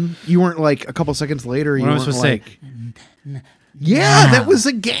when. You weren't like a couple seconds later. What am I supposed to say? Yeah, that was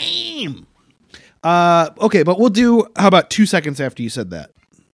a game. Okay, but we'll do, how about 2 seconds after you said that?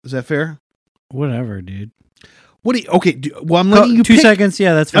 Is that fair? Whatever, dude. What do you, okay, well, I'm letting you 2 pick. seconds,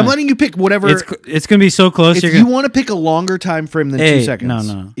 yeah, that's fine. I'm letting you pick whatever. It's going to be so close. If you want to pick a longer time frame than 2 seconds.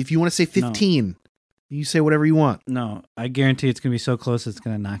 No. If you want to say 15, you say whatever you want. No, I guarantee it's going to be so close it's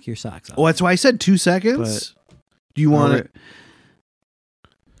going to knock your socks off. Oh, that's why I said 2 seconds. But do you want it?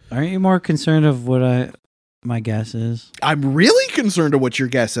 Aren't you more concerned of what my guess is? I'm really concerned of what your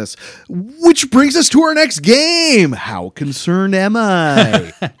guess is. Which brings us to our next game. How concerned am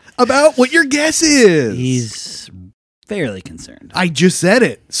I about what your guess is? He's fairly concerned. I just said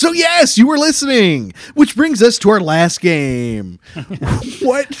it. So yes, you were listening. Which brings us to our last game.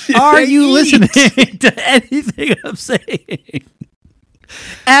 What are you listening to anything I'm saying?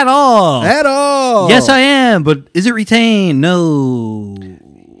 At all. At all. Yes, I am, but is it retained? No.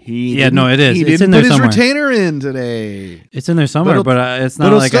 No, it is. He it's didn't in there put somewhere. his retainer in today. It's in there somewhere, but it's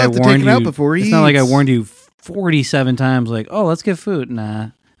not like I warned you. It's not like I warned you 47 times. Like, oh, let's get food. Nah,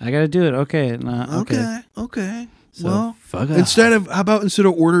 I gotta do it. Okay, nah. Okay. So, well, fuck off. instead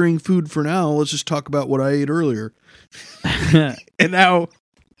of ordering food for now, let's just talk about what I ate earlier. And now,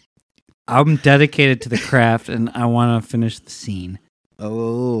 I'm dedicated to the craft, and I want to finish the scene.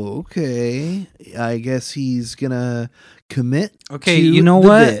 Oh, okay. I guess he's gonna commit. Okay, you know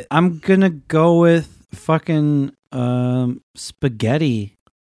what? Bit. I'm gonna go with fucking spaghetti.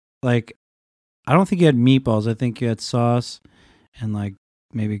 Like, I don't think you had meatballs. I think you had sauce and like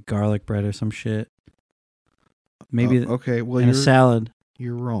maybe garlic bread or some shit. Maybe okay. Well, and a salad.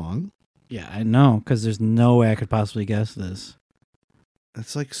 You're wrong. Yeah, I know, because there's no way I could possibly guess this.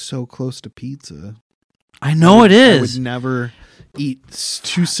 That's like so close to pizza. I know it is. I would never eat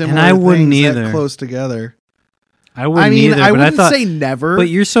two similar things that close together. I wouldn't either. I wouldn't say never. But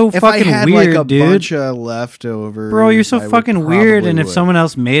you're so fucking weird, dude. If I had like a bunch of leftovers, bro, you're so fucking weird. And if someone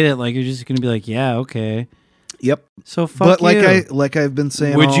else made it, like you're just gonna be like, yeah, okay. Yep. So fuck you. But I've been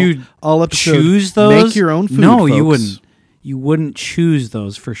saying, would you all episode, choose those? Make your own food. No, folks. you wouldn't. You wouldn't choose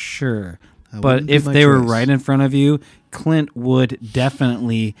those for sure. But if they were right in front of you, Clint would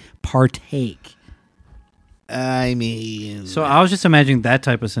definitely partake. I mean, so I was just imagining that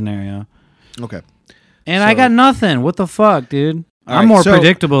type of scenario. Okay. And I got nothing. What the fuck, dude? I'm more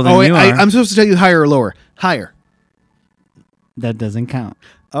predictable than you are. I'm supposed to tell you higher or lower? Higher. That doesn't count.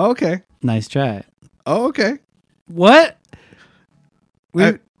 Oh, okay. Nice try. Oh, okay. What?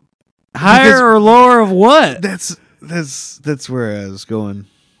 Higher or lower of what? That's where I was going.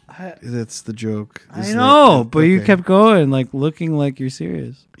 That's the joke. I know, but you kept going, like looking like you're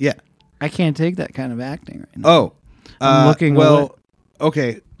serious. Yeah. I can't take that kind of acting right now. Oh. I'm looking away.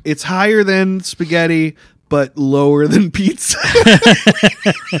 Okay. It's higher than spaghetti, but lower than pizza.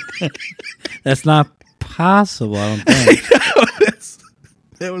 That's not possible, I don't think.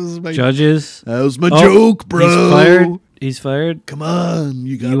 That was my judges. That was my joke, bro. He's fired. Come on,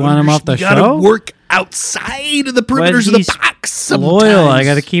 you want him off the show? You gotta work outside of the perimeters of the box. Sometimes. Loyal. I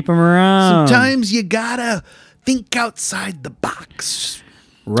gotta keep him around. Sometimes you gotta think outside the box.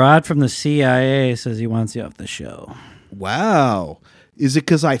 Rod from the CIA says he wants you off the show. Wow. Is it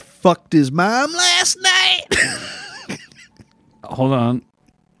because I fucked his mom last night? Hold on.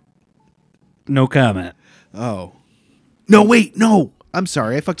 No comment. Oh. No, wait, no. I'm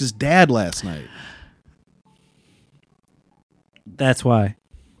sorry. I fucked his dad last night. That's why.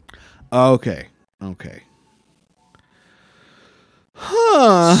 Okay.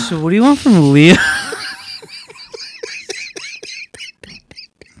 Huh. So what do you want from Leah?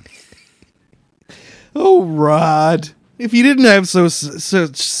 Oh, Rod. If you didn't have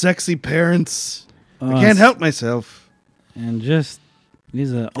such sexy parents, I can't help myself. And just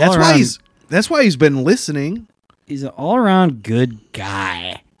he's a that's why he's been listening. He's an all-around good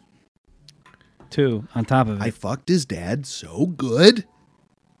guy. Too, on top of it. I fucked his dad so good.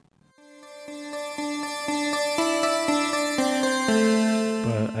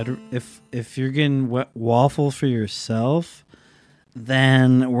 But if you're getting waffles for yourself,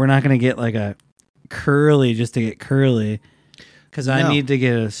 then we're not going to get like a curly just to get curly. Because I need to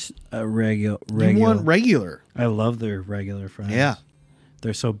get a regular. You want regular. I love their regular fries. Yeah.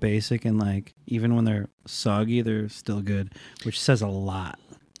 They're so basic and like even when they're soggy, they're still good, which says a lot.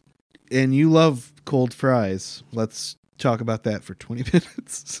 And you love cold fries. Let's talk about that for 20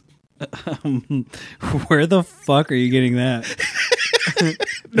 minutes. Where the fuck are you getting that?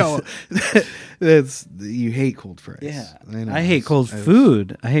 No, that's you hate cold fries. Yeah, I hate cold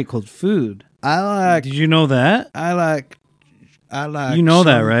food. I hate cold food. Did you know that? I like. You know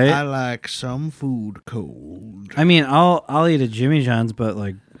that, right? I like some food cold. I mean, I'll eat a Jimmy John's, but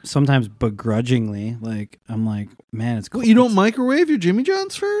like sometimes begrudgingly. Like I'm like, man, it's cold. Well, you don't microwave your Jimmy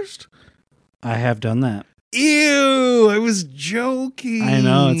John's first? I have done that. Ew! I was joking. I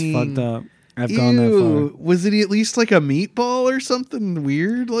know it's fucked up. I've gone that far. Was it at least like a meatball or something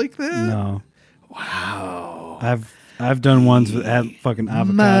weird like that? No. Wow. I've done ones with fucking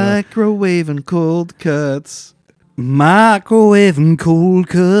avocado. Microwaving cold cuts. Microwaving cold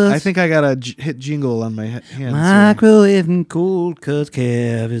cuts. I think I got a hit jingle on my hands. Microwaving cold cuts.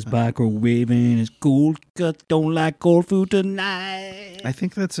 Kev is microwaving his cold cuts. Don't like cold food tonight. I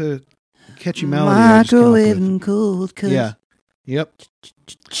think that's a catchy melody. Microwaving cold cuts. Yeah. Yep.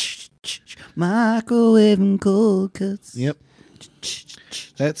 Microwaving cold cuts. Yep.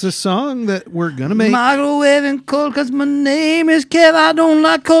 That's a song that we're gonna make. Microwaving cold cuts. My name is Kev. I don't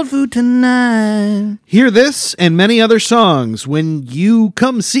like cold food tonight. Hear this and many other songs when you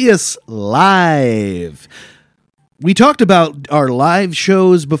come see us live. We talked about our live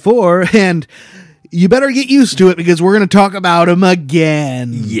shows before, and you better get used to it because we're going to talk about them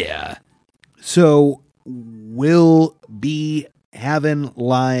again. Yeah. So we'll be having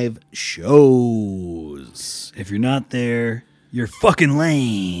live shows. If you're not there, you're fucking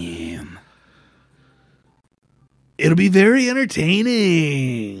lame. It'll be very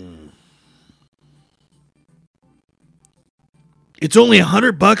entertaining. It's only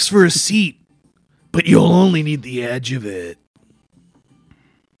 $100 for a seat, but you'll only need the edge of it.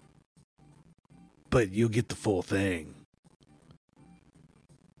 But you'll get the full thing.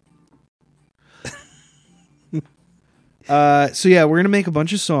 So yeah, we're gonna make a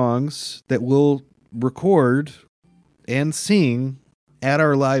bunch of songs that we'll record and sing at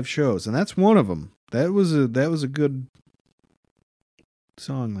our live shows, and that's one of them. That was a good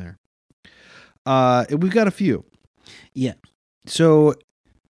song there. We've got a few. Yeah. So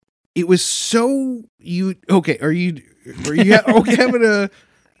it was so you okay? Are you okay having a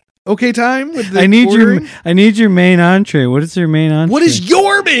okay time with the I need ordering? your main entree. What is your main entree? What is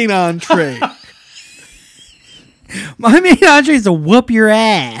your main entree? My main entree is to whoop your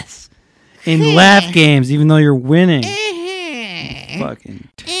ass in laugh games, even though you're winning. Fucking.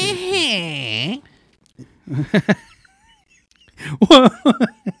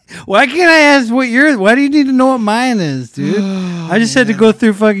 Why can't I ask what yours? Why do you need to know what mine is, dude? I just had to go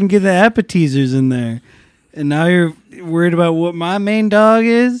through fucking get the appetizers in there, and now you're worried about what my main dog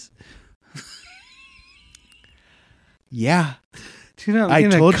is. Yeah, dude, I'm I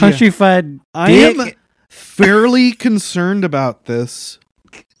told a countrified. I am fairly concerned about this.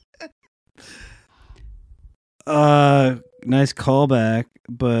 Nice callback,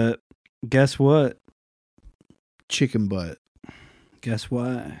 but guess what? Chicken butt. Guess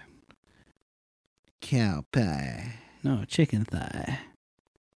why? Cow pie. No, chicken thigh.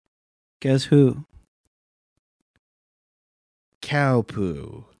 Guess who? Cow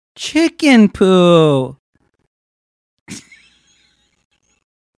poo. Chicken poo.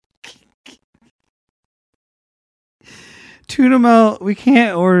 Tuna melt. We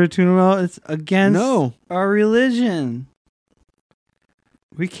can't order tuna melt. It's against our religion.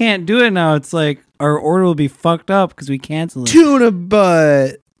 We can't do it now. It's like our order will be fucked up because we cancel it. Tuna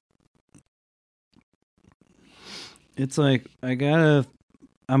butt. It's like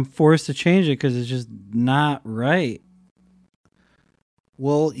I'm forced to change it because it's just not right.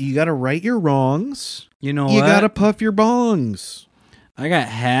 Well, you gotta right your wrongs. You know what? You gotta puff your bongs. I got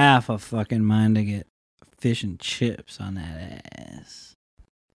half a fucking mind to get fish and chips on that ass.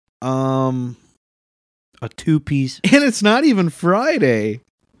 A 2-piece. And it's not even Friday.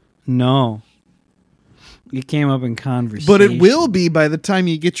 No. It came up in conversation. But it will be by the time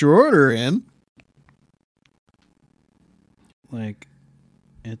you get your order in. like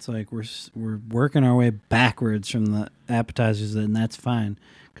it's like we're working our way backwards from the appetizers, and that's fine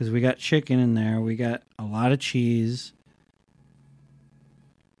because we got chicken in there, we got a lot of cheese.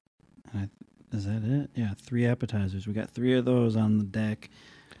 Is that it? Yeah, 3 appetizers. We got 3 of those on the deck.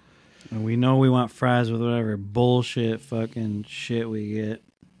 And we know we want fries with whatever bullshit fucking shit we get.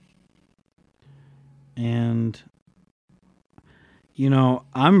 And, you know,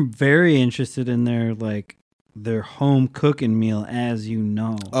 I'm very interested in their home cooking meal, as you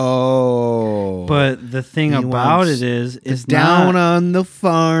know. Oh. But the thing about it is, it's down not, on the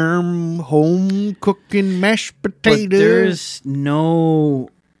farm, home cooking mashed potatoes. But there's no...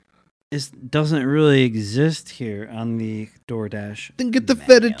 It doesn't really exist here on the DoorDash. Then get the menu.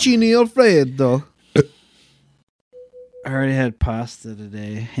 fettuccine alfredo. I already had pasta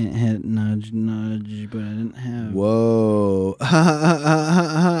today. Hint, hint, nudge, nudge, but I didn't have... Whoa.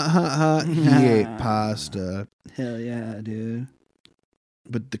 He ate pasta. Hell yeah, dude.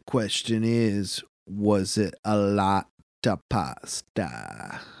 But the question is, was it a lot of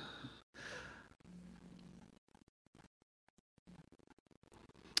pasta?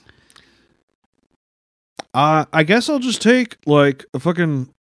 I guess I'll just take, like, a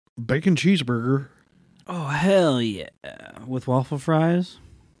fucking bacon cheeseburger. Oh, hell yeah. With waffle fries?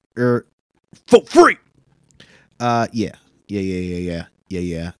 For free! Yeah.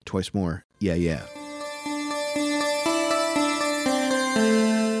 Yeah. Twice more. Yeah.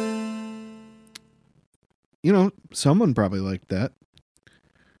 You know, someone probably liked that.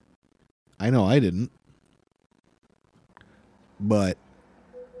 I know I didn't. But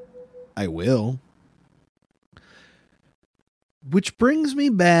I will. Which brings me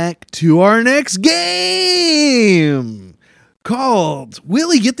back to our next game called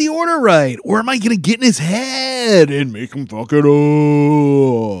Will He Get the Order Right? Or am I going to get in his head and make him fuck it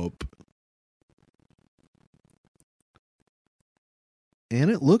up?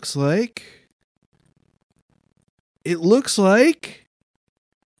 And it looks like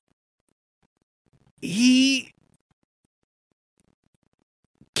he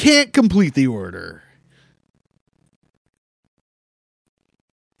can't complete the order.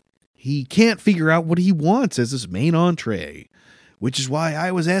 He can't figure out what he wants as his main entree, which is why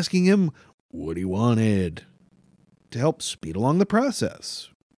I was asking him what he wanted to help speed along the process.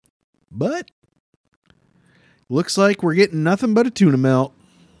 But looks like we're getting nothing but a tuna melt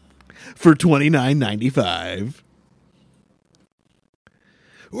for $29.95.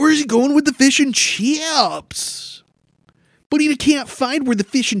 Or is he going with the fish and chips? But he can't find where the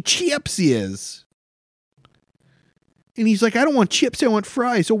fish and chips is. And he's like, I don't want chips, I want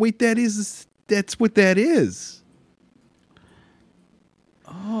fries. Oh, wait, that's what that is.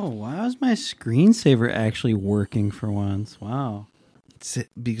 Oh, why is my screensaver actually working for once? Wow. It's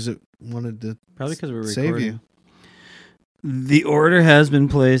because it wanted to probably because we're save recording. You. The order has been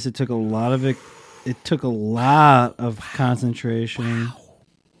placed. It took a lot of concentration,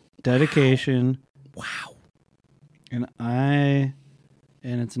 dedication. Wow. And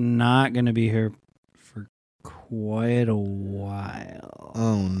it's not going to be here for quite a while.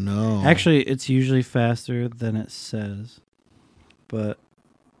 Oh, no. Actually, it's usually faster than it says. But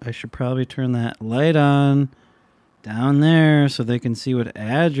I should probably turn that light on down there so they can see what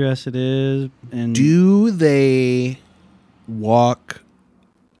address it is. And do they walk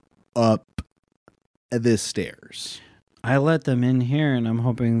up the stairs? I let them in here, and I'm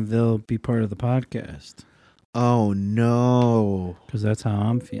hoping they'll be part of the podcast. Oh, no. Because that's how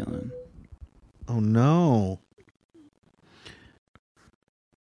I'm feeling. Oh, no.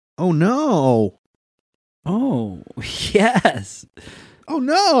 Oh, no. Oh, yes. Oh,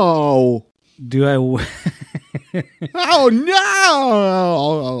 no. Do I... Oh,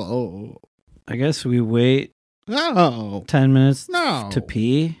 no. I guess we wait 10 minutes to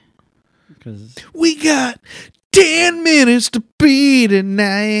pee. Because we got 10 minutes to pee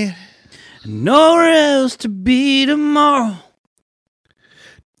tonight. Nowhere else to be tomorrow.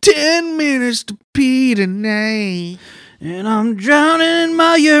 10 minutes to pee tonight. And I'm drowning in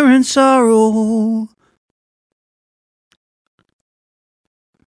my urine sorrow.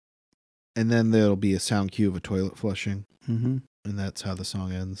 And then there'll be a sound cue of a toilet flushing. Mm-hmm. And that's how the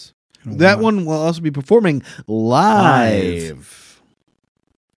song ends. That one will also be performing live.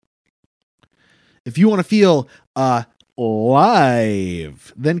 If you want to feel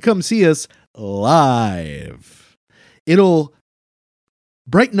live, then come see us live. It'll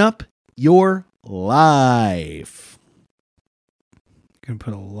brighten up your life. Gonna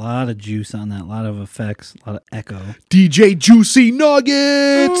put a lot of juice on that, a lot of effects, a lot of echo. DJ Juicy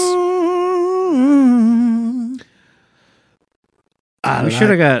Nuggets.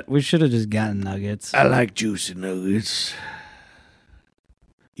 We should have just gotten nuggets. I like juicy nuggets.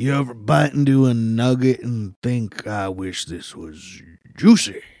 You ever bite into a nugget and think, I wish this was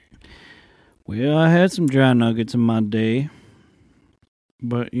juicy? Well, I had some dry nuggets in my day.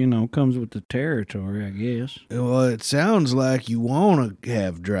 But, comes with the territory, I guess. Well, it sounds like you want to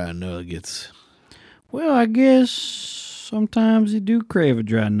have dry nuggets. Well, I guess sometimes you do crave a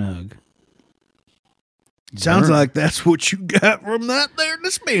dry nug. Sounds like that's what you got from that there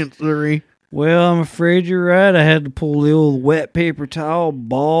dispensary. Well, I'm afraid you're right. I had to pull the old wet paper towel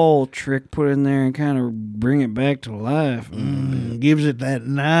ball trick, put in there, and kind of bring it back to life. Gives it that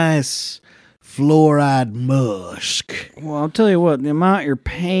nice fluoride musk. Well, I'll tell you what, the amount you're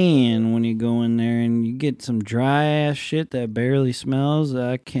paying when you go in there and you get some dry ass shit that barely smells,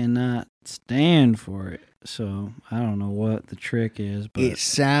 I cannot stand for it. So I don't know what the trick is, but it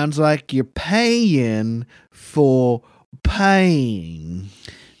sounds like you're paying for pain.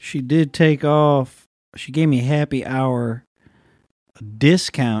 She did take off. She gave me a happy hour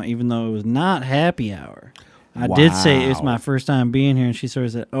discount, even though it was not happy hour. I did say it's my first time being here, and she sort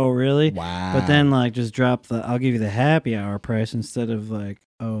of said, "Oh, really?" Wow. But then, just drop the, I'll give you the happy hour price instead of,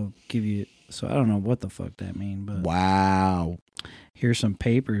 give you, so I don't know what the fuck that mean, but. Wow. Here's some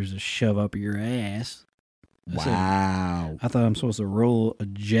papers to shove up your ass. Wow. I thought I'm supposed to roll a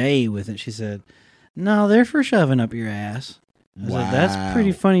J with it. She said, "No, they're for shoving up your ass." I said, "That's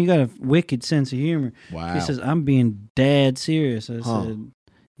pretty funny. You got a wicked sense of humor." Wow. She says, "I'm being dead serious." I said,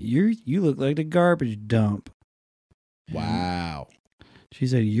 You look like the garbage dump." Wow. She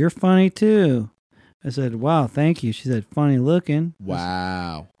said, "You're funny too." I said, "Wow, thank you." She said, "Funny looking."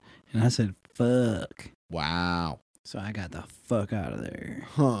 Wow. And I said, "Fuck." Wow. So I got the fuck out of there.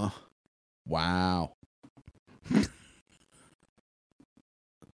 Huh. Wow.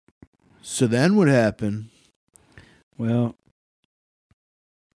 So then what happened? Well,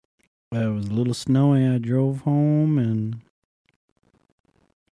 it was a little snowy. I drove home and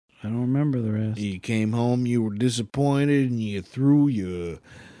I don't remember the rest. You came home, you were disappointed, and you threw your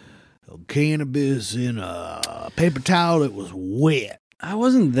cannabis in a paper towel that was wet. I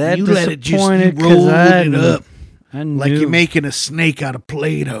wasn't that you disappointed because I it up. I knew. Like you're making a snake out of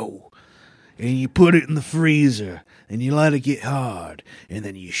Play-Doh. And you put it in the freezer, and you let it get hard, and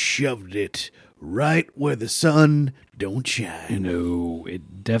then you shoved it right where the sun don't shine. No,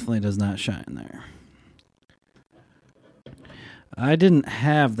 it definitely does not shine there. I didn't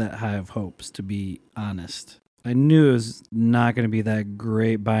have that high of hopes, to be honest. I knew it was not going to be that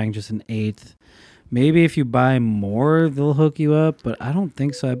great buying just an eighth. Maybe if you buy more, they'll hook you up, but I don't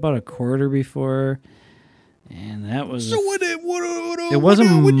think so. I bought a quarter before, and that was... So it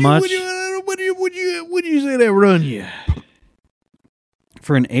wasn't much... What do you say that run you?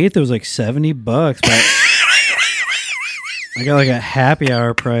 For an eighth, it was like $70, but I got like a happy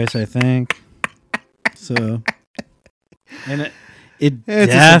hour price, I think. So, and it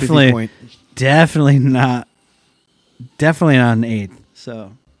definitely not an eighth.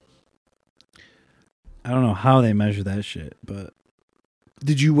 So, I don't know how they measure that shit, but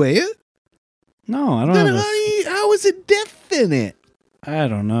did you weigh it? No, I don't know. How is it definite? I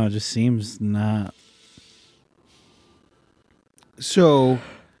don't know. It just seems not. So,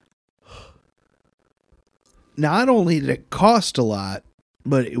 not only did it cost a lot,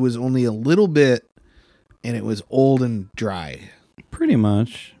 but it was only a little bit, and it was old and dry. Pretty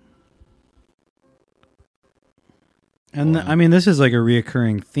much. And I mean, this is like a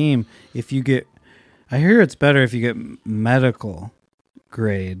reoccurring theme. If you get, I hear it's better if you get medical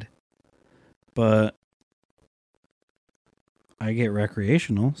grade, but I get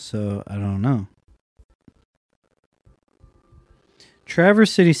recreational, so I don't know.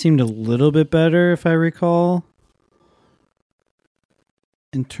 Traverse City seemed a little bit better, if I recall,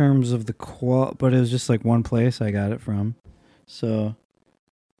 in terms of the but it was just like one place I got it from. So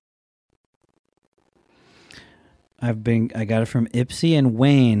I got it from Ipsy and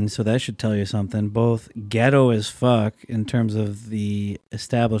Wayne, so that should tell you something. Both ghetto as fuck in terms of the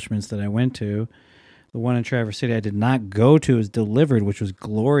establishments that I went to. The one in Traverse City I did not go to was delivered, which was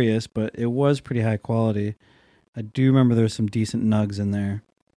glorious, but it was pretty high quality. I do remember there was some decent nugs in there.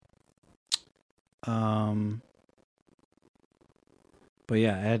 But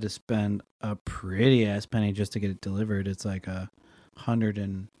yeah, I had to spend a pretty ass penny just to get it delivered. It's like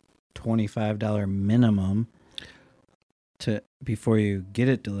 $125 minimum before you get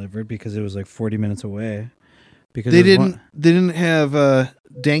it delivered because it was like 40 minutes away. Because they didn't have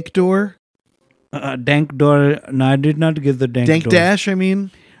Dank Door. Dank Door. No, I did not get the Dank Door. Dank Dash. I mean.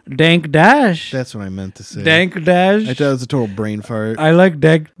 Dank Dash. That's what I meant to say. Dank Dash. I thought it was a total brain fart. I like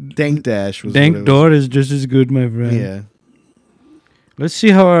Dank Dash. Dank Door is just as good, my friend. Yeah. Let's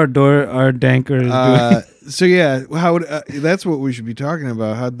see how our danker is doing. So yeah, how would that's what we should be talking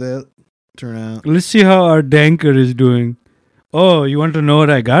about? How'd that turn out? Let's see how our danker is doing. Oh, you want to know what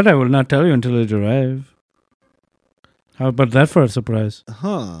I got? I will not tell you until it arrives. How about that for a surprise?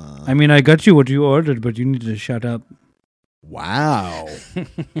 Huh. I mean, I got you what you ordered, but you need to shut up. Wow.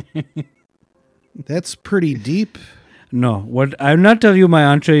 That's pretty deep. No, what I'll not tell you my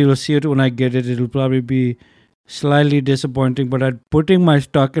entree. You'll see it when I get it. It'll probably be slightly disappointing, but I'm putting my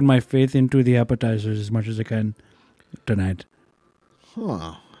stock and my faith into the appetizers as much as I can tonight.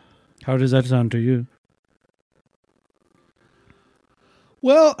 Huh. How does that sound to you?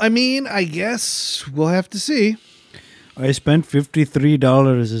 Well, I mean, I guess we'll have to see. I spent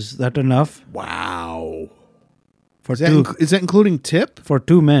 $53. Is that enough? Wow. For is that including tip? For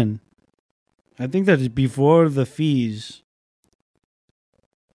 2 men. I think that is before the fees.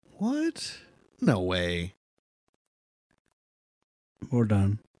 What? No way. We're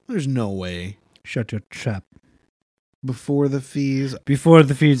done. There's no way. Shut your trap. Before the fees. Before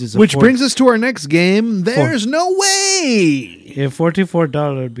the fees is which brings us to our next game. There's no way. Yeah,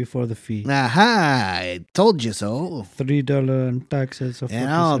 $44 before the fee. Aha! I told you so. $3 in taxes. So and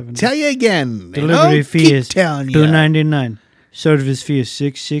I'll tell you again. Delivery fee is $2.99. Service fee is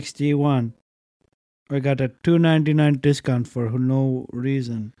 $6.61. I got a $2.99 discount for no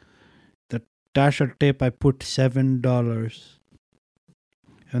reason. The Dasher tape I put $7.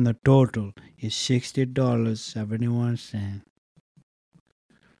 And the total is $60.71.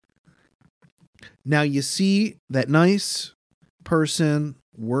 Now you see that nice person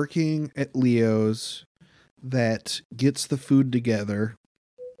working at Leo's that gets the food together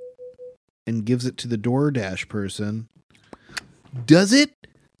and gives it to the DoorDash person. Does it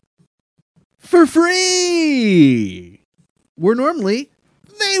for free. Where normally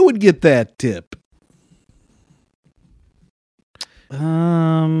they would get that tip.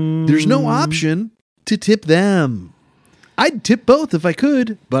 There's no option to tip them. I'd tip both if I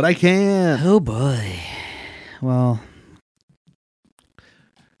could, but I can't. Oh boy. Well.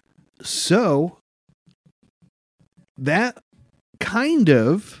 So, that kind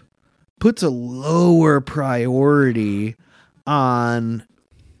of puts a lower priority on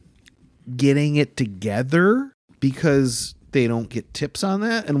getting it together because they don't get tips on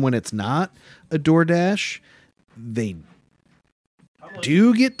that. And when it's not a DoorDash, they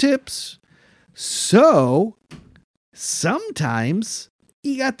do get tips. So sometimes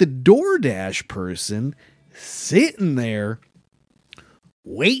you got the DoorDash person sitting there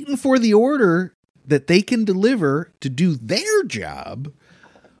waiting for the order that they can deliver to do their job,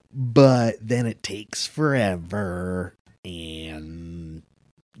 but then it takes forever and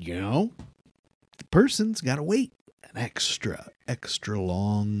the person's got to wait an extra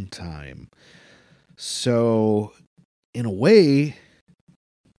long time. So in a way,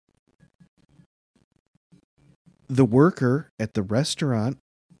 the worker at the restaurant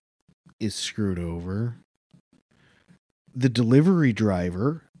is screwed over. The delivery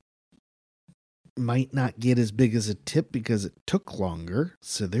driver might not get as big as a tip because it took longer,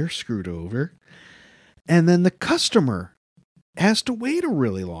 so they're screwed over. And then the customer has to wait a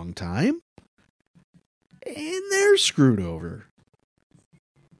really long time, and they're screwed over.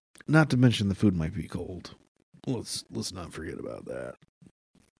 Not to mention the food might be cold. Let's not forget about that.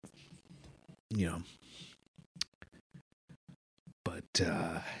 But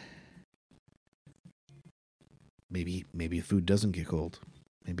maybe the food doesn't get cold.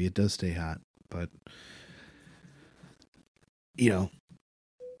 Maybe it does stay hot. But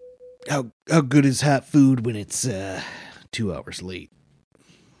how good is hot food when it's 2 hours late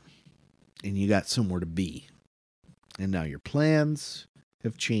and you got somewhere to be, and now your plans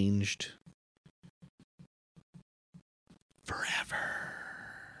have changed forever.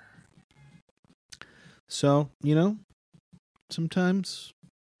 So sometimes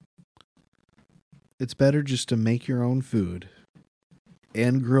it's better just to make your own food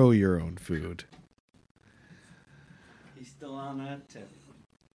and grow your own food. He's still on that tip.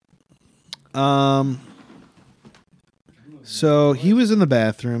 So he was in the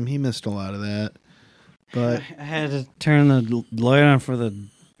bathroom. He missed a lot of that. But I had to turn the light on for the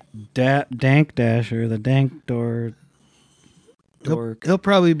dank dasher, the dank door. He'll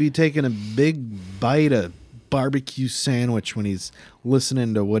probably be taking a big bite of barbecue sandwich when he's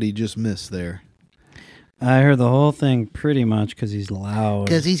listening to what he just missed there. I heard the whole thing pretty much because he's loud.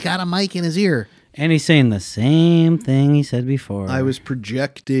 Because he's got a mic in his ear. And he's saying the same thing he said before. I was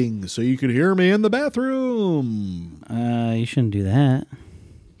projecting so you could hear me in the bathroom. You shouldn't do that.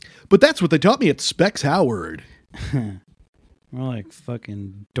 But that's what they taught me at Specs Howard. More like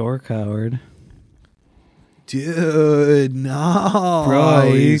fucking Dork Howard. Dude, nice.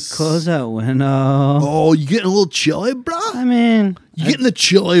 Bro, you close that window. Oh, you getting a little chilly, bro? I mean... You getting the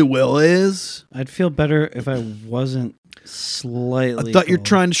chilly willies? I'd feel better if I wasn't slightly I thought you were cold.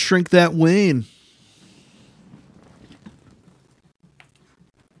 trying to shrink that wing.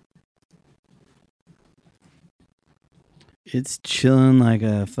 It's chilling like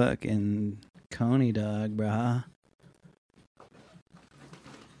a fucking coney dog, brah.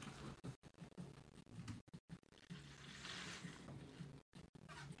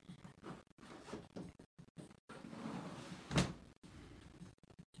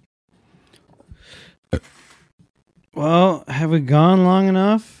 Well, have we gone long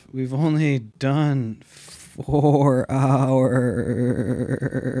enough? We've only done 4 hours.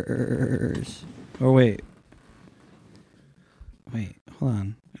 Oh, wait, hold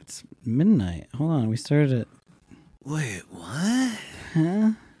on. It's midnight. Hold on, we started at... Wait, what?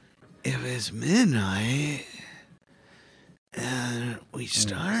 Huh? It was midnight, and we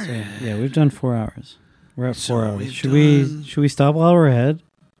started. So, yeah, we've done 4 hours. We're at 4 hours. we've Should done- we stop while we're ahead?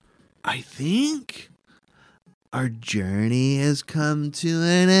 I think our journey has come to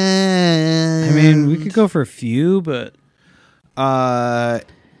an end. I mean, we could go for a few, but I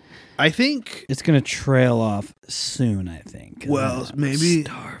think. it's gonna trail off soon. I think. 'Cause Well, I'm maybe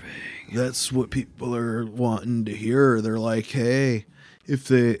starving. that's what people are wanting to hear. They're like, "Hey,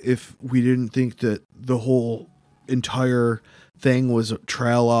 if we didn't think that the whole entire thing was a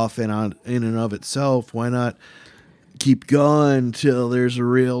trail off in and of itself, why not keep going till there's a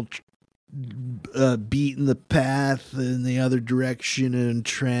real beat in the path in the other direction and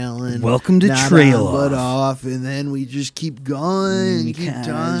trailing? Welcome to not Trail on, but Off. off, and then we just keep going, We keep kinda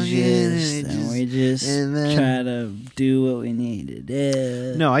talking, just- and and we just and then- try to do what we need to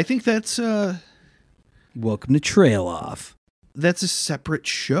do. No, I think that's Welcome to Trail Off. a separate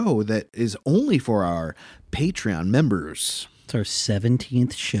show that is only for our Patreon members. It's our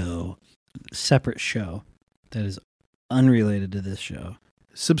 17th show, separate show that is unrelated to this show.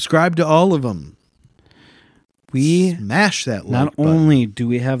 Subscribe to all of them. We Smash that like not button. only do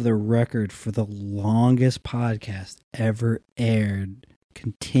we have the record for the longest podcast ever aired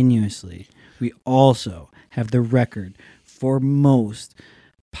continuously, we also have the record for most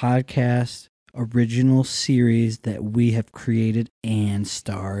podcast original series that we have created and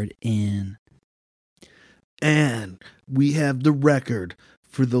starred in. And we have the record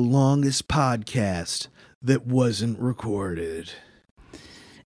for the longest podcast that wasn't recorded.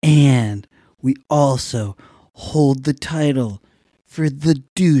 And we also hold the title for the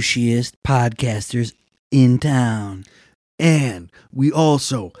douchiest podcasters in town. And we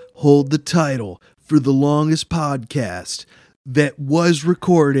also hold the title for the longest podcast that was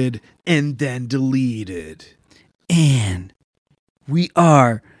recorded and then deleted. And we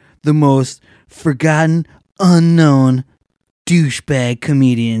are the most forgotten, unknown douchebag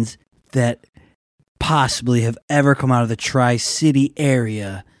comedians that possibly have ever come out of the Tri-City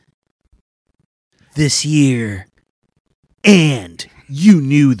area this year. And you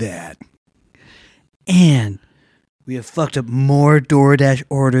knew that. And we have fucked up more DoorDash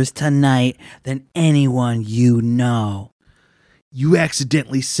orders tonight than anyone you know. You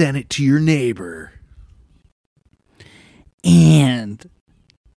accidentally sent it to your neighbor. And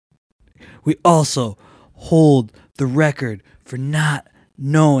we also hold the record for not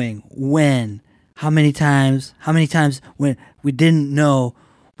knowing how many times when we didn't know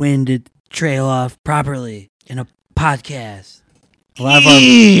when to trail off properly in a podcast. A lot of our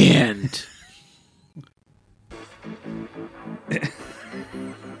And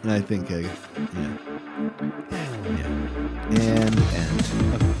I think yeah. And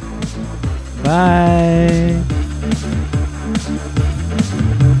Bye.